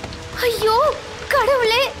 ஐயோ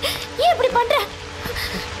கடவுளே, ஏன் இப்படி பண்ற?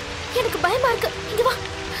 எனக்கு பயமா இருக்கு. இங்க வா.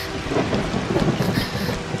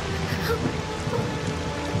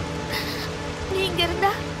 நீங்க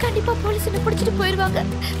இருந்தா கண்டிப்பா போலீஸ் என்ன பிடிச்சிட்டு போயிருவாங்க.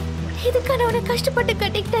 இதுக்கு நான் உன்னை கஷ்டப்பட்டு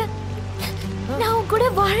கட்டிக்கிட்டேன். நான் உன் கூட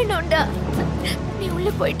வாழணும்டா. நீ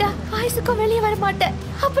உள்ள போயிட்டா ஆயுசுக்கும் வெளியே வர மாட்டேன்.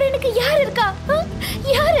 அப்புறம் எனக்கு யார் இருக்கா?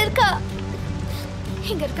 யார் இருக்கா?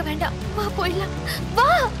 இங்க இருக்க வேண்டாம், வா போயிடலாம். வா.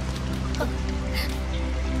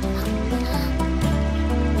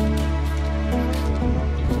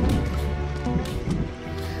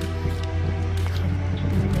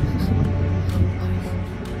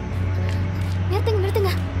 நிறுத்துங்க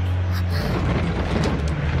நிறுத்துங்க.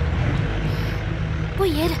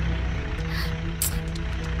 போய் ஏறு.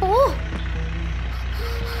 ஓ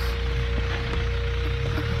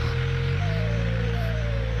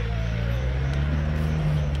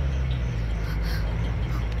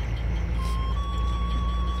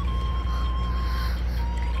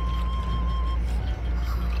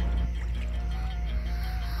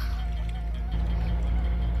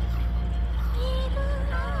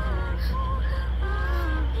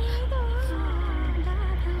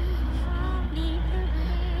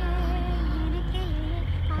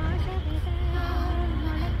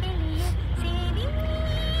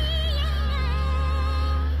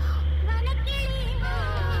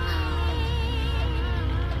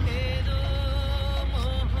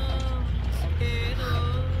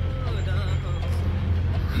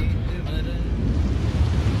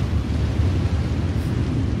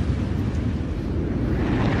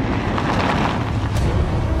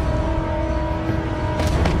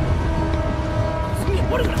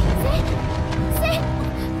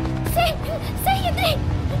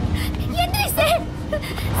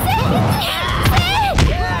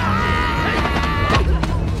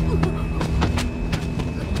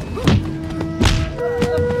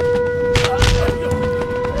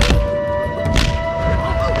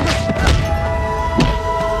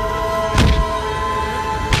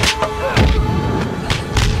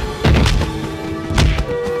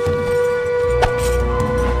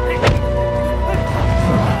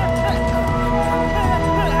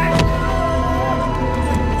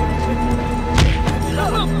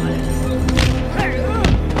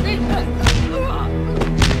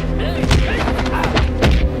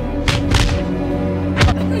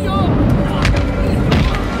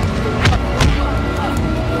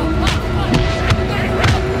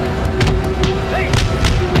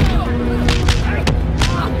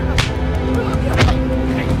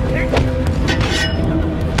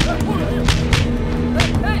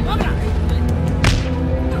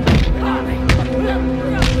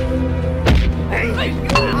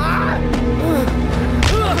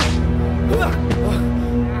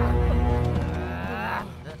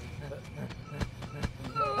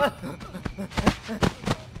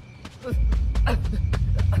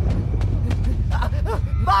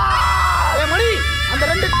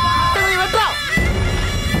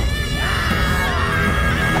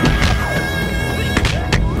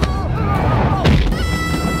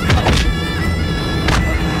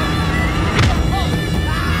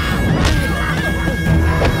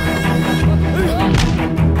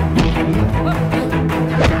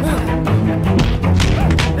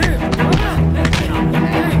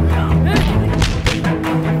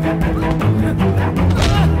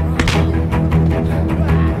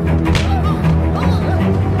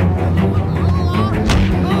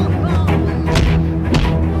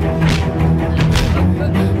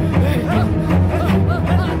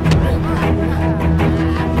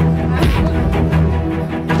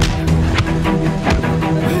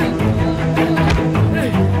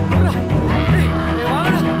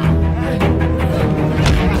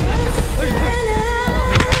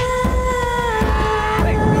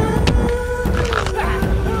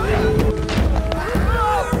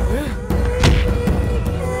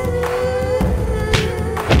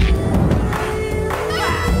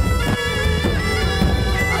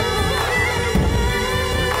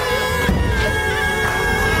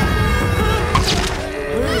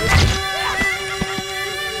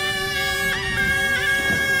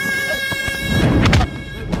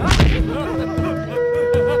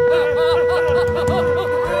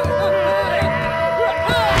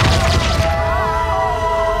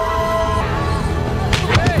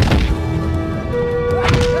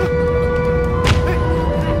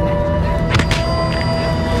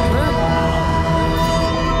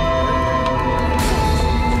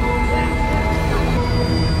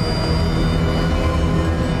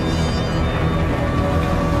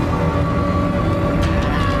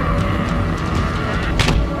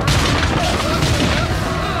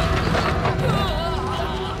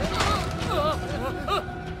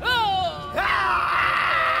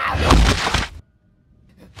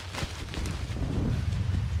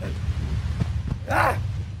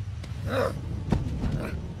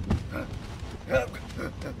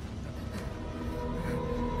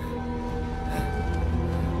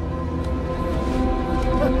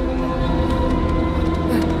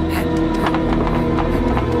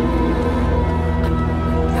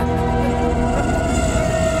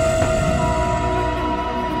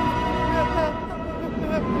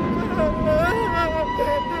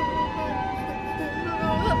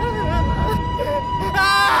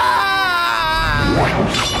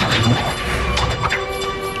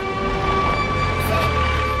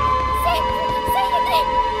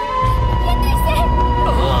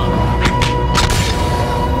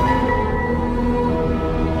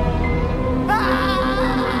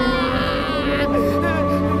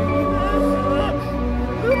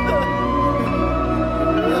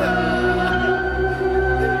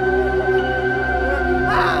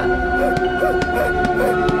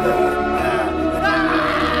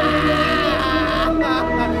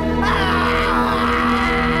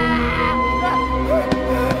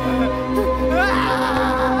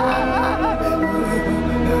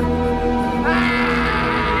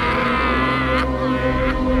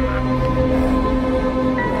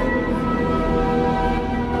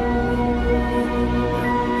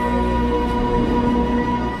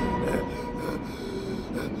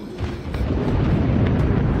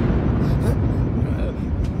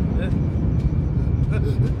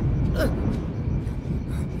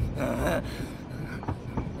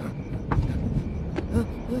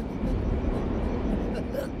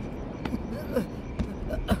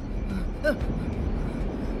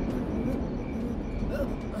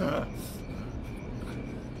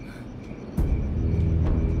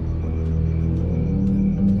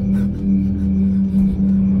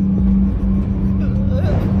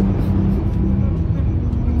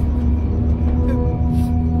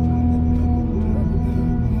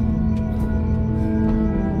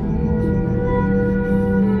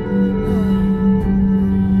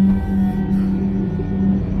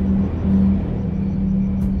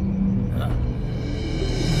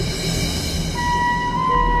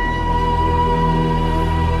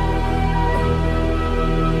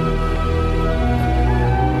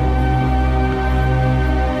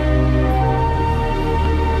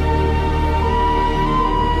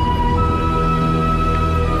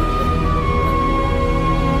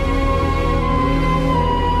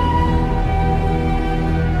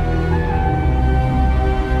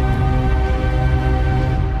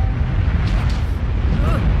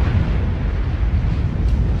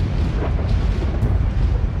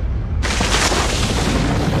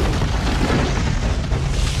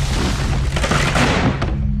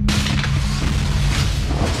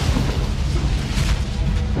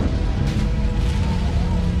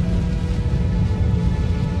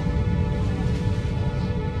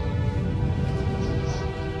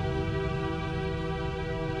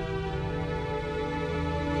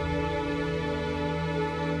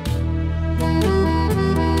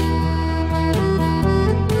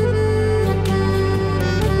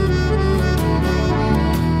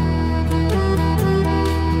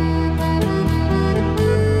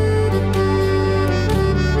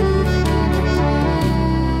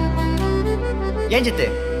ஏன் சித்து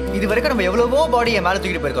இது வரைக்கும் நம்ம எவ்வளவோ பாடியை மேல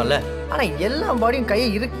தூக்கிட்டு போயிருக்கோம்ல, ஆனா எல்லா பாடியும் கையை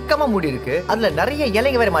இறுக்கமா மூடி இருக்கு. அதுல நிறைய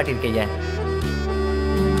இலைங்க வேற மாட்டிருக்கீங்க.